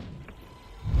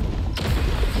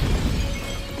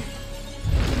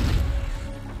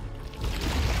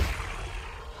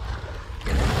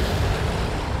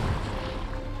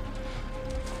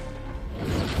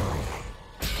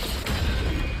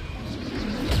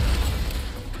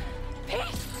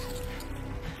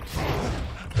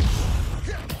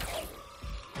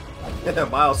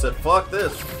 Miles said, fuck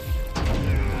this.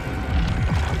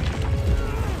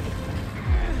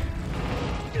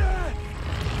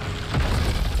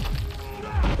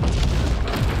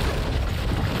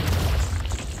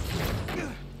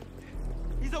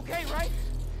 He's okay, right?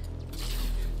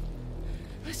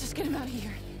 Let's just get him out of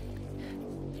here.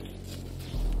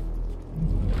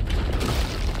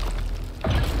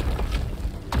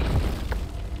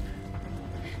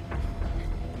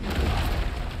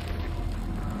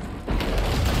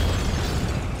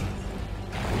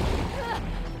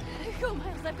 Go,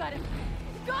 Miles, I've got him.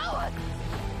 Go!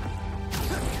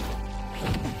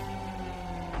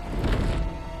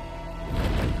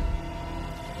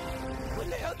 When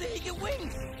the hell did he get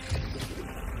wings?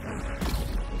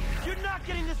 You're not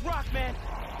getting this rock, man.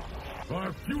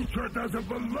 Our future doesn't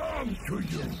belong to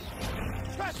you.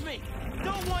 Trust me,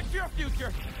 don't want your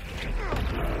future.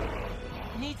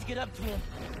 Need to get up to him.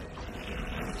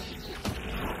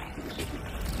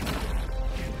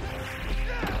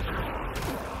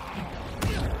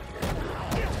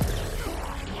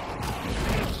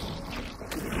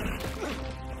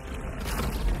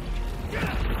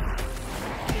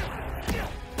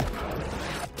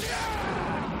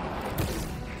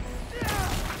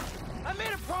 I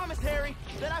made a promise, Harry,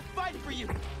 that I'd fight for you.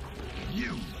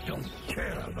 You don't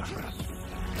care about us.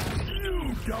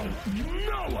 You don't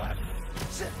know us.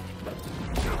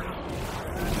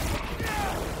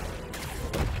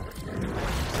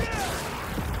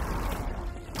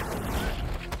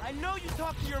 I know you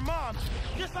talked to your mom,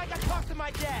 just like I talked to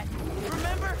my dad.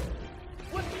 Remember?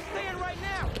 What's she saying right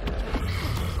now?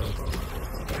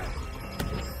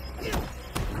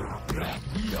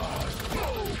 We are so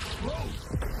close.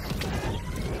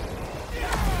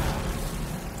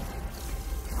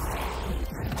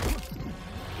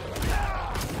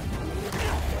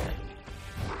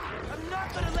 I'm not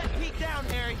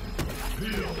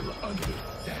He'll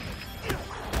understand.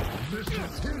 This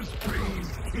is his dream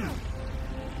too.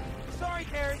 Sorry,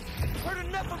 Harry. Heard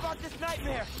enough about this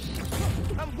nightmare.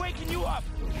 I'm waking you up.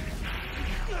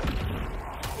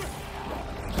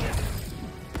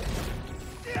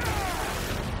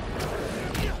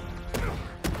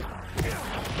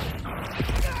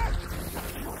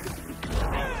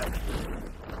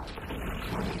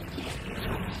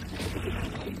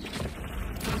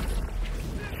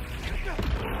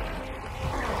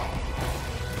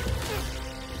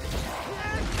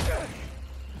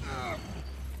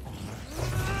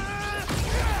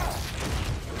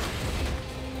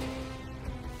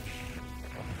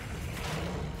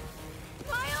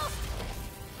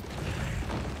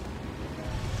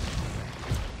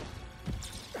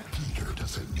 Peter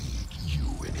doesn't need you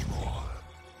anymore.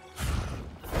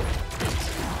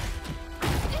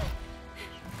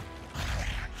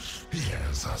 He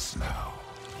has us now.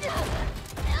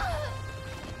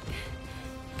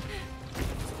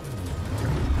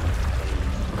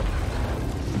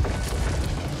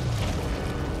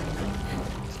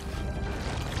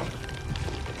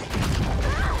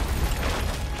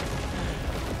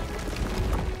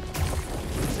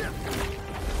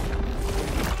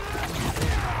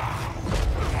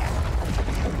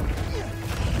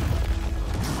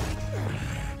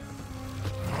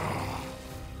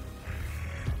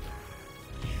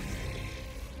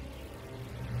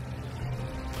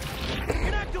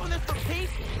 You're not doing this for peace.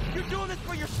 You're doing this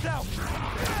for yourself.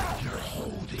 You're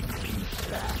holding peace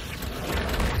back.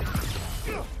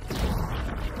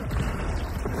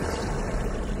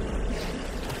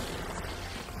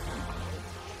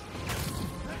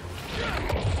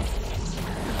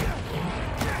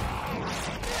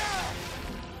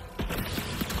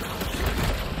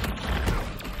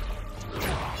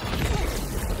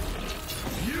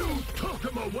 You took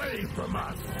him away from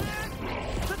us.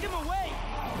 Took him away.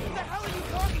 What the hell are you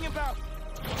talking about?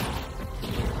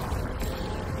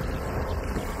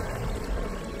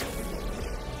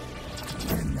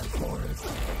 In the forest,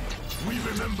 we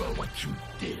remember what you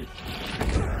did.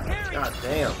 Harry! God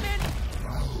damn.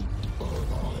 Out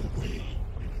of our way.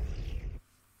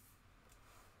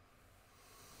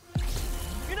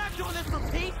 You're not doing this for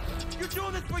peace. You're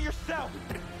doing this for yourself.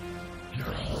 You're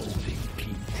holding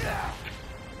peace.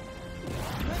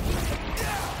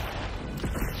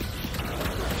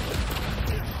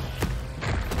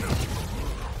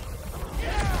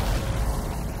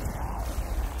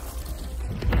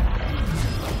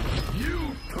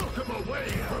 You took him away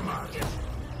from us.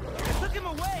 Took him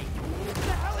away. What the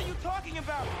hell are you talking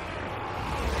about?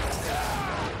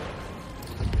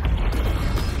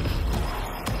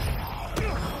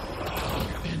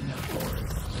 In the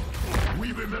forest,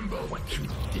 we remember what you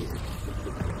did.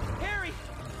 Harry!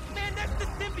 Man, that's the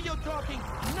symbiote talking,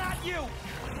 not you!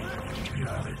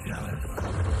 You're jealous.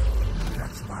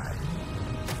 That's why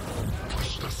you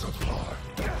pushed us apart.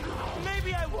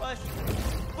 Maybe I was,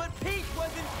 but Pete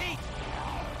wasn't Pete!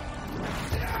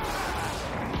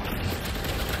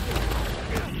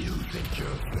 You think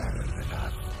you're better than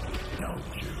us,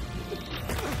 don't you?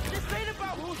 This ain't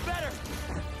about who's better!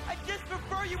 I just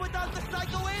prefer you without the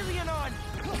psycho alien on!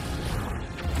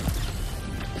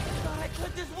 Thought I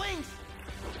clipped his wings!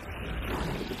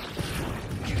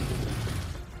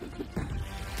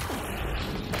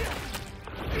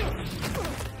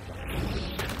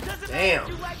 Doesn't matter if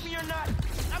you like me or not,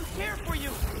 I'm here for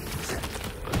you!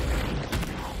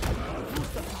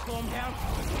 Calm down.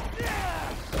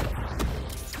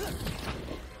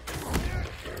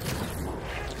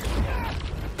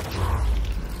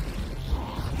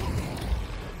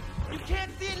 You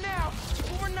can't see it now,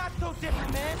 but we're not so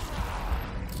different, man.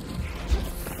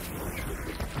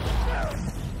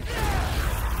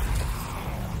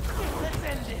 Let's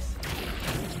end this.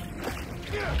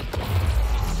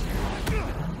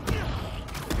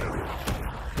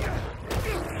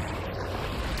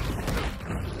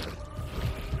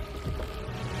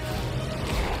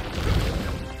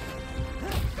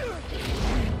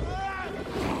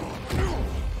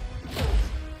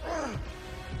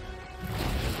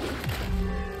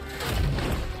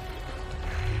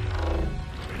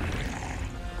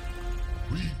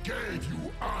 We gave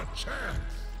you our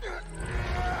chance.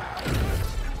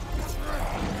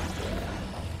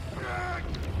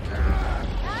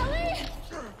 Allie?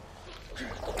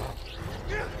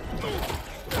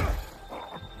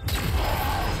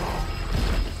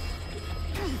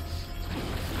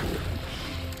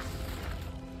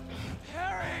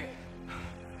 Harry!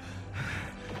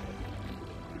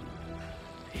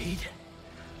 Pete?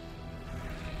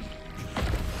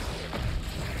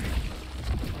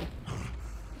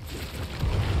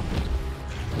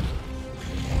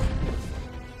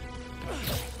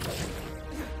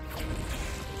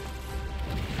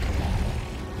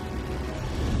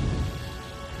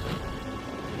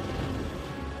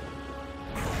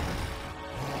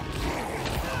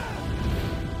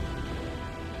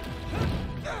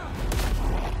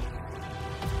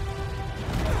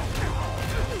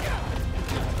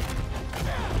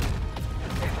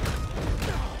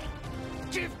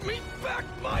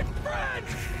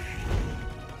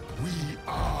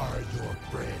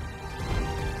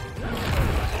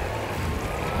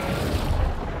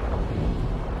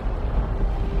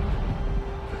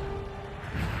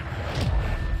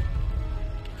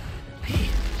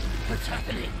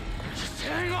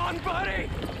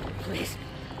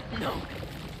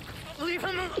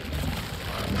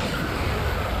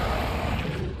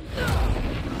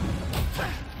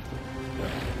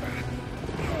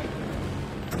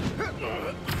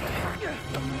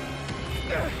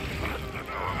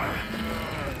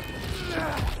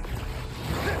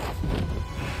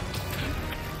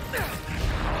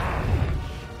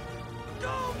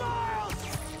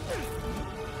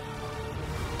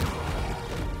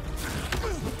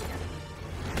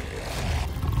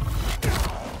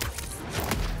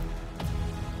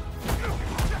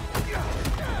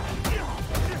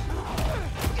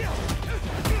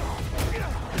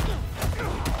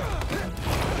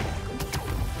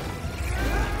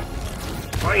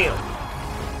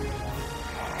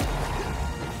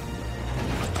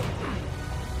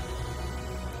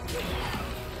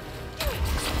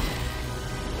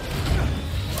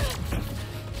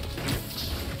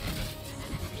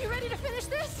 You ready to finish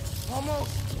this?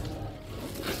 Almost.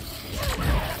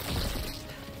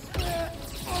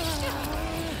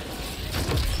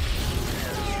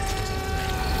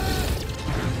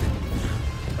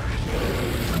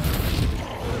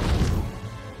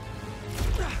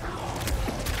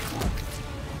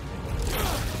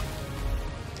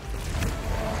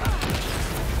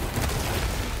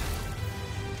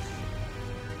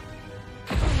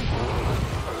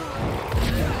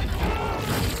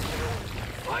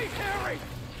 Fight, Harry!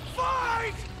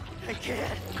 Fight! I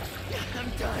can't. I'm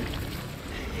done.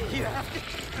 You have to...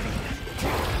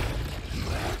 You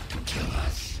have to kill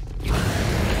us.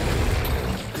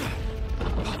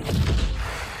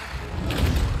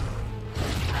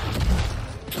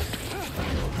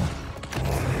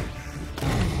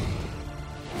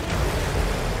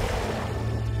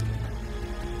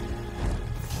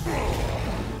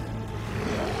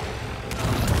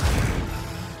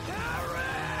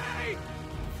 Harry!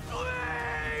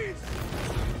 Please!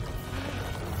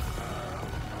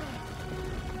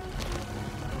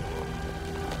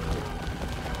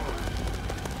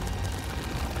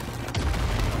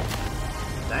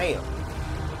 Damn.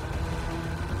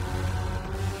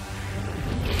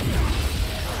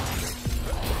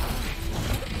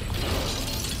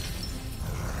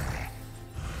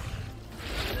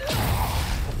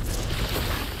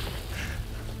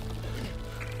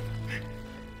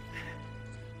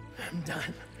 I'm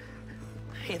done.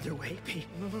 Either way, Pete.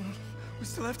 No. We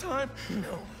still have time?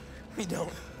 No, we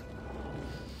don't.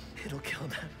 It'll kill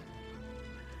them.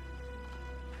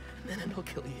 And then it'll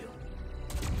kill you.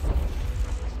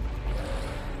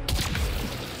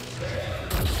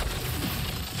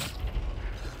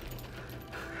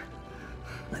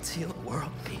 Let's heal the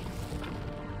world, Pete.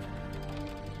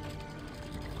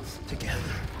 Together.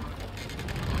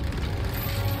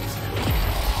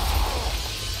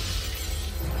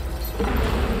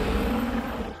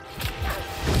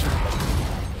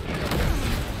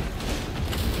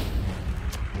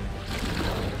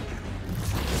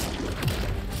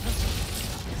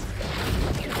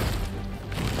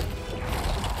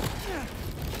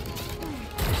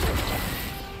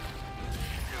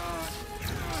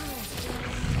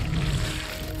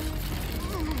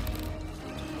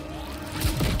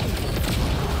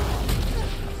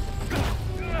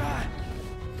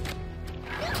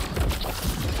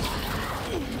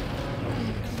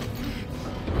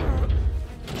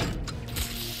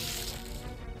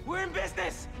 We're in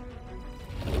business!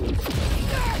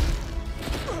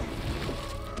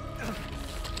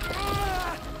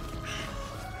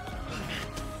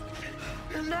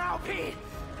 Now, Pete!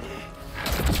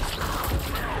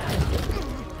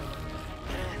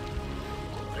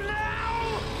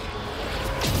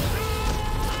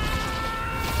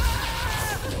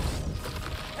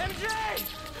 MJ!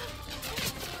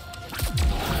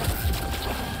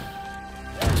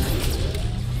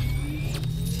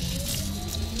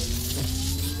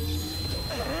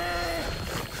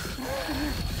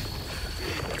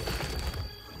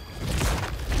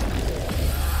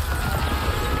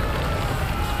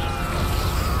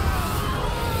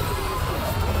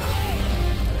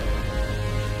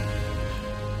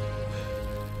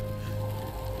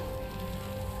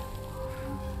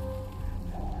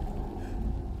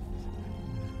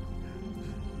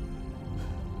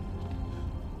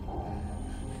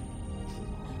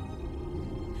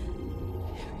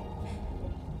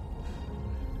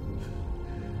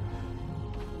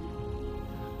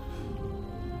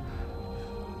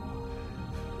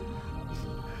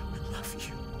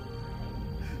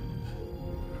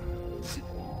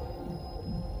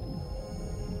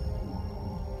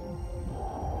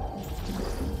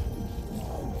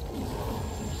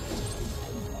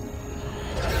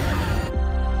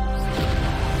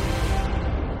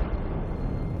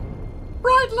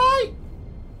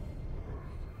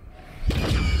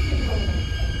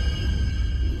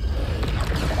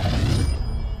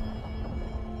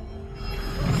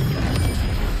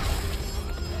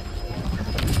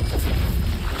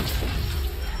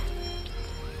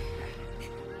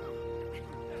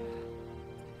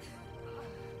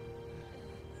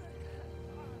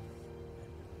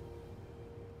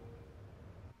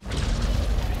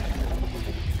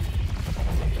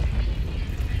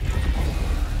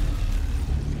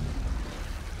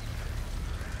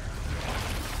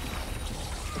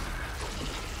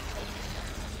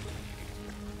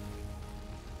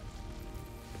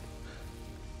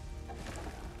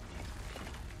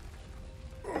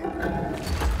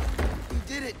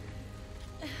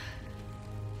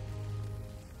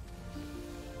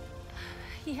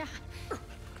 Yeah.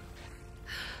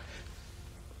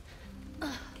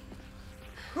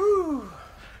 Whew.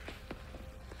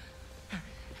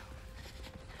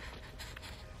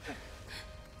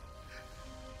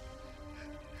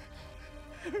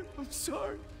 I'm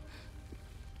sorry.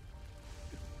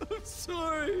 I'm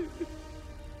sorry.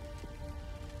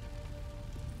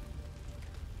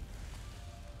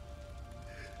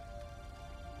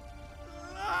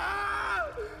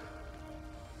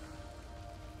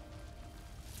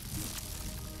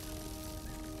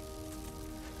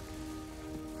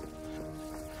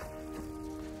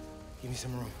 Give me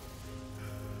some room.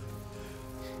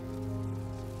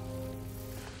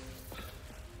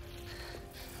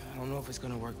 I don't know if it's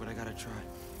gonna work, but I gotta try.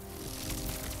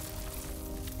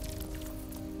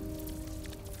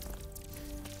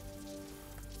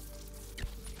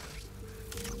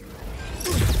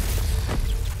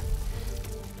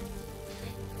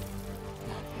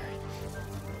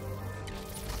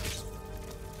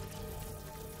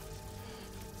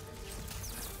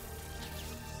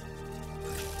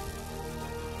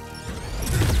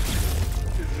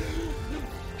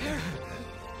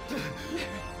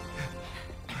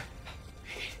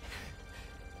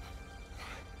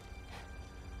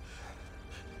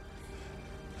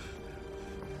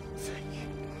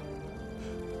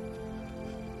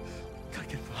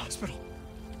 Hospital.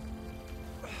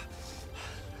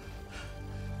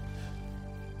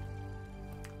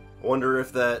 Wonder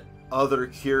if that other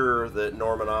cure that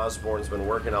Norman Osborn's been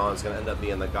working on is going to end up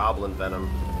being the goblin venom.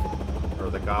 Or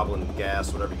the goblin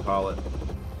gas, whatever you call it.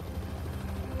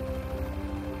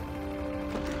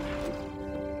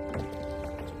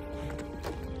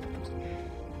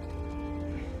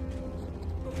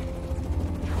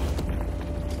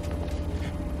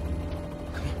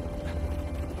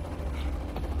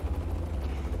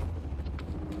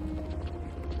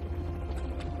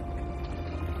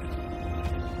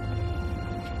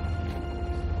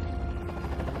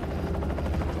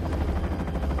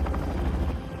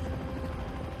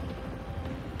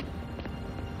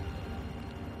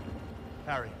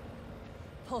 Harry.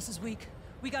 Pulse is weak.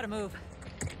 We gotta move.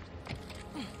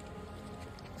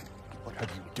 What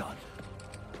have you done?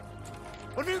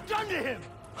 What have you done to him?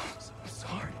 I'm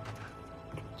sorry.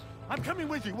 I'm coming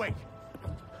with you. Wait.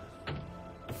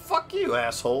 Fuck you,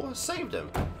 asshole. I saved him.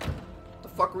 What the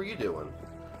fuck were you doing?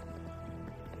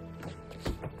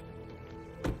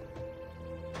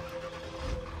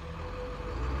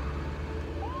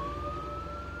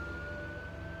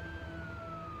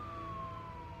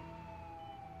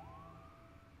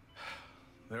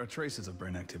 There are traces of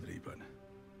brain activity, but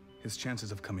his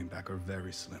chances of coming back are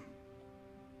very slim.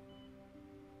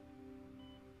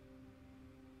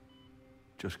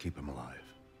 Just keep him alive.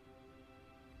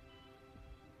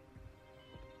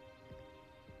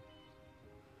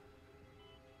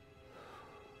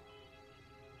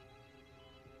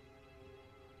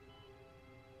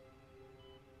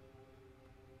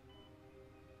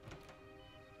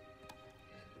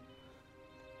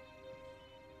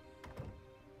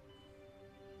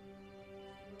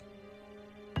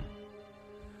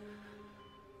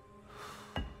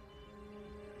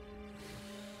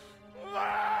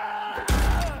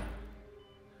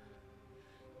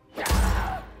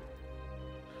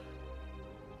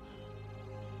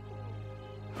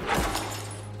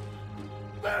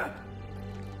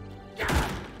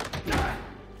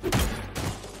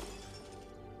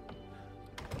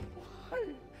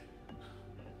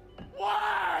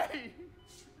 Why?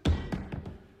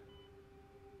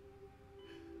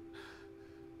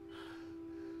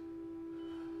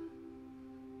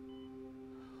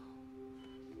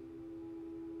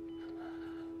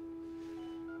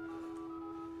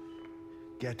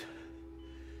 Get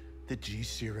the G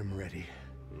serum ready.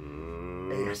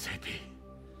 ASAP.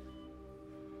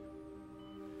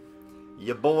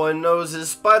 Your boy knows his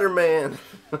Spider-Man.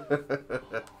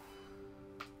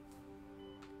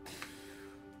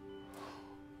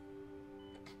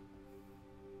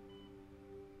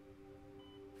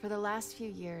 For the last few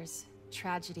years,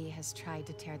 tragedy has tried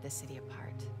to tear the city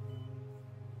apart.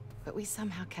 But we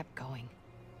somehow kept going.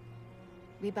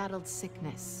 We battled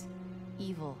sickness,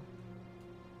 evil,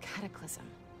 cataclysm.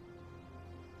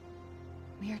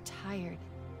 We are tired,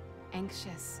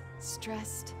 anxious,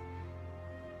 stressed,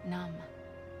 numb.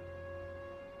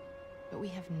 But we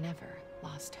have never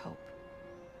lost hope.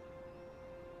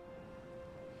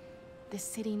 The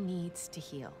city needs to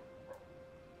heal.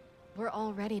 We're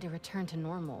all ready to return to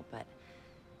normal, but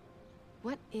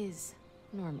what is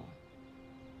normal?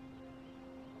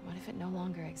 What if it no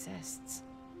longer exists?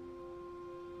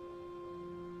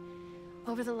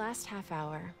 Over the last half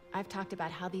hour, I've talked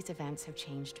about how these events have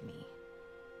changed me.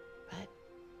 But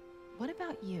what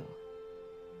about you?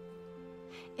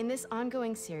 In this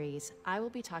ongoing series, I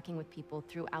will be talking with people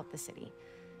throughout the city,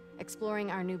 exploring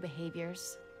our new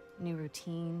behaviors, new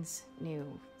routines, new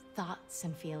thoughts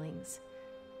and feelings.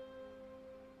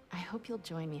 I hope you'll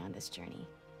join me on this journey.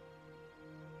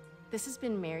 This has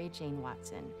been Mary Jane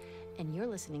Watson, and you're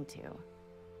listening to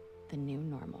The New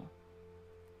Normal.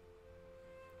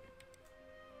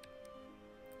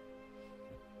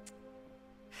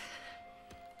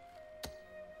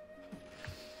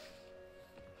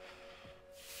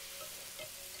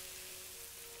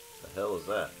 The hell is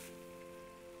that?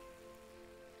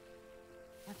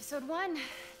 Episode 1,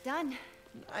 done.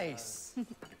 Nice.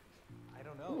 I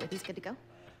don't know. Ooh, are these good to go?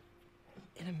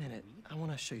 In a minute, I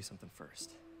want to show you something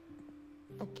first.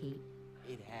 Okay.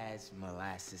 It has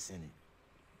molasses in it.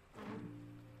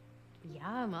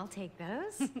 Yum, I'll take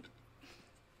those.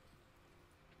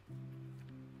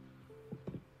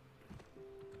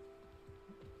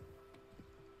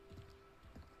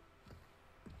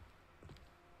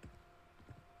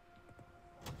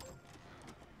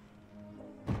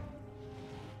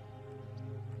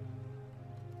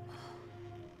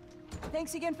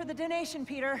 Thanks again for the donation,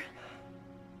 Peter.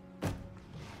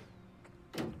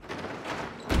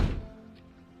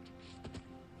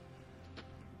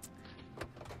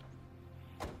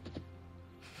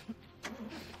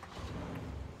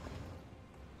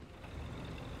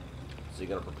 Is he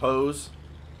gonna propose?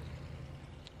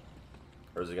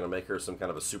 Or is he gonna make her some kind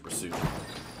of a super suit?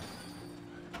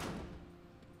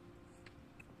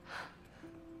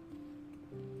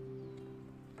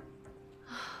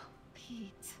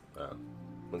 Pete. Oh,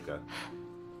 okay.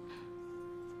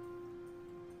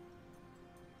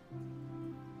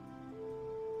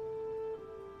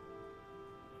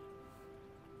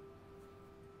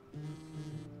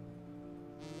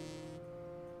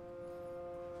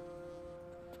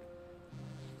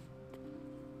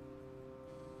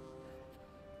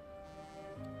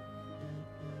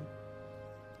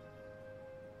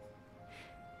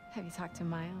 Have you talked to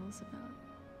Miles about...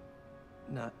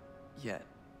 Not yet.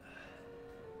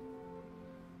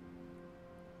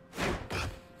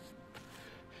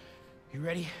 You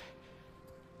ready?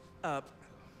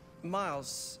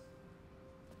 Miles.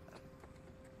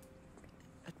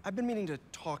 I've been meaning to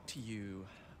talk to you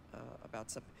about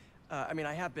something. I mean,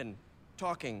 I have been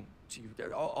talking to you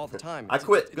all the time. I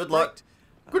quit. Good luck.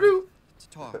 To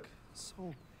talk.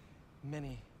 So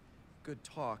many good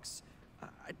talks.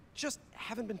 I just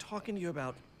haven't been talking to you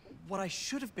about what I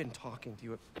should have been talking to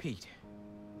you about. Pete.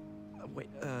 Wait,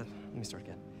 let me start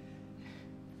again.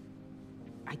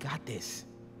 I got this.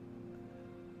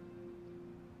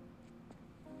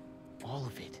 All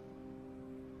of it.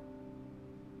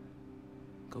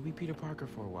 Go be Peter Parker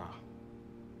for a while.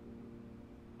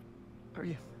 Are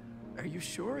you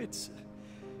sure? It's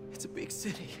a big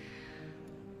city.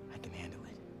 I can handle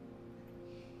it.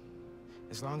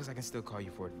 As long as I can still call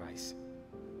you for advice.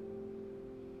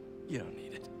 You don't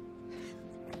need it.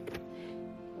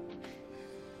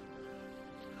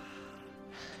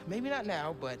 Maybe not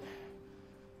now, but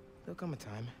there'll come a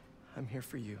time. I'm here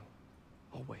for you.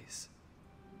 Always.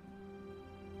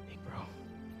 Big bro.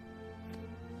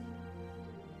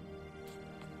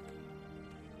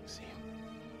 See you.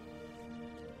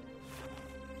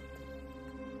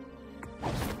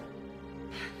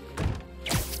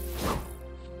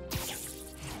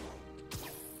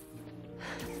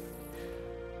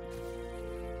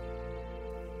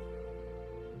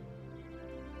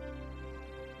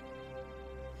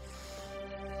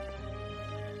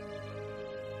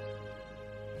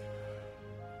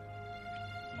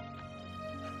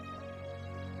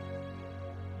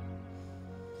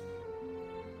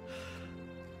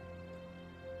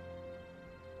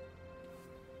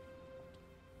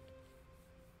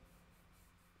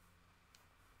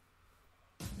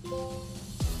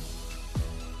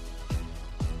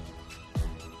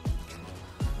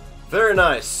 Very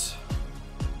nice.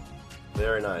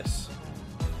 Very nice.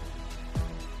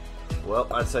 Well,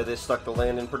 I'd say they stuck the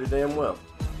landing pretty damn well.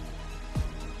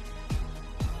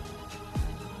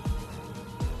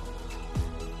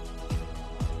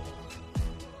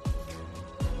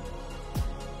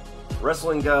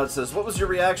 Wrestling God says, what was your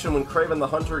reaction when Kraven the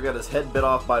Hunter got his head bit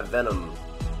off by Venom?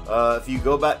 If you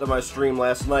go back to my stream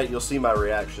last night, you'll see my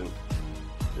reaction.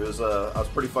 It was, I was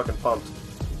pretty fucking pumped.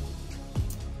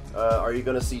 Are you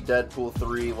going to see Deadpool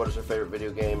 3? What is your favorite video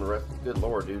game? Good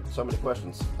lord, dude. So many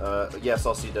questions. Yes,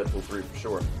 I'll see Deadpool 3 for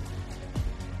sure.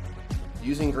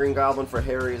 Using Green Goblin for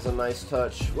Harry is a nice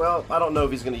touch. Well, I don't know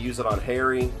if he's going to use it on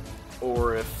Harry,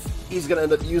 or if he's going to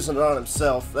end up using it on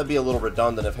himself. That'd be a little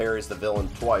redundant if Harry's the villain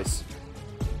twice.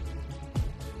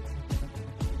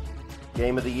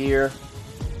 Game of the year.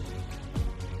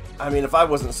 I mean, if I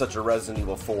wasn't such a Resident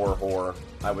Evil 4 whore,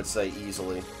 I would say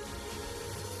easily.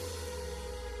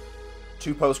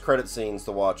 2 post-credit scenes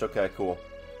to watch. Okay, cool.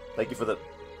 Thank you for the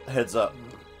heads up.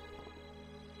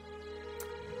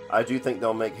 I do think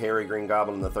they'll make Harry Green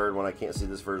Goblin in the 3rd one. I can't see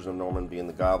this version of Norman being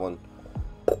the Goblin.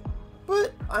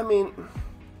 But, I mean,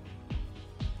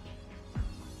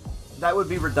 that would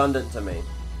be redundant to me.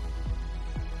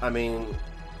 I mean,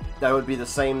 that would be the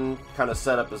same kind of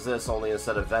setup as this, only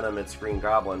instead of Venom, it's Green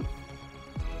Goblin.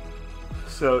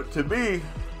 So, to me,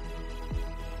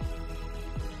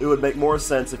 it would make more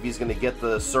sense if he's going to get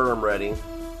the serum ready,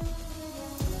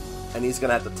 and he's going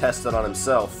to have to test it on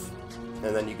himself,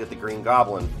 and then you get the Green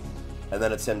Goblin, and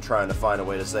then it's him trying to find a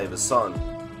way to save his son.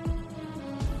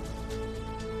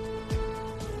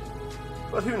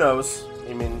 But who knows?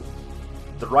 I mean,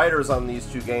 the writers on these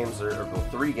 2 games, or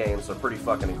 3 games, are pretty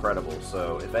fucking incredible.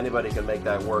 So if anybody can make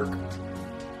that work,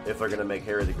 if they're gonna make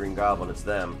Harry the Green Goblin, it's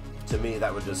them. To me,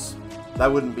 that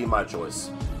wouldn't be my choice.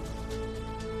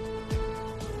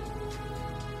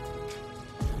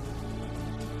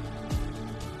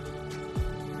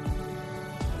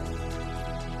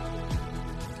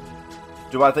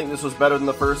 Do I think this was better than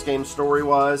the first game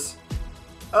story-wise?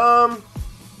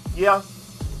 Yeah.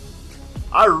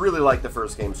 I really like the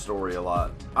first game story a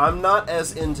lot. I'm not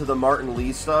as into the Martin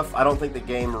Lee stuff. I don't think the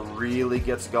game really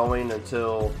gets going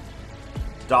until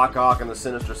Doc Ock and the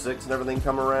Sinister Six and everything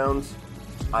come around.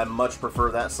 I much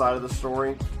prefer that side of the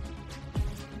story.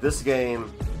 This game,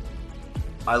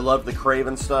 I love the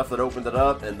Kraven stuff that opened it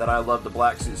up, and then I love the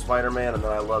Black Suit Spider-Man, and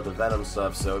then I love the Venom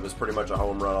stuff, so it was pretty much a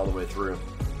home run all the way through.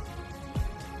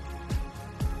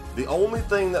 The only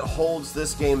thing that holds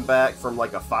this game back from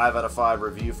like a 5 out of 5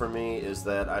 review for me is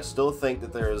that I still think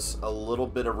that there's a little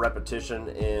bit of repetition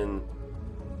in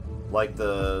like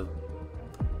the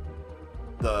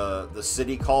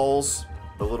city calls,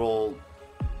 the little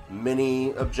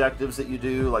mini objectives that you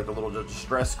do, like the little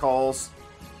distress calls.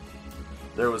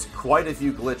 There was quite a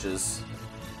few glitches,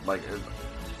 like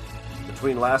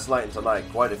between last night and tonight,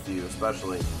 quite a few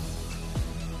especially.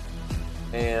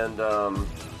 And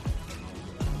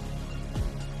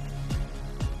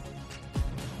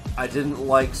I didn't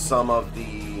like some of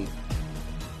the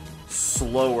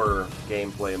slower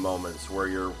gameplay moments where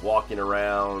you're walking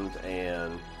around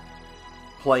and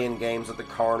playing games at the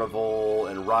carnival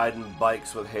and riding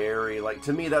bikes with Harry. Like,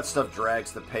 to me, that stuff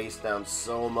drags the pace down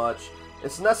so much.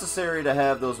 It's necessary to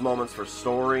have those moments for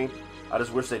story. I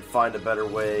just wish they'd find a better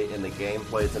way in the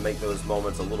gameplay to make those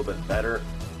moments a little bit better.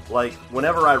 Like,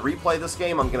 whenever I replay this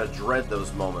game, I'm gonna dread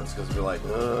those moments because I'll be like,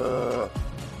 ugh.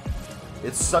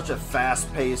 It's such a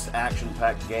fast-paced,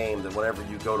 action-packed game that whenever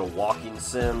you go to walking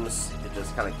sims, it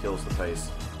just kind of kills the pace.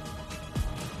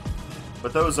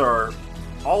 But those are,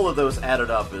 all of those added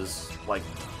up is like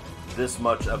this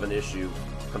much of an issue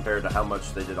compared to how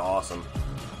much they did awesome.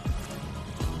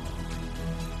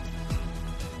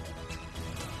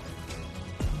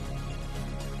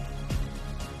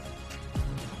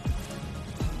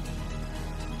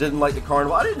 Didn't like the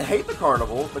carnival. I didn't hate the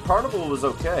carnival. The carnival was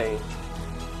okay.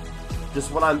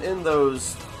 Just when I'm in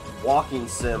those walking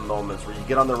sim moments where you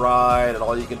get on the ride and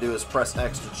all you can do is press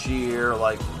X to cheer,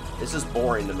 like, it's just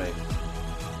boring to me.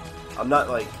 I'm not,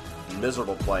 like,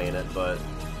 miserable playing it, but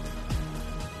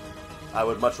I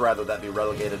would much rather that be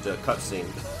relegated to a cutscene.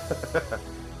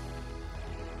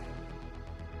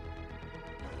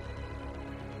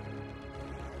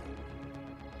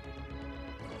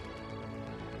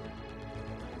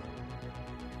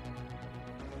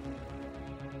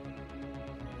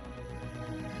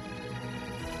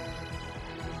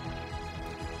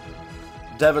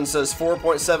 Devin says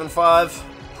 4.75.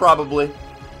 Probably.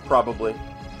 Probably.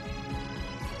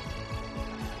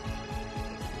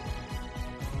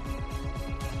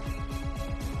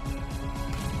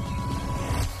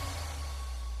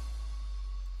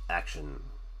 Action.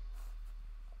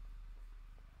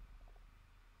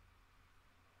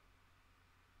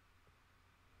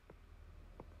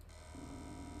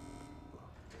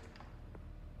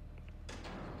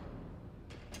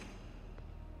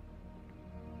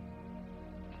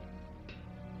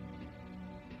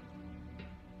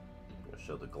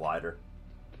 Show the glider.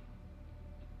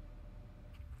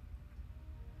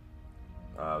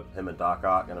 Him and Doc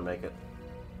Ock gonna make it.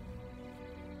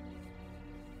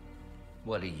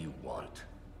 What do you want?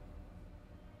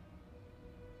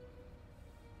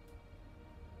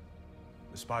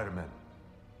 The Spider-Men.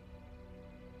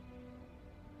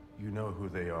 You know who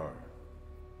they are,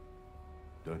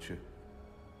 don't you?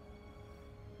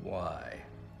 Why?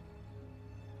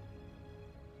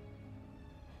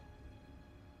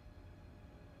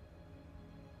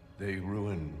 They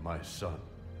ruined my son.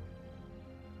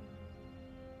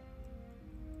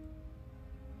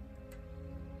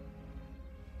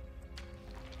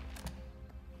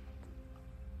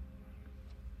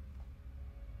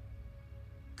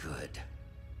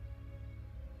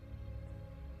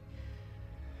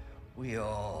 We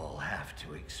all have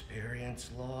to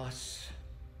experience loss.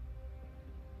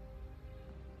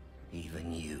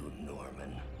 Even you,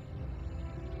 Norman.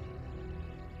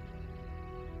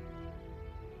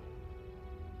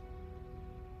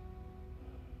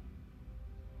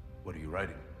 What are you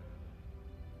writing?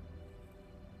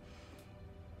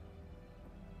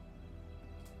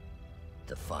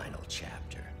 The final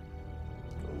chapter.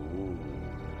 Ooh.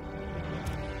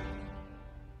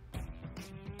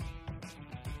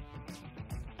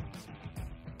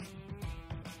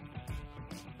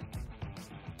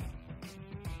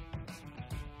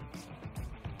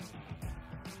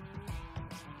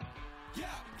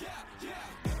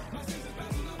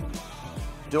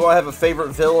 Do I have a favorite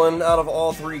villain out of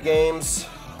all three games?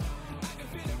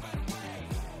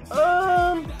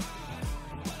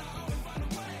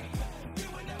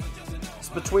 It's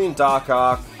between Doc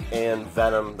Ock and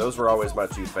Venom. Those were always my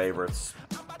two favorites.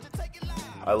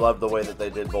 I love the way that they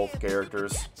did both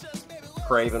characters.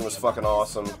 Kraven was fucking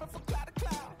awesome.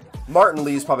 Martin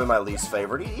Lee's probably my least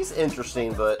favorite. He's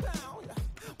interesting, but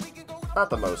not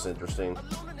the most interesting.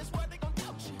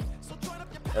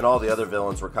 And all the other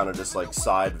villains were kind of just like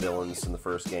side villains in the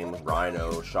first game with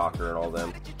Rhino, Shocker, and all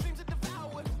them.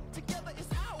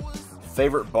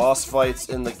 Favorite boss fights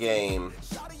in the game?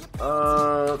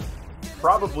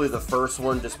 Probably the first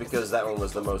one, just because that one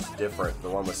was the most different. The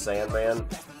one with Sandman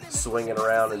swinging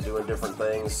around and doing different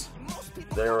things.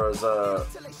 There was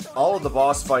all of the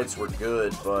boss fights were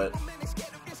good, but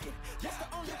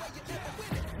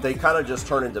they kind of just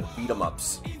turned into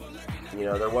beat-em-ups. You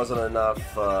know, there wasn't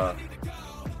enough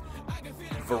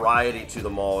variety to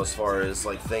them all as far as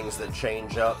like things that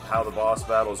change up how the boss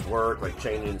battles work, like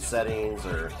changing settings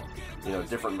or, you know,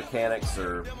 different mechanics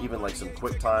or even like some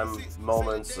quick time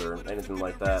moments or anything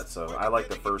like that. So I like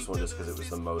the first one just because it was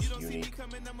the most unique.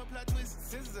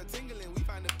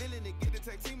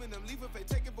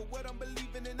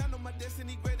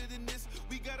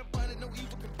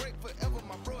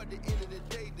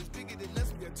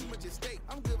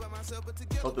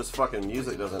 Hope this fucking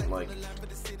music doesn't like...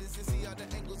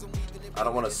 I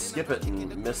don't want to skip it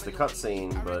and miss the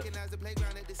cutscene, but...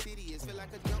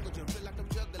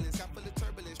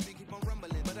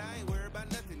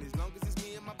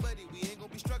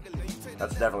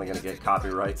 That's definitely going to get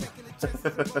copyright.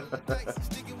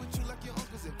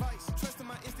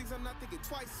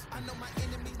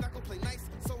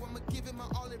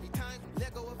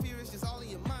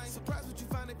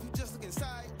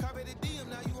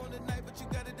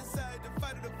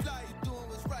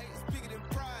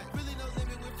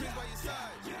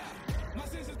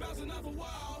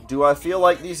 Do I feel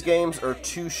like these games are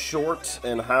too short,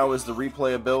 and how is the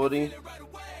replayability?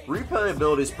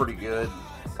 Replayability is pretty good.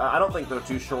 I don't think they're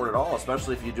too short at all,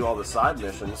 especially if you do all the side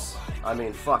missions. I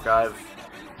mean, fuck, I've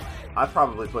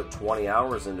probably put 20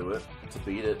 hours into it to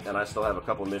beat it, and I still have a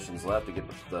couple missions left to get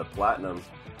the platinum.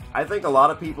 I think a lot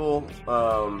of people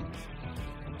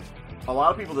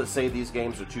that say these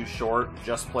games are too short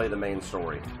just play the main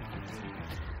story.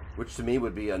 Which to me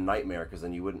would be a nightmare, because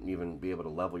then you wouldn't even be able to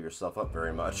level yourself up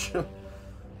very much.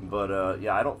 But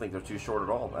yeah, I don't think they're too short at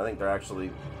all. I think they're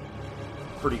actually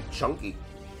pretty chunky.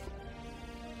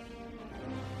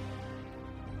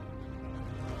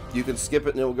 You can skip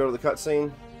it and it will go to the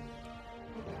cutscene.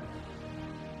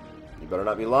 You better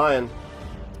not be lying.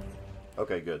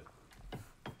 Okay, good.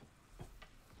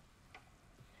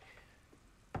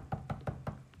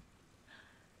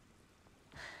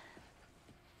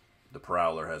 The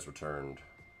Prowler has returned.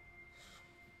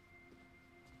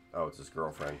 Oh, it's his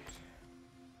girlfriend.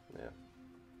 Yeah.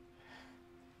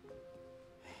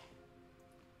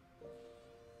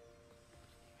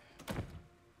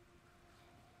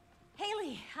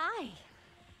 Haley, hi.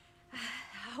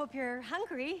 I hope you're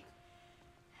hungry.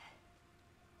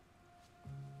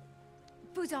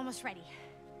 Food's almost ready.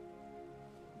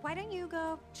 Why don't you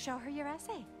go show her your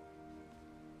essay?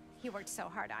 You worked so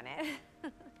hard on it.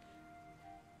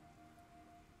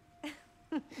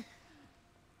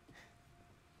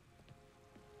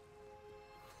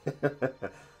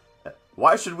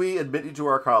 Why should we admit you to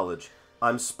our college?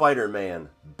 I'm Spider-Man,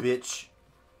 bitch.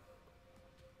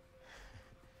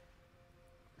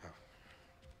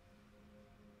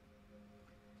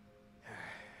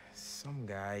 Some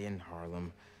guy in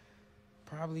Harlem.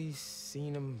 Probably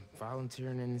seen him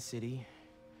volunteering in the city,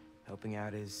 helping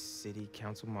out his city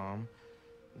council mom,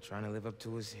 and trying to live up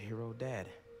to his hero dad.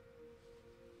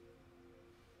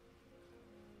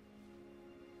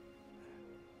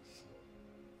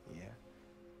 Yeah.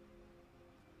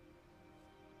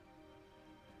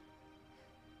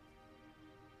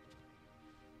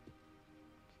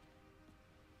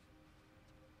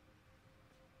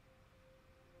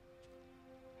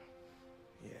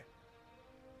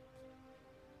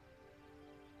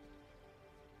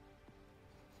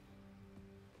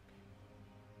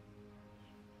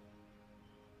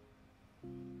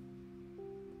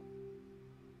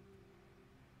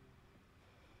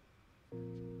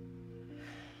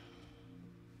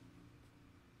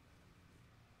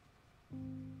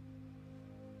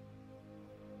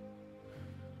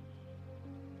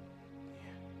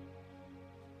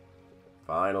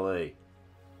 Finally.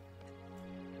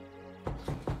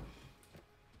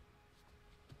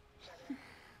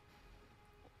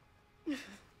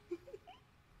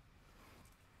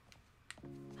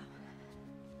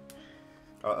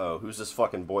 Uh-oh, who's this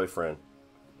fucking boyfriend?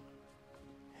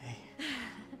 Hey.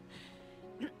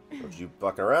 Don't you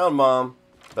fucking around, Mom.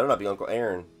 Better not be Uncle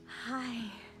Aaron.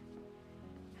 Hi.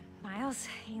 Miles,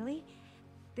 Haley,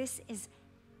 this is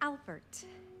Albert.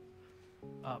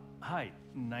 Hi.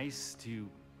 Nice to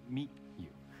meet you.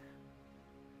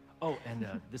 Oh, and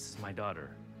this is my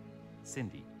daughter,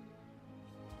 Cindy.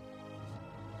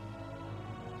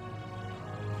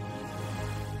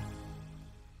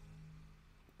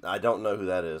 I don't know who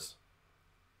that is.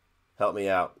 Help me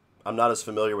out. I'm not as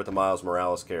familiar with the Miles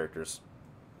Morales characters.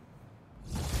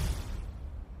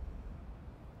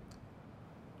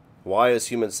 Why is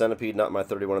Human Centipede not my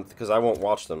 31? Because I won't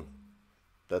watch them.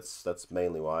 That's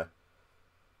mainly why.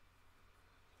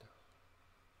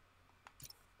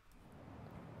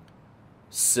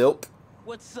 Silk?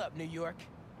 What's up, New York?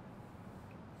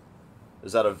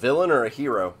 Is that a villain or a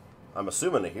hero? I'm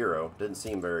assuming a hero. Didn't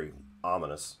seem very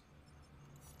ominous.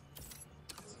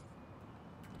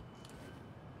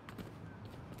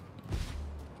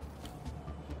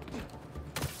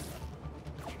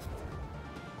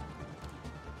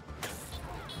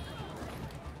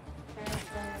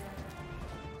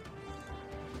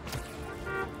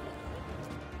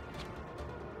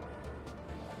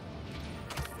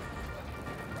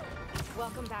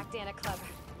 Welcome back, Dana Club.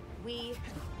 We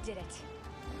did it.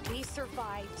 We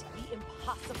survived the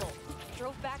impossible.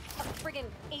 Drove back a friggin'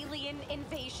 alien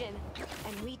invasion.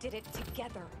 And we did it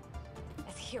together.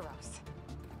 As heroes.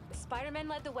 The Spider-Men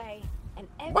led the way, and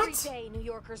every day New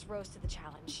Yorkers rose to the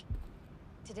challenge.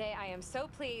 Today I am so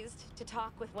pleased to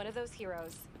talk with one of those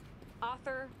heroes.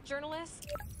 Author, journalist...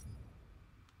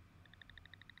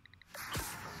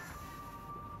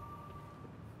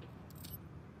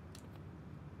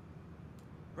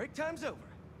 Break time's over.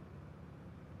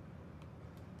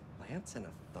 Lance and a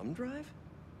thumb drive?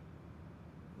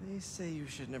 They say you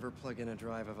should never plug in a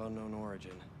drive of unknown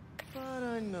origin. But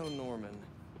I know Norman,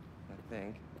 I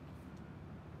think.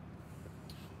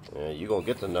 Yeah, you gonna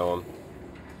get to know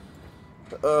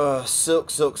him.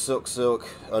 Silk.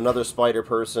 Another spider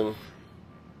person.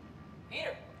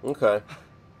 Peter! Okay.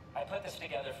 I put this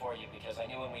together for you because I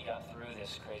knew when we got through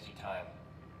this crazy time,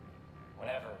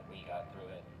 whenever we got through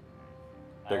it,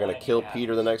 They're gonna kill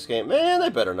Peter the next game. Man, they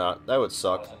better not. That would I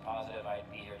suck. wasn't positive I'd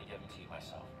be here to give them to you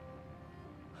myself.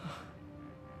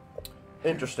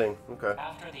 Interesting. Okay.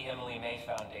 After the Emily May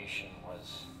Foundation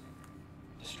was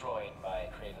destroyed by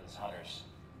Kraven's hunters,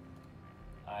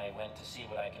 I went to see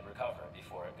what I could recover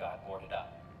before it got boarded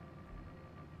up.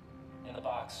 In the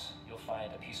box, you'll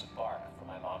find a piece of bark from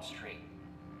my mom's tree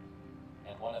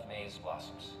and one of May's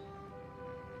blossoms.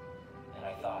 And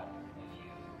I thought, if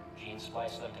you gene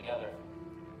splice them together,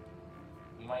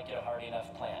 we might get a hardy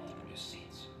enough plant to produce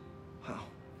seeds. Wow.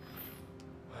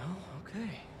 Well, okay.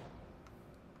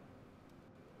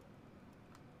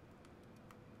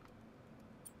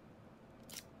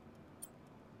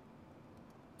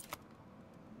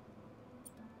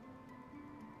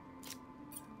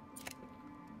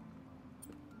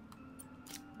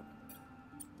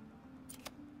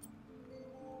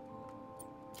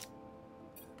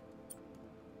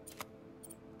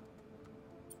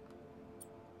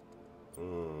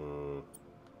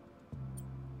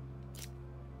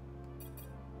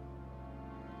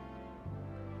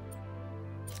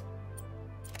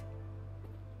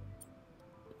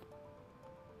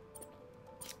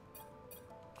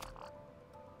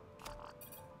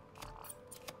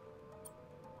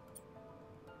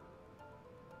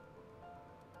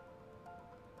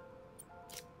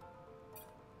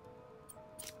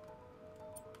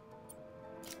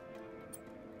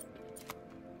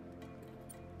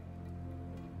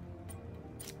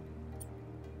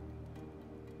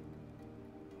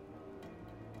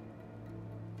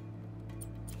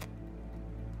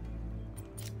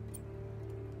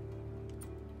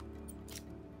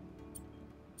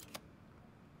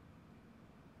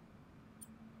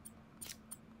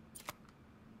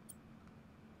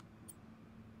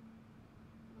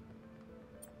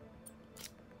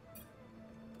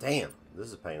 Damn, this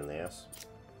is a pain in the ass.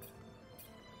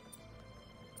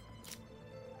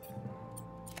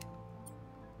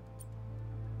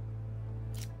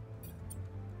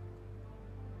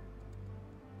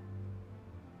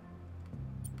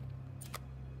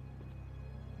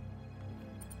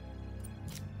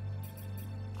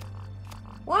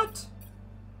 What?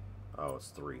 Oh, it's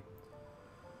 3.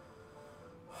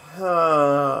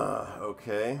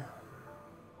 Okay.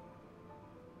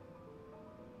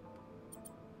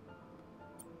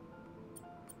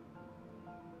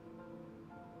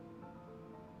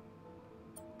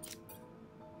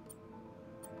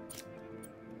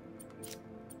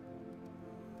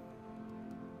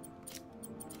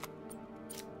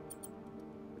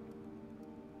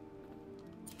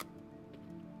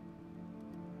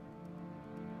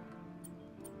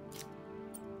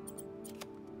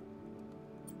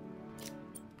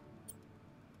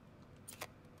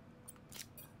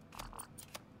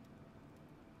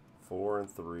 4 and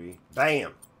 3.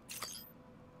 Bam!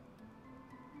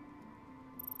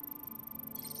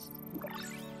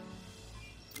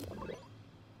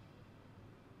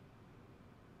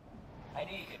 I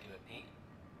knew you could do it, Pete.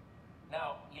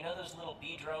 Now, you know those little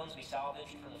bee drones we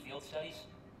salvaged from the field studies?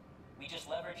 We just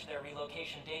leveraged their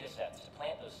relocation data sets to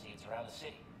plant those seeds around the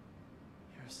city.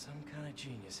 You're some kind of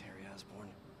genius, Harry Osborn.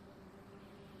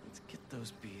 Let's get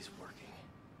those bees working.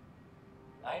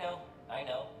 I know.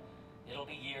 It'll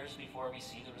be years before we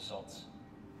see the results.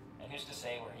 And who's to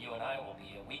say where you and I will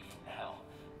be a week from now,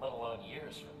 let alone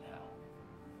years from now?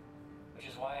 Which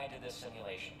is why I did this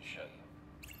simulation to show you.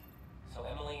 So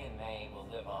Emily and May will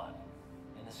live on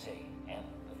in the city, and,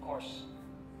 of course,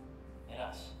 in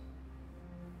us.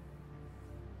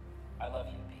 I love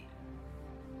you, Pete.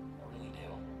 I really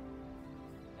do.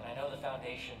 And I know the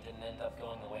Foundation didn't end up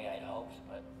going the way I'd hoped,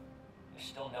 but there's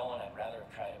still no one I'd rather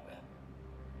have tried it with.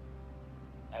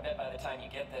 I bet by the time you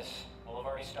get this, we'll have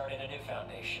already started a new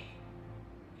Foundation.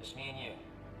 Just me and you.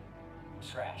 From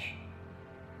scratch.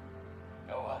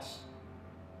 Go us.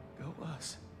 Go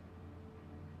us.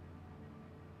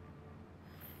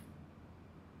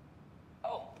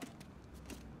 Oh,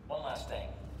 one last thing.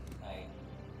 I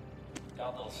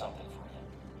got a little something for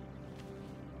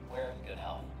you. Wear it in good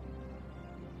health.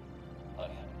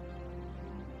 Love you.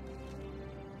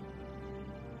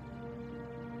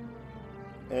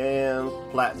 And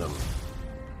platinum.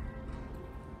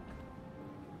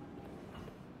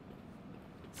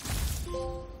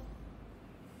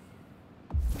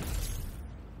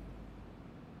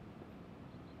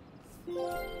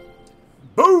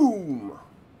 Boom!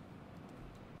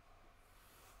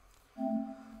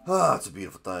 Ah, it's a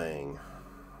beautiful thing.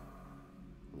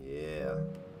 Yeah.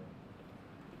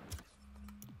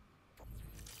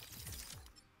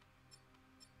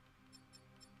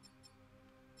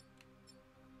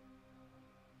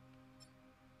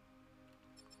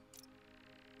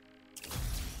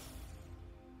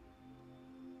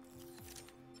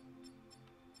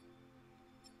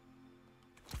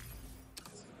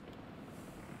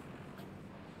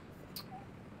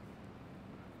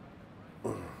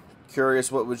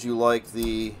 Curious, what would you like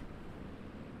the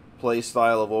play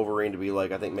style of Wolverine to be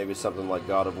like? I think maybe something like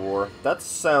God of War. That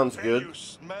sounds good. You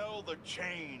smell the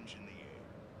change in the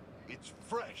air. It's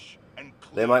fresh and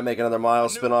clean. They might make another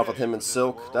Miles spin-off with him and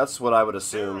Silk. That's what I would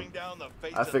assume.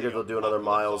 I figured they'll do another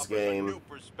Miles game.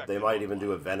 They might even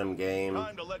do a Venom game.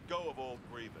 Time to let go of old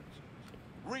grievances.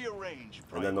 Rearrange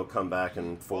And then they'll come back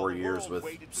in 4 years with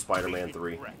Spider-Man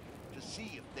 3. to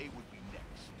see if they would be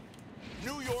next.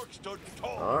 New York stood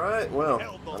tall. Alright, well,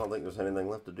 I don't think there's anything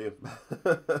left to do.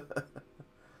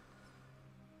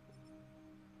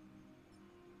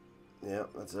 Yeah,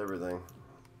 that's everything.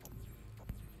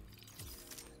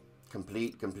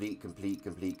 Complete.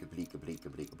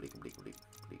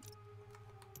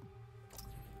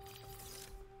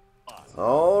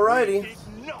 Alrighty.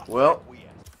 Well,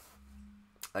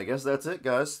 I guess that's it,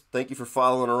 guys. Thank you for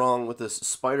following along with this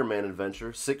Spider-Man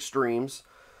adventure. 6 streams.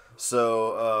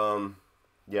 So,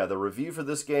 yeah, the review for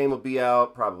this game will be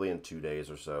out probably in 2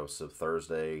 days or so. So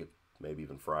Thursday, maybe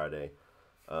even Friday.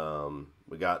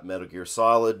 We got Metal Gear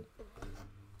Solid.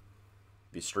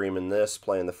 Be streaming this,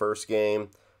 playing the first game.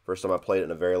 First time I played it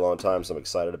in a very long time, so I'm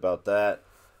excited about that.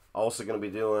 Also going to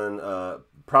be doing,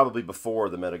 probably before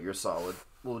the Metal Gear Solid,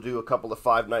 we'll do a couple of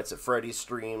Five Nights at Freddy's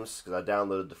streams, because I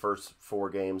downloaded the first 4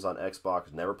 games on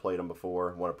Xbox, never played them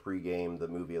before, want to pre-game the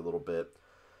movie a little bit.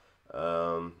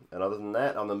 And other than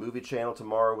that, on the movie channel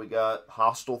tomorrow, we got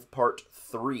Hostel Part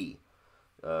 3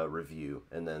 review.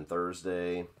 And then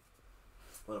Thursday,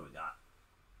 what do we got?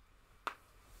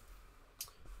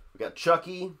 We got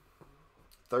Chucky.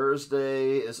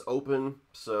 Thursday is open,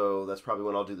 so that's probably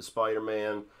when I'll do the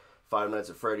Spider-Man. Five Nights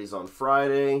at Freddy's on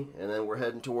Friday, and then we're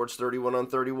heading towards 31 on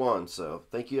 31. So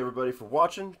thank you everybody for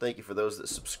watching. Thank you for those that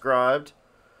subscribed.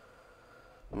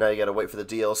 Now you gotta wait for the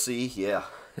DLC. Yeah,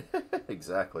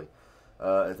 exactly.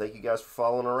 And thank you guys for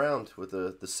following around with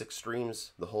the 6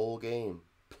 streams, the whole game.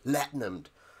 Platinumed.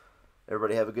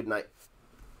 Everybody have a good night.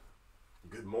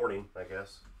 Good morning, I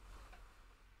guess.